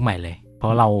ยุคใหม่เลยเพรา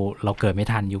ะเราเกิดไม่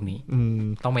ทันยุคนี้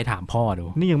ต้องไปถามพ่อดู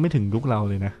นี่ยังไม่ถึงยุคเรา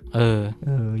เลยนะ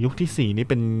ยุคที่4นี่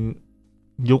เป็น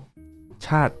ยุคช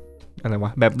าติอะไรว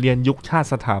ะแบบเรียนยุคชาติ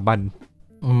สถาบัน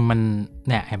มัน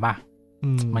เนี่ยเห็นป่ะ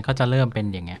มันก็จะเริ่มเป็น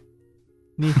อย่างเงี้ย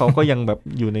นี่เขาก็ยังแบบ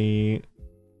อยู่ใน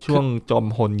ช่วงจอม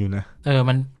พลอยู่นะ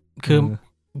มันคื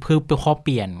อพอเป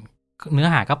ลี่ยนเนื้อ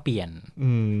หาก็เปลี่ยน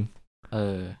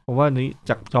เพราะว่านี้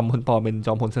จากจอมพลป.เป็นจ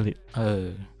อมพลสฤษดิ์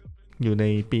อยู่ใน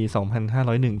ปี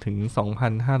2501ถึง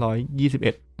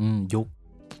2521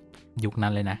ยุคนั้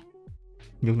นเลยนะ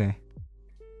ยุคไหน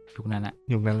ยุคนั้นอะ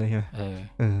ยุคนั้นเลยใช่ไหม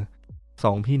ส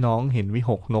องพี่น้องเห็นวิ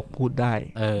หกนกพูดได้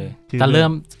จะเริ่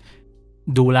ม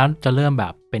ดูแล้วจะเริ่มแบ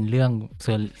บเป็นเรื่องเ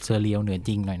ซอร์เรียลเหนือจ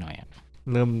ริงหน่อย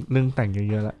ๆเริ่มเรื่องแต่งเย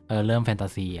อะๆแล้วเริ่มแฟนตา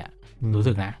ซีอ่ะรู้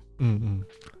สึกนะ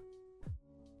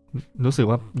รู้สึก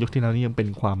ว่ายุคที่แล้วนี่ยังเป็น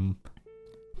ความ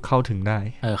เข้าถึงได้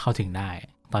เข้าถึงได้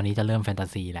ตอนนี้จะเริ่มแฟนตา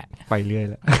ซีแหละไปเรื่อย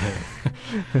แล้ว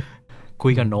คุ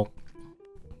ยกับนก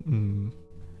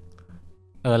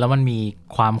แล้วมันมี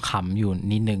ความขำอยู่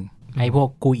นิดนึงไอ้พวก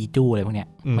กูอีจู้อะไรพวกเนี้ย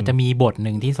มันจะมีบทห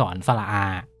นึ่งที่สอนสระอา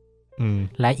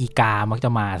และอีกามักจะ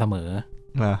มาเสมอ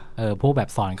พวกแบบ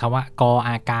สอนคำว่ากออ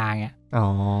ากาเงี้ย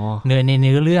ในเ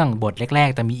นื้อเรื่องบทแรก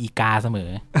ๆแต่มีอีกาเสม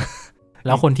อแ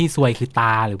ล้วคนที่ซวยคือต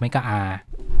าหรือไม่ก็อา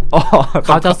เข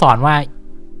าจะสอนว่า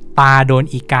ตาโดน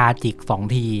อีกาจิก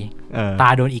2 ทีตา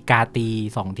โดนอีกาตี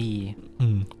2 ที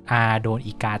อาโดน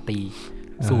อีกาตี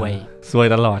ซวย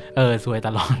ตลอดซวยต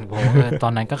ลอดโอ้ตอ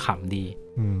นนั้นก็ขำดี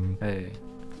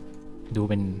ดู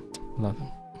เป็น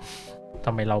ท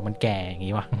ำไมเรามันแก่อย่าง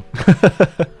นี้วะ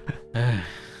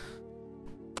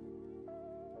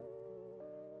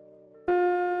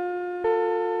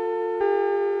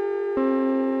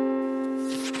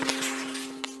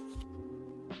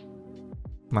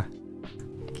มา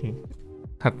โอเค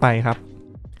ถัดไปครับ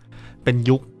เป็น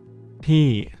ยุคที่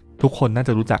ทุกคนน่าจ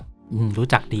ะรู้จั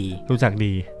กดี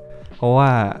เพราะว่า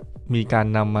มีการ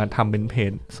นำมาทำเป็นเพ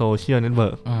จโซเชียลเน็ตเวิ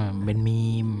ร์กเป็นมี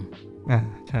ม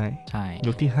ใช่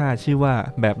ยุคที่5ชื่อว่า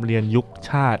แบบเรียนยุค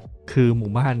ชาติคือหมู่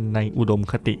บ้านในอุดม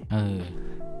คติ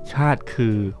ชาติคื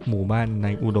อหมู่บ้านใน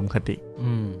อุดมคติ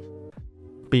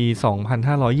ปี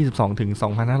2522ถึง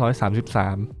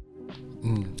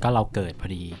2533ก็เราเกิดพอ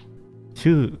ดี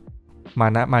ชื่อมา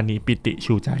นะมานีปิติ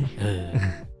ชูใจ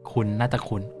คุณน่าจะ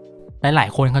คุณหลาย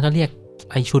ๆคนเขาจะเรียก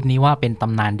ไอชุดนี้ว่าเป็นต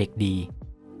ำนานเด็กดี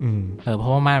เพรา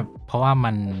ะว่า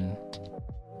มัน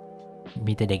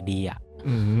มีแต่เด็กดีอ่ะ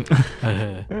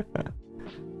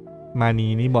มานี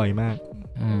นี่บ่อยมาก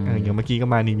อย่างเมื่อกี้ก็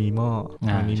มานีมีหม้อม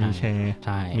านีมีแชร์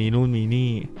มีนู่นมีนี่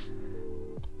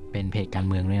เป็นเพจการ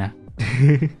เมืองด้วยนะ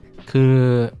คือ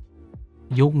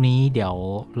ยุคนี้เดี๋ยว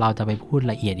เราจะไปพูด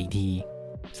ละเอียดอีกที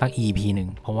สัก EP หนึ่ง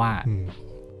เพราะว่า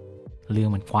เรื่อง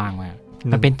มันกว้างมาก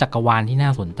มันเป็นจักรวาลที่น่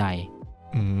าสนใจ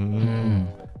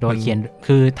โดยเขียน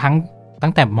คือตั้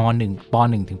งแต่ม.1 ป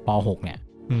.1 ถึงป.6 เนี่ย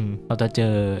เราจะเจ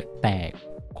อแต่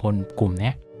คนกลุ่มเนี้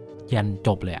ยยันจ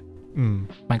บเลย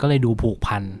มันก็เลยดูผูก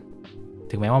พัน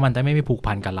ถึงแม้ว่ามันจะไม่ผูก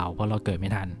พันกับเราเพราะเราเกิดไม่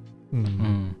ทัน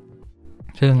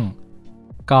ซึ่ง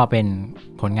ก็เป็น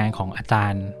ผลงานของอาจา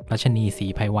รย์รัชนีศรี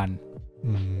ไพวัน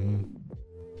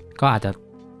ก็อาจจะ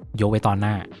ยกไว้ตอนห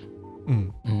น้า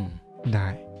ได้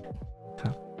ค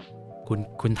รับ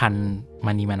คุณทันม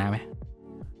านีมานะไหม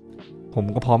ผม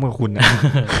ก็พร้อมกับคุณนะ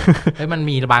มัน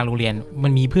มีบางโรงเรียนมั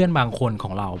นมีเพื่อนบางคนข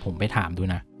องเราผมไปถามดู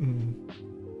นะ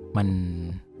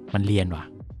มันเรียนว่ะ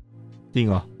จริงเ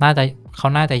หรอเขา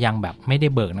น่าจะยังแบบไม่ได้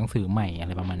เบิกหนังสือใหม่อะไ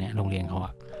รประมาณนี้โรงเรียนเขาอ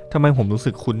ะทำไมผมรู้สึ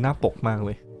กคุ้นหน้าปกมากเล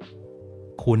ย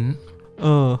คุ้น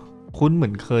คุ้นเหมื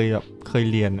อนเคย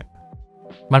เรียนอ่ะ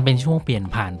มันเป็นช่วงเปลี่ยน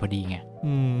ผ่านพอดีไง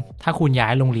ถ้าคุณย้า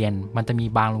ยโรงเรียนมันจะมี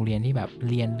บางโรงเรียนที่แบบ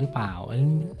เรียนหรือเปล่า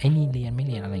ไอ้นี่เรียนไม่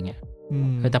เรียนอะไรเงี้ย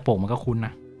แต่ปกมันก็คุ้นน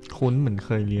ะคุ้นเหมือนเ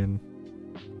คยเรียน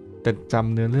แต่จ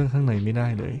ำเนื้อเรื่องข้างในไม่ได้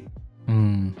เลย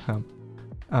ครับ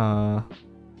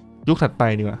ยุคถัดไป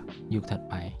ดีกว่ายุคถัด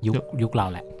ไปยุคเรา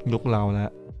แหละยุคเราแล้ว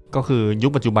ก็คือยุ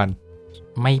คปัจจุบัน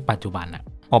ไม่ปัจจุบันอะ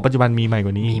ปัจจุบันมีใหม่ก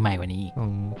ว่านี้มีใหม่กว่านี้อีก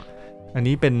อัน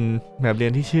นี้เป็นแบบเรีย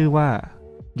นที่ชื่อว่า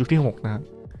ยุคที่6นะครับ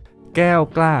แก้ว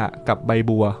กล้ากับใบ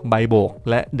บัวใบโบก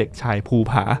และเด็กชายภู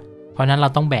ผาเพราะนั้นเรา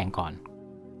ต้องแบ่งก่อน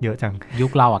เยอะจังยุ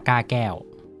คเราอะกล้าแก้ว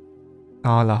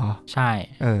อ๋อเหรอใช่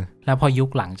แล้วพอยุค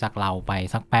หลังจากเราไป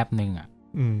สักแป๊บนึงอะ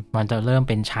มันจะเริ่ม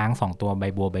เป็นช้าง2 ตัวใบ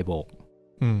บัวใบโบก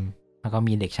แล้วก็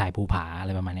มีเด็กชายภูผาอะไ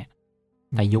รประมาณนี้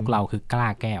แต่ยุคเราคือกล้า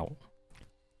แก้ว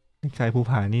เด็กชายภู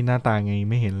ผานี่หน้าตาไง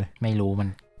ไม่เห็นเลยไม่รู้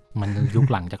มันยุค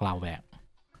หลังจากเราแบบ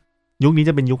ยุคนี้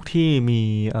จะเป็นยุคที่มี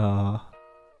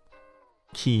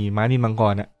ขี่ม้านินมังก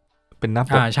รอะเป็นหน้า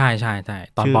ปกใช่ใช่ใช่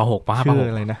ตอนป .6 ป .5 ป .6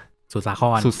 อะไรนะสุสา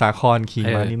ครขี่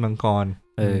ม้านินมังกร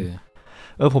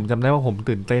ผมจำได้ว่าผม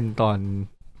ตื่นเต้นตอน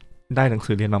ได้หนัง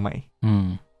สือเรียนมาใหม่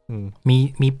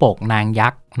มีปกนางยั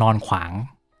กษ์นอนขวาง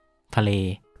ทะเล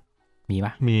มีป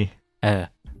ะมี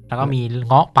แล้วก็มี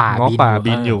เงาะป่า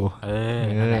บินอยู่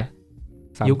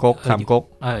สามก๊ก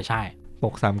ใช่ป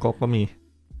ก3 ก๊กก็มี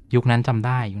ยุคนั้นจำไ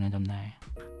ด้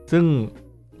ซึ่ง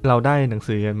เราได้หนัง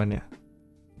สือเรียนมาเนี่ย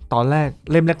ตอนแรก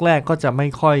เล่มแรกๆก็จะไม่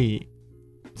ค่อย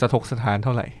สะทกสถานเท่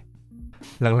าไหร่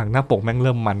หลังๆหน้าปกแม่งเ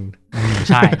ริ่มมัน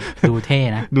ใช่ดูเท่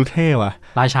นะดูเท่ว่ะ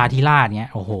ราชาธิราชเนี้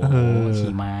ยโอ้โห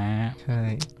ขี่ม้าใช่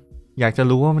อยากจะ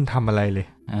รู้ว่ามันทำอะไรเลย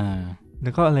แล้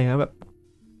วก็อะไรนะแบบ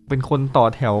เป็นคนต่อ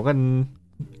แถวกัน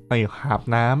ไปหาบ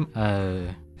น้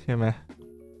ำใช่ไหม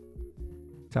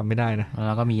จำไม่ได้นะแ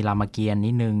ล้วก็มีรามเกียรติ์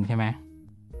นิดนึงใช่ไหม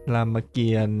รามเ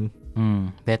กียรติ์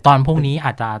แต่ตอนพวกนี้อ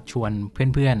าจจะชวน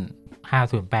เพื่อนๆ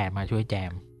508มาช่วยแจ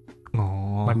ม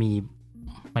มัน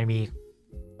มี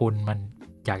คุณมัน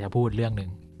อยากจะพูดเรื่องนึง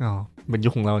เป็นยุ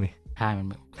คของเรานี่ใช่มัน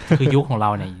คือยุคของเรา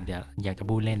เนี่ยเดี๋ยวอยากจะ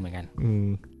พูดเล่นเหมือนกัน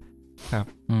ครับ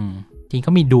จริง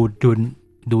ก็มี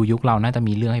ดูยุคเราน่าจะ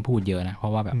มีเรื่องให้พูดเยอะนะเพรา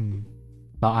ะว่าแบบ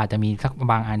เราอาจจะมีสัก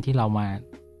บางอันที่เรามา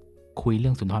คุยเรื่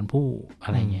องสุนทรภู่อะ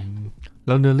ไรเงี้ยแ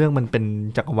ล้วเนื้อเรื่องมันเป็น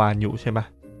จักรวาลอยู่ใช่ไหม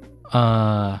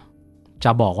จ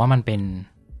ะบอกว่ามันเป็น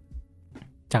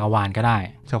จักรวาลก็ได้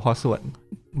เฉพาะส่วน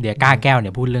เดี๋ยวกล้าแก้วเ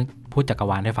นี่ยพูดจักร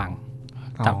วาลให้ฟัง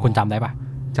คุณจำได้ปะ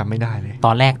จำไม่ได้เลยต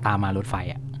อนแรกตามมารถไฟ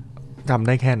อ่ะจำไ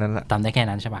ด้แค่นั้นแหละจำได้แค่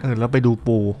นั้นใช่ปะแล้วไปดู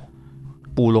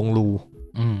ปูลงรู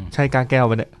ใช่กาแก้ว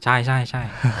ปะเนี่ยใช่ใช่ใช่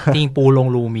จริงปูลง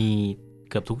รูมี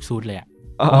เกือบทุกซูตเลยอ่ะ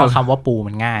เพราะคำว่าปู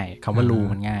มันง่ายคำว่ารู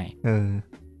มันง่าย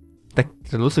แต่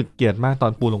จะรู้สึกเกลียดมากตอ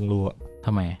นปูลงรูอ่ะท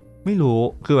ำไมไม่รู้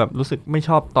คือแบบรู้สึกไม่ช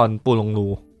อบตอนปูลงรู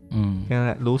แค่นั้นแ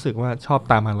หละรู้สึกว่าชอบ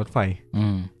ตามหารถไฟ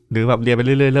หรือแบบเรียนไปเ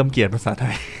รื่อยๆเริ่มเกลียดภาษาไท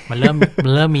ยมันเ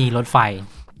ริ่มมีรถไฟ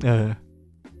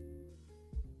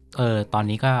ตอน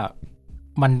นี้ก็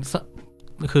มัน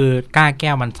คือกล้าแก้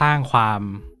วมันสร้างความ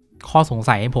ข้อสง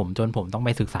สัยให้ผมจนผมต้องไป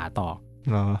ศึกษาต่อ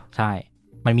ใช่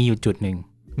มันมีอยู่จุดหนึ่ง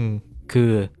คื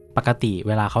อปกติเ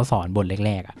วลาเขาสอนบทแ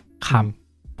รกๆอ่ะค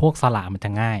ำพวกสระมันจะ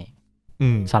ง่าย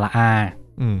สระอา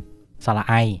สระ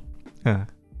ไอ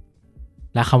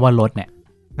แล้วคำว่ารถเนี่ย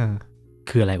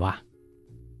คืออะไรวะ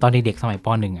ตอนเด็กๆสมัยป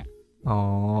.1อ่ะ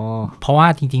เพราะว่า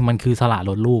จริงๆมันคือสระ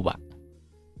รถรูปอ่ะ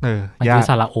มันคือ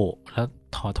สระโอแล้ว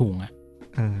ถอถุงอ่ะ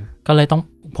ผมก็เลย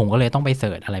ต้องไปเ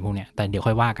สิร์ชอะไรพวกเนี้ยแต่เดี๋ยว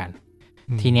ค่อยว่ากัน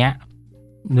ทีเนี้ย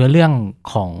เนื้อเรื่อง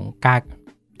ของกา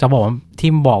จะบอกว่าที่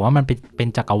บอกว่ามันเป็น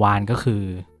จักรวาลก็คือ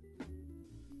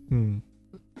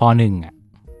ป.1อ่ะ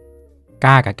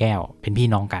ก้ากับแก้วเป็นพี่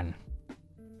น้องกัน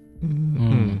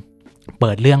เ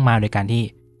ปิดเรื่องมาโดยการที่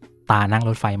ตานั่งร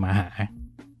ถไฟมาหา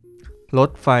ร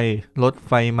ถ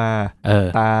ไฟมา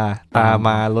ตาม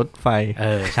ารถไฟ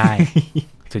ใช่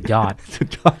สุดยอด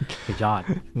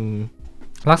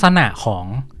ลักษณะของ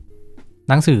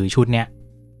หนังสือชุดเนี้ย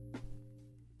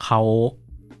เข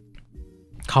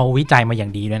าวิจัยมาอย่า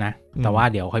งดีด้วยนะแต่ว่า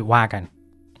เดี๋ยวค่อยว่ากัน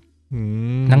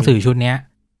หนังสือชุดเนี้ย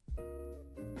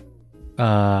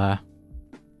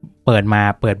เปิด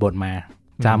บทมา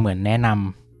จะเหมือนแนะน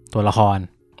ำตัวละคร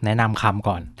แนะนำคำ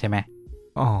ก่อนใช่ไหม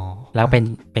แล้วเ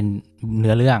ป็นเ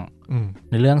นื้อเรื่อง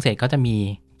เสร็จก็จะมี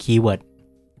คีย์เวิร์ด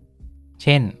เ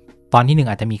ช่นตอนที่1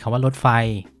อาจจะมีคำว่ารถไฟ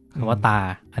คำว่าตา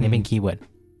อันนี้เป็นคีย์เวิร์ด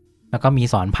แล้วก็มี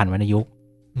สอนผันวรรณยุกต์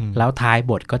แล้วท้าย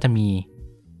บทก็จะมี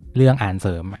เรื่องอ่านเส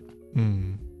ริม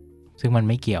ซึ่งมัน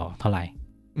ไม่เกี่ยวเท่าไหร่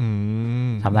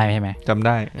ทำได้ใช่ไหมจำไ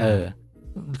ด้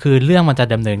คือเรื่องมันจะ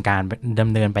ดำเ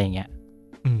นินไปอย่างเงี้ย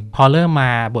พอเริ่มมา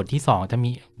บทที่2จะมี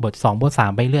บท2บท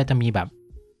3ไปเรื่อยจะมีแบบ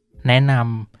แนะน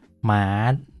ำห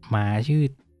มาชื่อ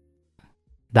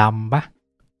ดำปะ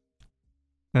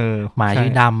หมาชื่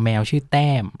อดำแมวชื่อแต้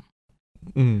ม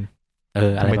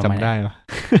อะไรประมาณนี้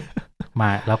ม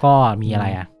าแล้วก็มีอะไร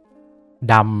อ่ะ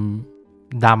ด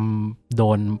ำโด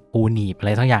นปูหนีบอะไ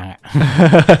รทั้งอย่างอ่ะ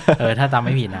ถ้าจำไ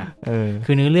ม่ผิดนะ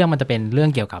คือเนื้อเรื่องมันจะเป็นเรื่อง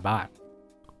เกี่ยวกับว่า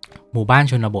หมู่บ้าน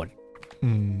ชนบท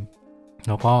แ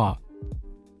ล้วก็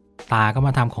ตาก็ม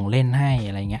าทำของเล่นให้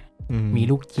อะไรเงี้ยมี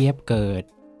ลูกเจี๊ยบเกิด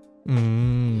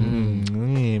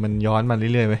มันย้อนมาเรื่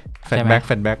อยๆไหมแฟลชแบ็ก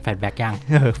ยัง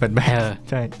แฟลชแบ็ก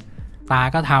ใช่ ตา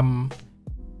ก็ท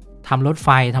ำรถไฟ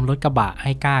ทำรถกระบะใ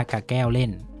ห้ก้ากับแก้วเล่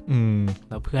นแ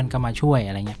ล้วเพื่อนก็มาช่วยอ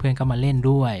ะไรเงี้ยเพื่อนก็มาเล่น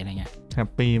ด้วยอะไรเงี้ยแฮป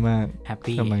ปี้มากแฮป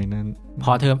ปี้สมัยนั้นพ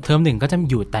อเทอมหนึ่งก็จะ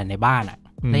อยู่แต่ในบ้านอ่ะ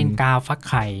เล่นกาฟัก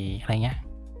ไข่อะไรเงี้ย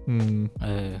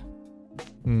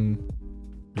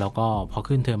แล้วก็พอ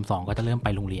ขึ้นเทอม2ก็จะเริ่มไป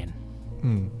โรงเรียน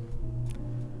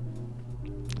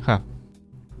ครับ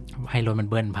ให้รถมัน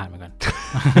เบิ้ลผ่านมาก่อน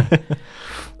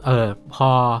พอ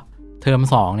เทอม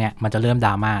2เนี่ยมันจะเริ่มด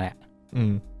ราม่าแหละ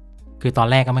คือตอน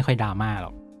แรกก็ไม่ค่อยดราม่าหร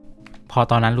อกพอ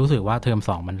ตอนนั้นรู้สึกว่าเทอม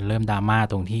2มันเริ่มดราม่า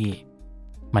ตรงที่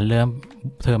มันเริ่ม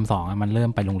เทอม2มันเริ่ม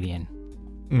ไปโรงเรียน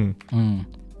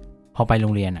พอไปโร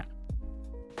งเรียนอ่ะ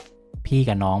พี่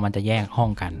กับน้องมันจะแยกห้อ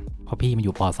งกันเพราะพี่มันอ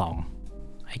ยู่ป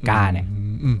.2 ไอ้ก้าเนี่ย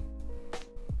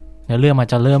แล้วเรื่องมัน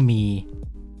จะเริ่ม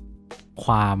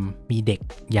มีเด็ก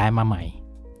ย้ายมาใหม่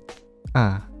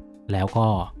แล้วก็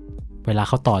เวลาเ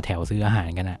ขาต่อแถวซื้ออาหาร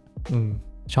กันอ่ะ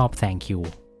ชอบแซงคิว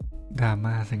ดรา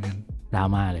ม่าซะงั้นดรา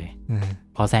ม่าเลย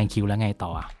พอแซงคิวแล้วไงต่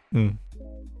อ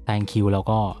แซงคิวแล้ว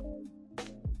ก็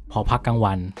พอพักกลาง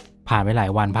วันผ่านไปหลาย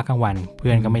วันพักกลางวันเพื่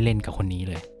อนก็ไม่เล่นกับคนนี้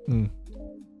เลย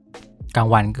กลาง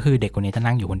วันก็คือเด็กคนนี้จะ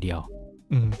นั่งอยู่คนเดียว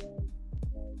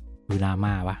ดูดราม่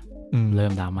าปะเริ่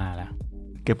มดราม่าแล้ว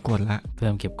เก็บกดละเ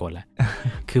ริ่มเก็บกดแล้ว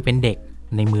คือเป็นเด็ก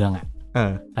ในเมืองอ่ะ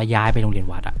แล้วย้ายไปโรงเรียน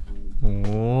วัดอ่ะโอ้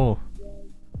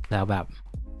แล้วแบบ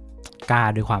กล้า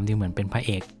ด้วยความที่เหมือนเป็นพระเ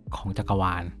อกของจักรว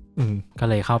าลก็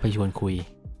เลยเข้าไปชวนคุย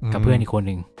กับเพื่อนอีกคนห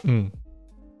นึ่ง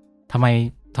ทำไ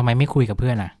มไม่คุยกับเพื่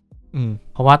อนอ่ะ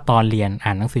เพราะว่าตอนเรียนอ่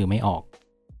านหนังสือไม่ออก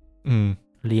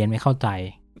เรียนไม่เข้าใจ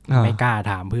ไม่กล้า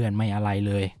ถามเพื่อนไม่อะไร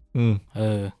เลย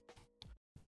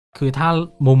คือถ้า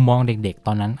มุมมองเด็กๆต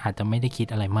อนนั้นอาจจะไม่ได้คิด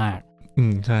อะไรมาก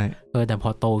ใช่แต่พอ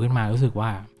โตขึ้นมารู้สึกว่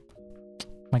า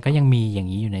มันก็ยังมีอย่าง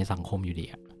นี้อยู่ในสังคมอยู่ดี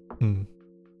อ่ะ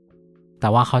แต่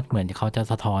ว่าเขาเหมือนเขาจะ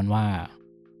สะท้อนว่า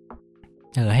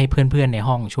ให้เพื่อนๆใน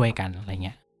ห้องช่วยกันอะไรเ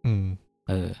งี้ย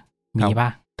มีป่ะ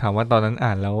ถามว่าตอนนั้นอ่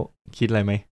านแล้วคิดอะไรไ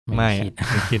หมไม่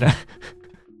คิดนะ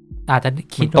อาจจะ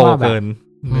คิดว่าแบบ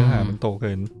เนื้อหามันโตเ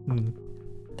กิน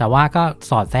แต่ว่าก็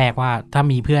สอดแทรกว่าถ้า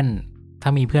มีเพื่อน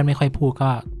ไม่ค่อยพูดก็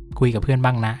คุยกับเพื่อน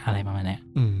บ้างนะอะไรประมาณนี้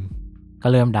ก็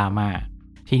เริ่มดราม่า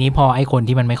ทีนี้พอไอ้คน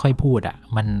ที่มันไม่ค่อยพูดอ่ะ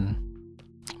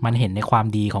มันเห็นในความ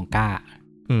ดีของก้า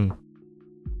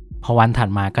พอวันถัด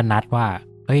มาก็นัดว่า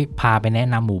เฮ้ยพาไปแนะ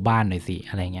นำหมู่บ้านหน่อยสิ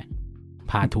อะไรเงี้ย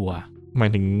พาทัวร์หมาย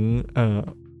ถึง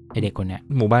ไอเด็กคนเนี้ย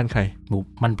หมู่บ้านใคร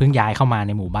มันเพิ่งย้ายเข้ามาใ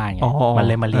นหมู่บ้านไงมัน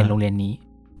เลยมาเรียนโรงเรียนนี้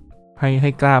ให้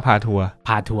กล้าพาทัว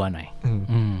ร์หน่อย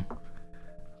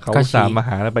เขาสามมาห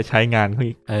าแล้วไปใช้งานเขา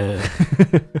อีก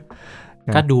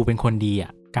ก็ดูเป็นคนดีอ่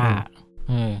ะกล้า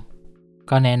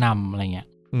ก็แนะนำอะไรเงี้ย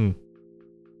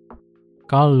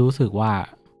ก็รู้สึกว่า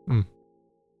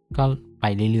ก็ไป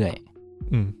เรื่อย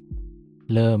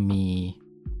ๆเริ่มมี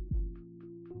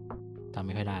จำไ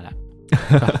ม่ค่อยได้ละ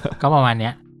ก็ประมาณเนี้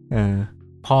ย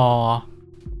พ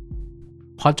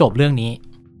อจบเรื่องนี้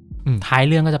ท้าย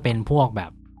เรื่องก็จะเป็นพวกแบ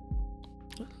บ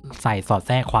ใส่สอดแ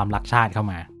ทรกความรักชาติเข้า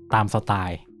มาตามสไต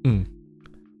ล์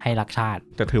ให้รักชาติ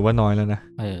แต่ถือว่าน้อยแล้วนะ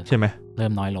ใช่ไหมเริ่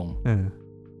มน้อยลง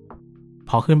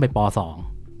พอขึ้นไปป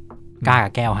.2 ก้ากั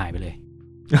บแก้วหายไปเลย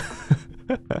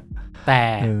แต่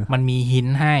มันมีหิน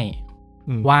ให้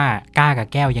ว่าก้ากับ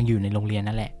แก้วยังอยู่ในโรงเรียน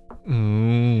นั่นแหละ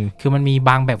คือมันมีบ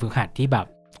างแบบฝึกหัดที่แบบ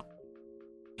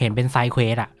เห็นเป็นไซด์เคว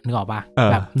สอะนึกออกป่ะ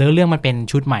แบบเนื้อเรื่องมันเป็น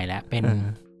ชุดใหม่แล้วเป็น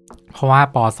เพราะว่า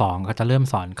ป.2 ก็จะเริ่ม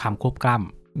สอนคำควบกล้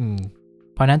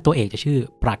ำเพราะนั้นตัวเอกจะชื่อ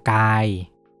ประกาย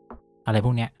อะไรพ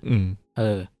วกเนี้ย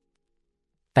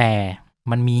แต่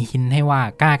มันมีหินให้ว่า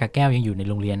ก้ากับแก้วยังอยู่ใน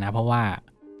โรงเรียนนะเพราะ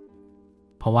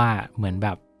ว่าเหมือนแบ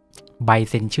บใบ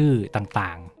เซ็นชื่อต่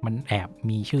างๆมันแอบ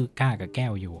มีชื่อก้ากับแก้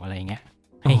วอยู่อะไรเงี้ย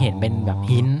ให้เห็นเป็นแบบ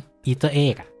หินอีสเตอร์เอ็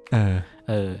กอ่ะ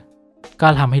ก็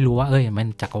ทำให้รู้ว่ามัน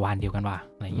จักรวาลเดียวกันว่ะ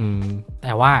อะไรเงี้ยแ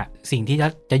ต่ว่าสิ่งที่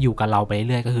จะอยู่กับเราไปเ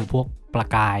รื่อยๆก็คือพวกประ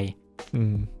กาย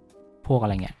พวกอะไ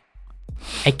รเงี้ย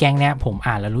ไอ้แก๊งเนี้ยผม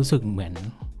อ่านแล้วรู้สึกเหมือน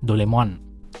โดเรมอน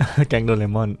แก๊งโดเร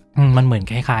มอนมันเหมือน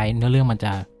คล้ายๆเนื้อเรื่องมันจ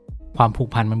ะความผูก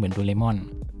พันมันเหมือนโดเรมอน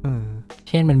เ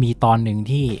ช่นมันมีตอนหนึ่ง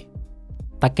ที่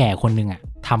ตาแก่คนหนึ่งอ่ะ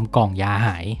ทำกล่องยาห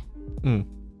าย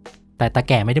แต่ตา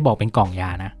แก่ไม่ได้บอกเป็นกล่องยา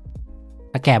นะ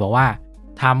ตาแก่บอกว่า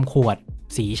ทำขวด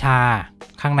สีชา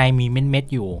ข้างในมีเม็ด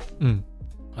ๆอยู่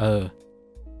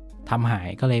ทำหาย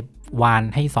ก็เลยวาน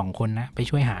ให้2 คนนะไป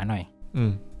ช่วยหาหน่อย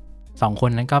2 คน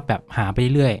นั้นก็แบบหาไป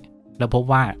เรื่อยแล้วพบ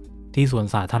ว่าที่สวน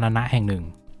สาธารณะแห่งหนึ่ง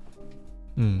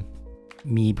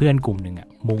มีเพื่อนกลุ่มหนึ่งอ่ะ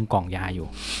มุงกล่องยาอยู่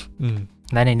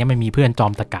และในนี้มันมีเพื่อนจอ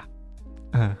มตะกะ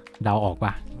เดาออกป่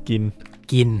ะ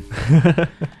กิน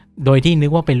โดยที่นึ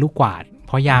กว่าเป็นลูกกวาดเ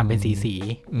พราะยามเป็นสี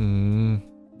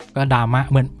ก็ดราม่า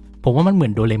เหมือนผมว่ามันเหมือ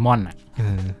นโดเรมอนอ่ะ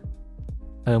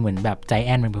เหมือนแบบใจแอ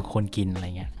นมันเป็นคนกินอะไร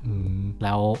เงี้ยแ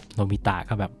ล้วโนบิตะ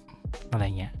ก็แบบอะไร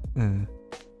เงี้ย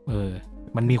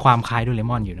มันมีความคล้ายโดเร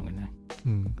มอนอยู่เหมือนกันนะ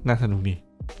น่าสนุกดี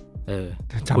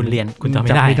คุณเรียนคุณจำไ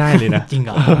ม่ได้เลยนะจริงเห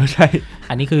รอใช่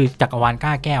อันนี้คือจักรวาลก้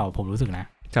าแก้วผมรู้สึกนะ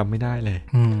จำไม่ได้เลย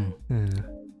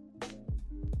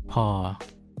พอ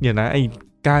เดี๋ยวนะไอ้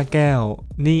ก้าแก้ว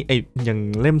นี่ไอ้อย่าง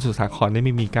เล่มสุสาครนี่ไ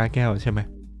ม่มีก้าแก้วใช่ไหม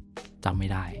จำไม่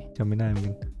ได้เหมือน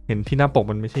กันเห็นที่หน้าปก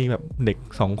มันไม่ใช่แบบเด็ก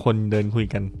2 คนเดินคุย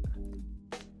กัน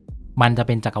มันจะเ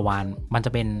ป็นจักรวาลมันจ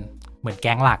ะเป็นเหมือนแ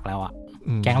ก๊งหลักแล้วอะ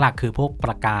แก๊งหลักคือพวกป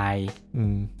ระกาย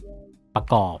ประ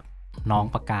กอบน้อง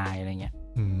ประกายอะไรเงี้ย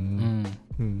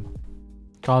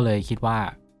ก็เลยคิดว่า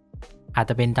อาจ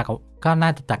จะเป็นก็น่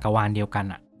าจะจักรวาลเดียวกัน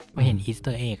อะเพราะเห็นอีสเต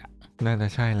อร์เอ็กอะน่าจะ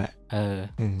ใช่แหละ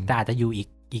แต่อาจจะอยู่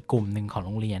อีกกลุ่มหนึ่งของโ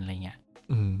รงเรียนอะไรเงี้ย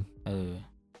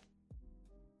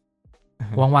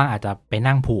ว่างๆอาจจะไป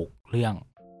นั่งผูกเรื่อง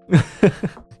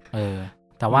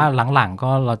แต่ว่าหลังๆ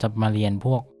ก็เราจะมาเรียนพ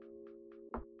วก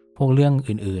เรื่อง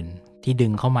อื่นๆที่ดึ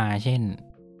งเข้ามาเช่น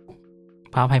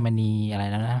พระอภัยมณีอะไร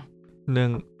แล้วนะเรื่อ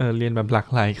งเรียนแบบหลาก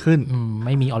หลายขึ้นไ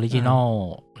ม่มีออริจินอล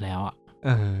แล้วอ่ะ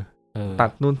ตั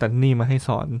ดนู่นตัดนี่มาให้ส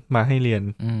อนมาให้เรียน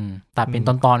ตัดเป็นต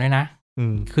อนๆด้วยนะ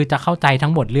คือจะเข้าใจทั้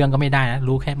งหมดเรื่องก็ไม่ได้นะ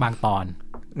รู้แค่บางตอน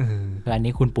อัน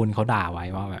นี้คุณปุณเขาด่าไว้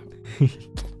ว่าแบบ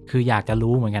คืออยากจะ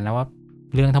รู้เหมือนกันนะว่า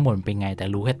เรื่องทั้งหมดเป็นไงแต่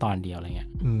รู้แค่ตอนเดียวอะไรเงี้ย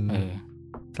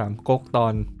3 ก๊กตอ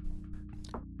น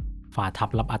ฝ่าทับ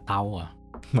รับอาเตาอ่ะ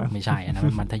ไม่ใช่อันนั้น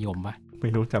มันมัธยมปะไม่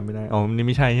รู้จำไม่ได้อ๋อนี่ไ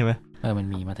ม่ใช่ใช่ไหมมัน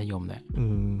มีมัธยมด้วย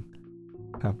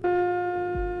ครับ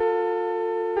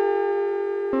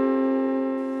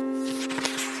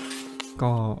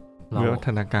ก็วิวัฒ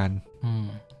นาการ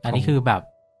อันนี้คือแบบ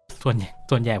ส่วน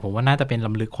ใหญ่ผมว่าน่าจะเป็นล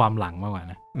ำลึกความหลังมากกว่า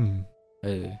นะ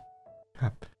ครั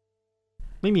บ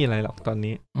ไม่มีอะไรหรอกตอน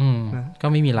นี้ก็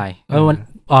ไม่มีอะไร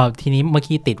ทีนี้เมื่อ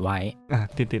กี้ติดไว้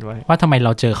ติดไว้ว่าทำไมเร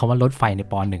าเจอคำว่ารถไฟใน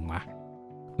ป.1 วะ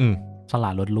สละ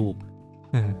รถลูก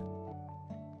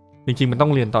จริงๆมันต้อ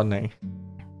งเรียนตอนไหน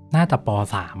น่าจะป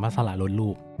.3 ว่าสละรถลู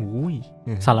ก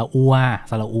สละอัว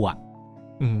สละอัว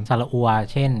สละอัว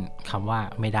เช่นคำว่า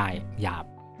ไม่ได้หยาบ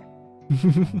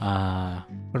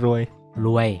รว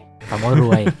ยคำว่าร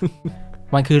วย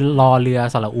มันคือรอเรือ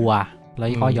สละอัวแล้ว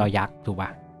ก็ยอยักษ์ถูกป่ะ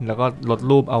แล้วก็ลด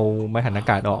รูปเอาไม่หันอา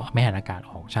กาศออ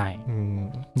กใช่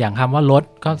อย่างคำว่ารถ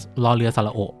ก็รอเรือสร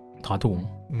ะโอถอถุง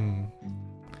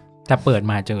แต่เปิด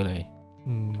มาเจอเลย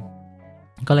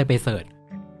ก็เลยไปเสิร์ช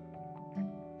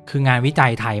คืองานวิจั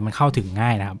ยไทยมันเข้าถึงง่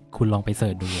ายนะครับคุณลองไปเสิ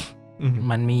ร์ชดู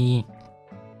มัน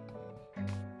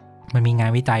มีงา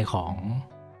นวิจัยขอ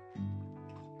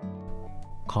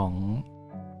ง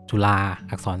จุฬา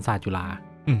อักษรศาสตร์จุฬา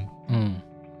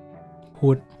พู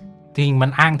ดจริงมัน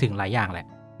อ้างถึงหลายอย่างแหละ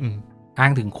อ้า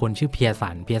งถึงคนชื่อเพียสั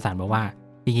นบอกว่า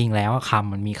จริงๆแล้วค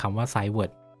ำมันมีคำว่าไซเวิร์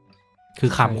ดคื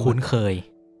อคำคุ้นเคย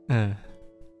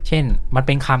เช่นมันเ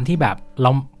ป็นคำที่แบบ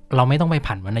เราไม่ต้องไป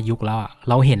ผันวรรณยุกต์แล้วอะ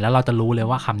เราเห็นแล้วเราจะรู้เลย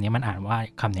ว่าคำนี้มันอ่านว่า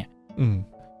คำเนี้ย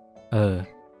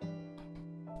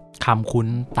คำคุ้น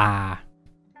ตา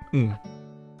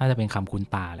น่าจะเป็นคำคุ้น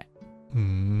ตาแหละ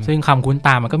ซึ่งคำคุ้นต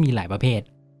ามันก็มีหลายประเภท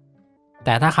แ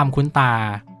ต่ถ้าคำคุ้นตา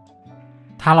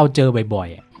ถ้าเราเจอบ่อย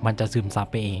ๆมันจะซึมซับ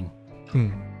ไปเอง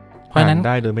เพราะฉะนั้นอ่าน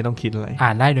ได้โดยไม่ต้องคิดอะ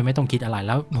ไรแ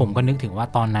ล้วผมก็นึกถึงว่า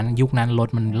ตอนนั้นยุคนั้นรถ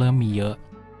มันเริ่มมีเยอะ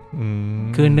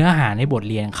คือเนื้อหาในบท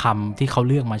เรียนคำที่เขา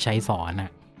เลือกมาใช้สอนน่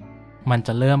ะมันจ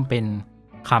ะเริ่มเป็น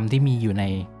คำที่มีอยู่ใน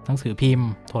หนังสือพิมพ์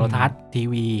โทรทัศน์ที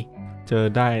วีเจอ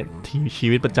ได้ที่ชี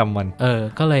วิตประจำวัน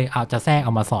ก็เลยเอาจะแทรกเอ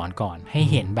ามาสอนก่อนให้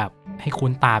เห็นแบบให้คุ้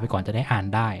นตาไปก่อนจะได้อ่าน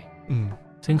ได้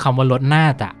ซึ่งคำว่ารถน่า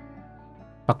จะ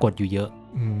ปรากฏอยู่เยอะ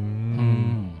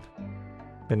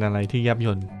เป็นอะไรที่ยับ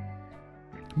ยั้ง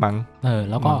บัง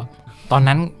แล้วก็ตอน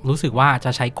นั้นรู้สึกว่าจ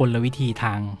ะใช้กลวิธีท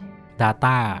าง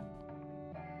data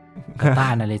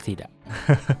analysis อ่ะ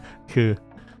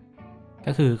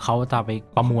ก็คือเขาจะไป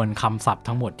ประมวลคำศัพท์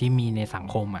ทั้งหมดที่มีในสัง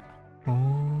คมอ่ะ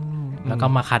แล้วก็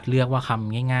มาคัดเลือกว่าค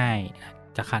ำง่าย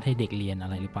ๆจะคัดให้เด็กเรียนอะ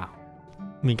ไรหรือเปล่า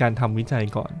มีการทำวิจัย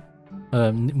ก่อน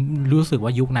รู้สึกว่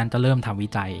ายุคนั้นจะเริ่มทำวิ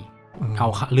จัยเอา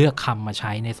เลือกคำมาใ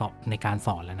ช้ในการส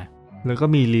อนแล้วนะแล้วก็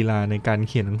มีลีลาในการเ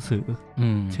ขียนหนังสือ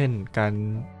เช่นการ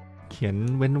เขียน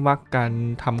เว้นวรรคการ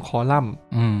ทำคอลัมน์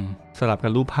สลับกั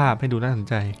บรูปภาพให้ดูน่าสน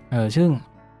ใจซึ่ง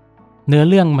เนื้อ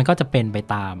เรื่องมันก็จะเป็นไป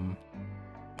ตาม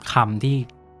คำที่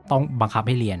ต้องบังคับใ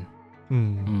ห้เรียน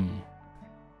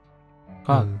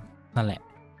ก็นั่นแหละ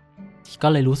ก็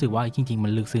เลยรู้สึกว่าจริงๆมั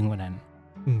นลึกซึ้งกว่านั้น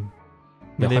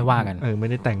เดี๋ยวค่อยว่ากันไม่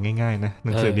ได้แต่งง่ายๆนะห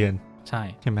นังสือเรียนใ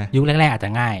ช่ไหมยุคแรกๆอาจจ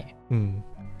ะง่าย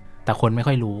แต่คนไม่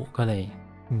ค่อยรู้ก็เลย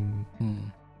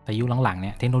แต่ยุคหลังๆเ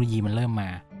นี่ยเทคโนโลยีมันเริ่มมา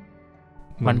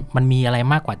มันมีอะไร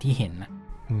มากกว่าที่เห็นนะ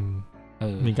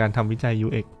มีการทำวิจัย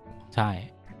UX ใช่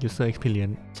User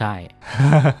Experience ใช่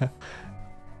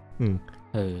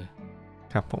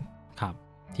ครับผมครับ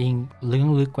จริงเรื่อง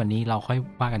ลึกกว่านี้เราค่อย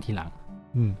ว่ากันทีหลัง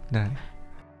ได้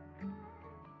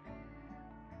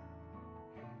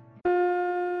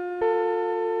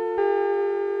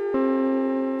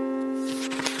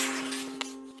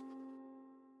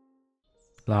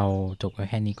เราจบกัน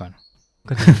แค่นี้ก่อน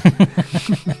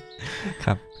ค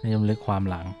รับเรื่องลึกความ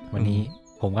หลังวันนี้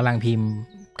ผมกำลังพิมพ์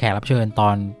แขกรับเชิญตอ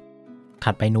น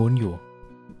ถัดไปนู้นอยู่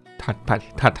ถั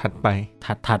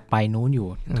ดไปนู้นอยู่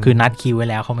คือนัดคิวไว้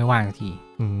แล้วเขาไม่ว่างที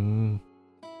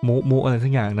มุอะไรสั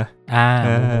กอย่างนะ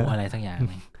มุอะไรสักอย่าง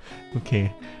โอเค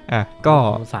ก็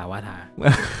สาวาทา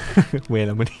เว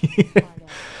ลาวันนี้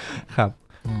ครับ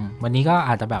วันนี้ก็อ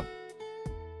าจจะแบบ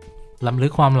ล้ำลึ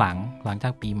กความหลังจา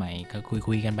กปีใหม่ก็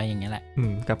คุยกันไปอย่างเงี้ยแหละ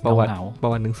กับประวัติ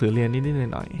หนังสือเรียนนิด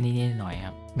ๆหน่อยๆค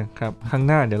รับนะครับข้างห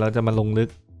น้าเดี๋ยวเราจะมาลงลึก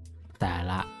แต่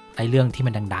ละไอ้เรื่องที่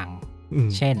มันดัง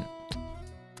ๆเช่น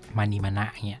มานีมานะ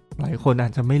เงี้ยหลายคนอา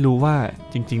จจะไม่รู้ว่า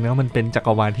จริงๆแล้วมันเป็นจัก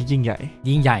รวาลที่ยิ่งให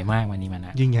ญ่มากมานีมาน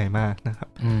ะยิ่งใหญ่มากนะครับ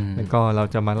แล้วก็เรา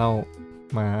จะมาเล่า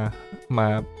มา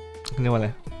เรียกว่าอะไร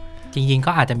จริงๆ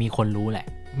ก็อาจจะมีคนรู้แหละ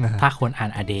ถ้าคนอ่า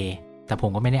นอเดแต่ผ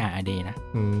มก็ไม่ได้อ่านอเดนะ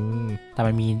แต่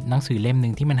มันมีหนังสือเล่มนึ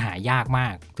งที่มันหายากมา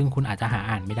กซึ่งคุณอาจจะหา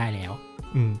อ่านไม่ได้แล้ว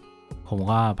ผม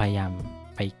ก็พยายาม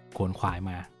ไปโกนขวาย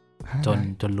มา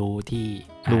จนรู้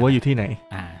ว่าอยู่ที่ไหน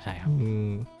ใช่ครับ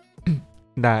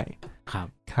ได้ครั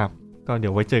บก็เดี๋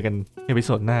ยวไว้เจอกันเอพิโซ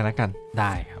ดหน้าแล้วกันไ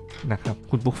ด้ครับนะครับ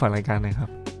คุณปุ๊กฝากรายการหน่อยครับ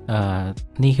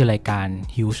นี่คือรายการ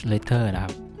Huge Letter นะค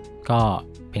รับก็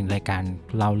เป็นรายการ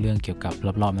เล่าเรื่องเกี่ยวกับ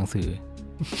รอบๆหนังสือ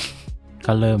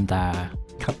ก็เริ่มจะ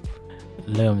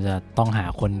ต้องหา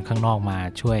คนข้างนอกมา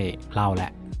ช่วยเล่าแหล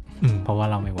ะเพราะว่า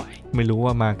เราไม่ไหวไม่รู้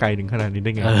ว่ามาไกลถึงขนาดนี้ไ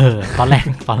ด้ไงตอนแร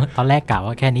กกะ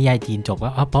ว่าแค่นิยายจีนจบก็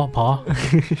พอ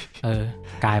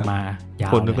กลายมายา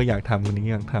วคนนึงก็อยากทำคนนี้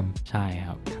อยากทำใช่ค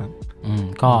รับ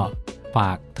ก็ฝ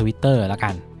าก Twitter แล้วกั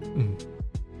น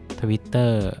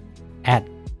Twitter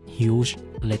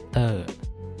 @hugeletter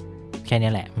แค่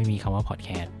นี้แหละไม่มีคำว่า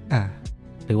podcast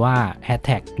หรือว่า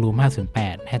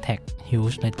 #room508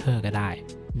 #hugeletter ก็ได้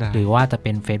หรือว่าจะเ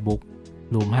ป็น Facebook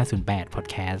room508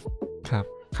 podcast ค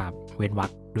รับเว้นวรร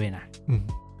คด้วยนะ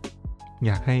อ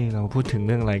ยากให้เราพูดถึงเ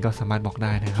รื่องอะไรก็สามารถบอกไ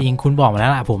ด้นะครับจริงคุณบอกมาแล้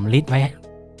วล่ะผมลิสต์ไว้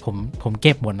ผมเ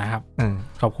ก็บหมดนะครับ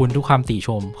ขอบคุณทุกคำติช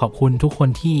มขอบคุณทุกคน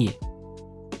ที่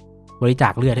บริจา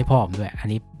คเลือดให้พ่อผมด้วยอัน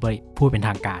นี้พูดเป็นท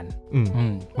างการ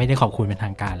ไม่ได้ขอบคุณเป็นท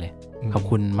างการเลยขอบ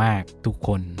คุณมากทุกค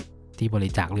นที่บริ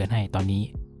จาคเลือดให้ตอนนี้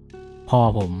พ่อ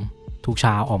ผมทุกเ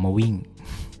ช้าออกมาวิ่ง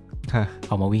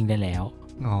ได้แล้ว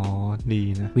ดี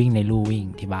นะวิ่งในลู่วิ่ง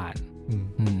ที่บ้าน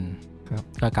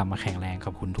ก็กลับมาแข็งแรงข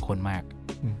อบคุณทุกคนมาก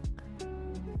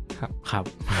ครับ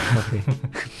โอเค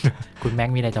คุณแม็ก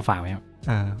มีอะไรจะฝากไหมครับ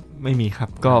ไม่มีครับ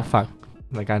ก็ฝาก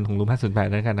รายการของroom508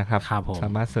ด้วยกันนะครับส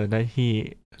ามารถเสิร์ชได้ที่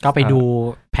ก็ไปดู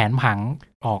แผนผัง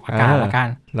ออกอากาศละกัน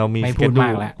เรามีไม่พูดมา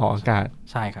กแล้วออกอากาศ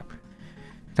ใช่ครับ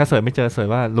ถ้าเสิร์ชไม่เจอเสิร์ช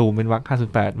ว่าroomเป็นวรรค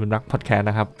508เป็นวรรคพอดแคสต์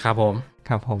นะครับครับผม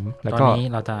แล้วก็ตอนนี้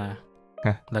เราจะ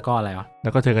แล้วก็อะไรวะแล้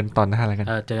วก็เจอกันตอนหน้าแล้วกัน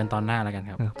เจอกันตอนหน้าแล้วกัน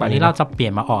ครับตอนนี้เราจะเปลี่ย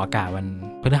นมาออกอากาศวัน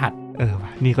พฤหัส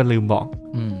นี่ก็ลืมบอก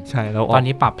ใช่แล้วตอน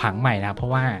นี้ปรับผังใหม่นะเพรา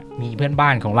ะว่ามีเพื่อนบ้า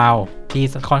นของเราที่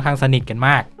ค่อนข้างสนิทกันม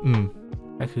าก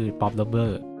ก็คือ Pop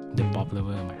Lover The Pop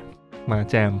Lover มา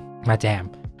แจม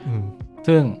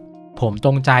ซึ่งผมต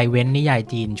รงใจเว้นนิยาย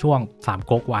จีนช่วง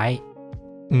3ก๊กไว้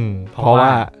เพราะว่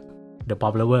า The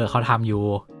Pop Lover เขาทำอยู่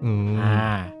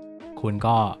คุณ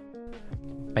ก็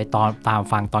ไปตาม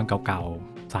ฟังตอนเก่า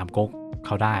ๆ3ก๊กเข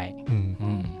าได้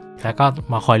แล้วก็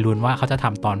มาคอยลุ้นว่าเขาจะท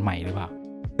ำตอนใหม่หรือเปล่า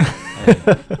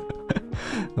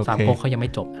3ก๊กเขายังไ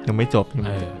ม่จบ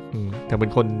แต่เป็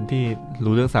นคนที่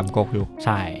รู้เรื่อง3ก๊กอยู่ใ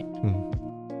ช่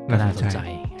ก็น่าสนใจ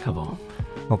ครับผม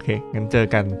โอเคงั้นเจอ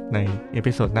กันในเอ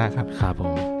พิโซดหน้าครับครับผ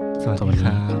มสวัสดีค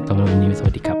รับสำหรับวันนี้ส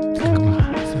วัสดีครับ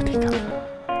สวัสดีครับ